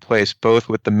program in place, both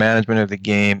with the management of the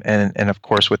game and of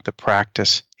course with the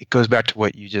practice, it goes back to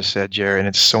what you just said, Jerry, and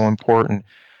it's so important.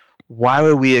 Why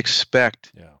would we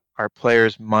expect our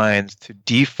players' minds to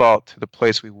default to the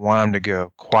place we want them to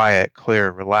go, quiet,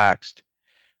 clear, relaxed,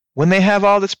 when they have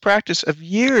all this practice of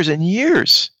years and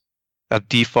years of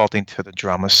defaulting to the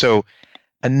drama? So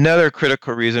another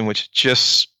critical reason, which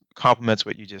just complements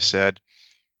what you just said,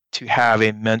 to have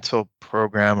a mental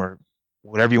program, or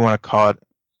whatever you want to call it,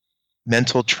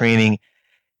 mental training,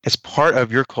 as part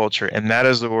of your culture. And that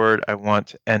is the word I want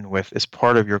to end with, is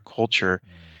part of your culture.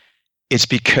 It's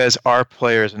because our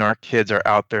players and our kids are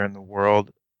out there in the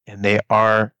world and they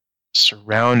are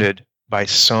surrounded by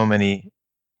so many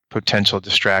potential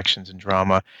distractions and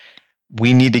drama.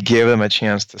 We need to give them a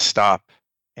chance to stop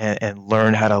and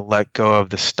learn how to let go of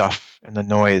the stuff and the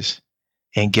noise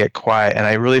and get quiet. And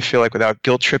I really feel like, without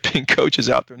guilt tripping coaches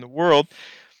out there in the world,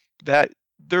 that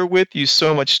they're with you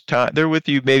so much time. They're with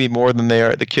you maybe more than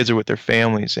the kids are with their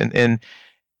families. And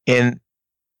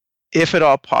if at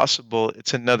all possible,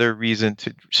 it's another reason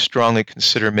to strongly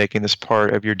consider making this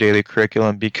part of your daily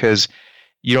curriculum, because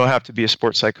you don't have to be a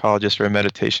sports psychologist or a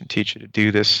meditation teacher to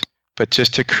do this, but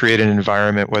just to create an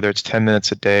environment, whether it's 10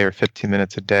 minutes a day or 15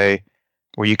 minutes a day,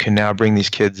 where you can now bring these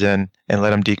kids in and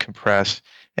let them decompress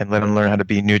and let them learn how to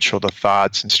be neutral to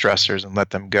thoughts and stressors and let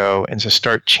them go, and to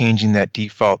start changing that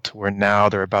default to where now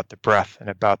they're about the breath and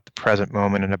about the present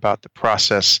moment and about the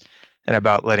process and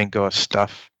about letting go of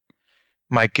stuff.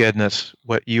 My goodness,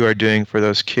 what you are doing for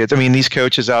those kids. I mean, these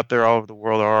coaches out there all over the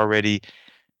world are already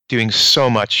doing so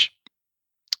much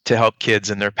to help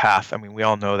kids in their path. I mean, we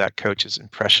all know that coaches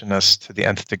impression us to the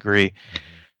nth degree.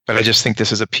 But I just think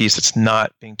this is a piece that's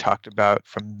not being talked about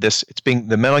from this. The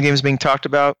mental game is being talked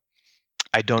about.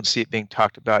 I don't see it being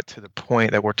talked about to the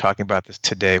point that we're talking about this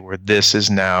today, where this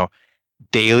is now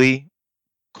daily,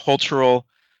 cultural,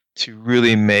 to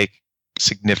really make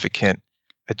significant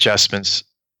adjustments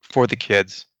for the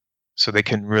kids so they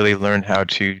can really learn how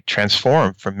to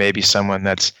transform from maybe someone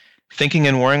that's thinking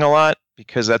and worrying a lot,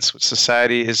 because that's what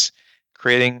society is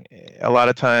creating a lot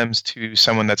of times, to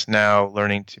someone that's now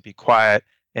learning to be quiet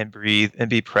and breathe and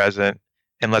be present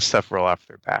and let stuff roll off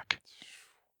their back.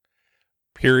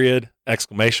 Period,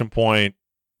 exclamation point,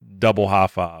 double high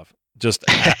five. Just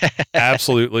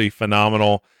absolutely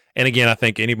phenomenal. And again, I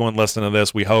think anyone listening to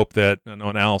this, we hope that, and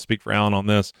I'll speak for Alan on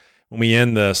this, when we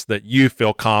end this, that you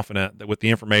feel confident that with the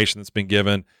information that's been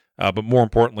given, but more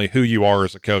importantly, who you are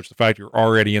as a coach, the fact you're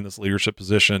already in this leadership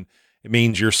position, it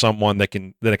means you're someone that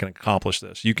can accomplish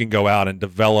this. You can go out and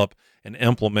develop and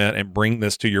implement and bring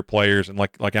this to your players. And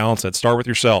like Alan said, start with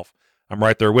yourself. I'm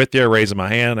right there with you, raising my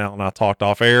hand. Alan and I talked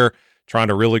off air, trying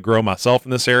to really grow myself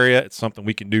in this area. It's something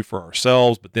we can do for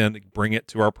ourselves, but then bring it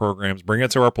to our programs, bring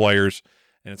it to our players,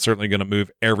 and it's certainly going to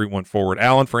move everyone forward.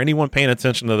 Alan, for anyone paying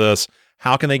attention to this,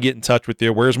 how can they get in touch with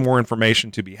you? Where's more information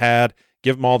to be had?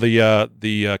 Give them all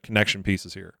the connection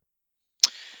pieces here.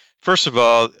 First of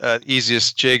all,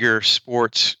 easiest,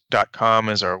 jaegersports.com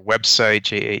is our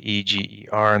website,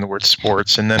 Jaeger, and the word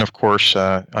sports. And then, of course,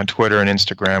 on Twitter and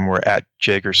Instagram, we're at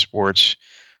Jaeger Sports.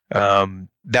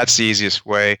 That's the easiest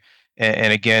way.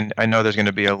 And again, I know there's going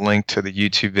to be a link to the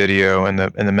YouTube video and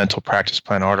the mental practice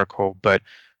plan article, but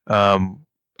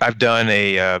I've done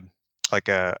a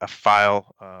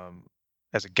file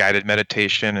as a guided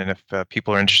meditation, and if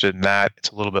people are interested in that, it's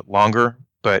a little bit longer,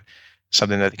 but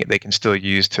something that they can still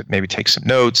use to maybe take some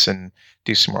notes and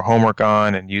do some more homework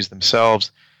on and use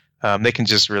themselves. They can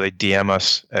just really DM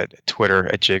us at Twitter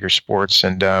at Jaeger Sports,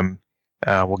 and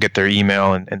we'll get their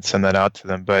email and send that out to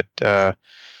them. But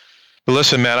But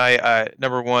listen, man, I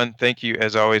number one, thank you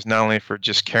as always, not only for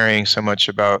just caring so much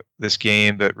about this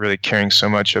game, but really caring so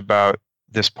much about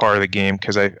this part of the game,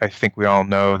 because I think we all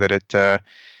know that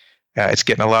it's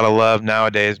getting a lot of love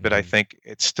nowadays, but I think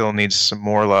it still needs some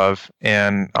more love.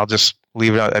 And I'll just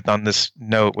leave it on this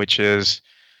note, which is,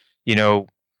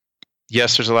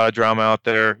 yes, there's a lot of drama out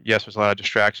there. Yes, there's a lot of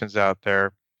distractions out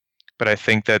there. But I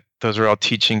think that those are all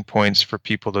teaching points for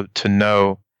people to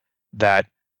know that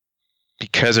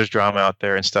because there's drama out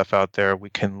there and stuff out there, we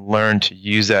can learn to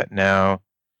use that now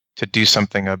to do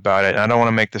something about it. And I don't want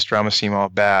to make this drama seem all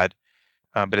bad,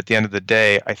 but at the end of the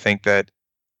day, I think that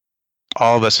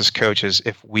all of us as coaches,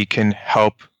 if we can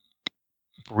help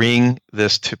bring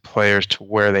this to players to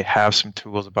where they have some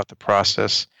tools about the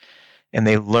process and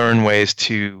they learn ways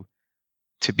to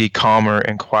be calmer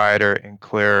and quieter and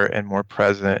clearer and more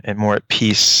present and more at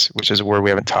peace, which is a word we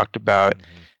haven't talked about,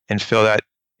 and feel that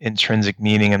intrinsic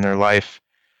meaning in their life.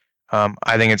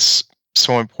 I think it's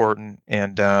so important.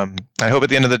 And I hope at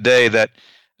the end of the day that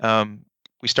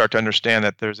we start to understand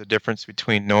that there's a difference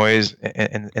between noise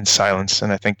and silence.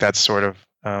 And I think that's sort of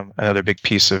another big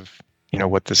piece of,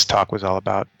 what this talk was all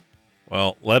about.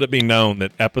 Well, let it be known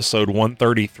that episode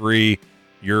 133,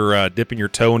 you're dipping your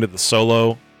toe into the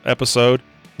solo episode,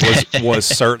 was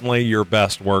certainly your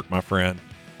best work, my friend.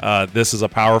 This is a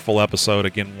powerful episode.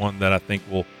 Again, one that I think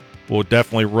will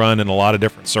definitely run in a lot of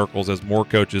different circles as more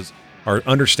coaches are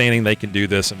understanding they can do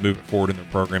this and move it forward in their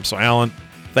program. So, Alan,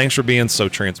 thanks for being so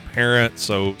transparent,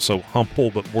 so humble,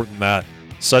 but more than that,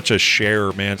 such a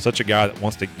sharer, man, such a guy that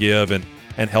wants to give and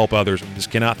help others. We just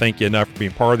cannot thank you enough for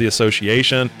being part of the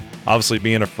association, obviously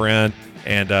being a friend,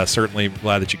 and certainly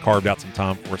glad that you carved out some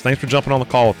time for us. Thanks for jumping on the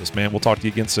call with us, man. We'll talk to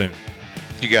you again soon.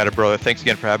 You got it, brother. Thanks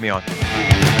again for having me on.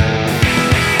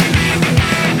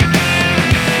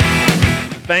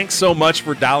 Thanks so much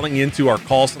for dialing into our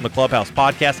Calls from the Clubhouse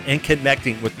podcast and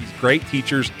connecting with these great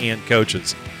teachers and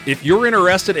coaches. If you're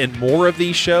interested in more of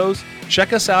these shows,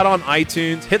 check us out on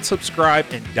iTunes, hit subscribe,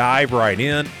 and dive right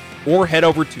in, or head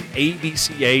over to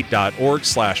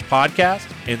abca.org/podcast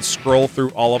and scroll through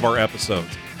all of our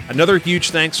episodes. Another huge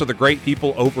thanks to the great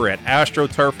people over at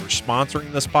AstroTurf for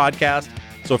sponsoring this podcast.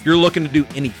 So if you're looking to do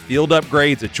any field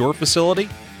upgrades at your facility,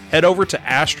 head over to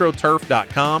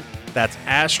astroturf.com. That's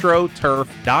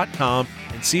astroturf.com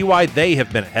and see why they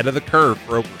have been ahead of the curve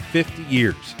for over 50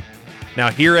 years. Now,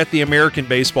 here at the American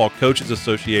Baseball Coaches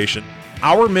Association,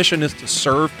 our mission is to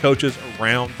serve coaches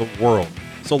around the world.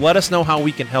 So let us know how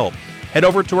we can help. Head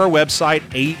over to our website,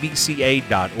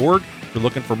 abca.org, if you're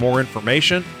looking for more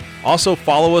information. Also,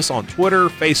 follow us on Twitter,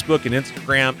 Facebook, and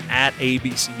Instagram at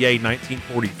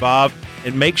ABCA1945.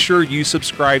 And make sure you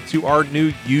subscribe to our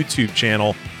new YouTube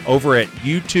channel over at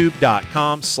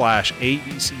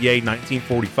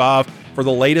youtube.com/ABCA1945 for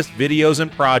the latest videos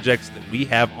and projects that we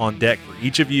have on deck for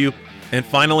each of you. And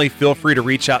finally, feel free to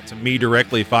reach out to me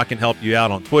directly if I can help you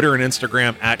out on Twitter and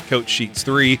Instagram at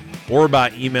CoachSheets3 or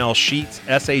by email sheets,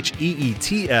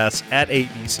 SHEETS,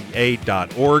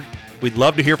 @abca.org. We'd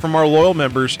love to hear from our loyal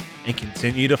members and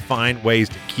continue to find ways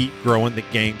to keep growing the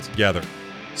game together.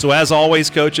 So as always,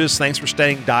 coaches, thanks for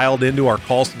staying dialed into our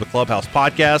Calls to the Clubhouse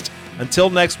podcast. Until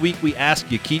next week, we ask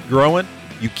you keep growing,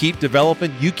 you keep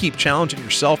developing, you keep challenging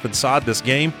yourself inside this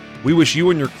game. We wish you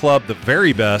and your club the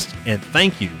very best, and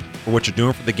thank you for what you're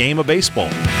doing for the game of baseball.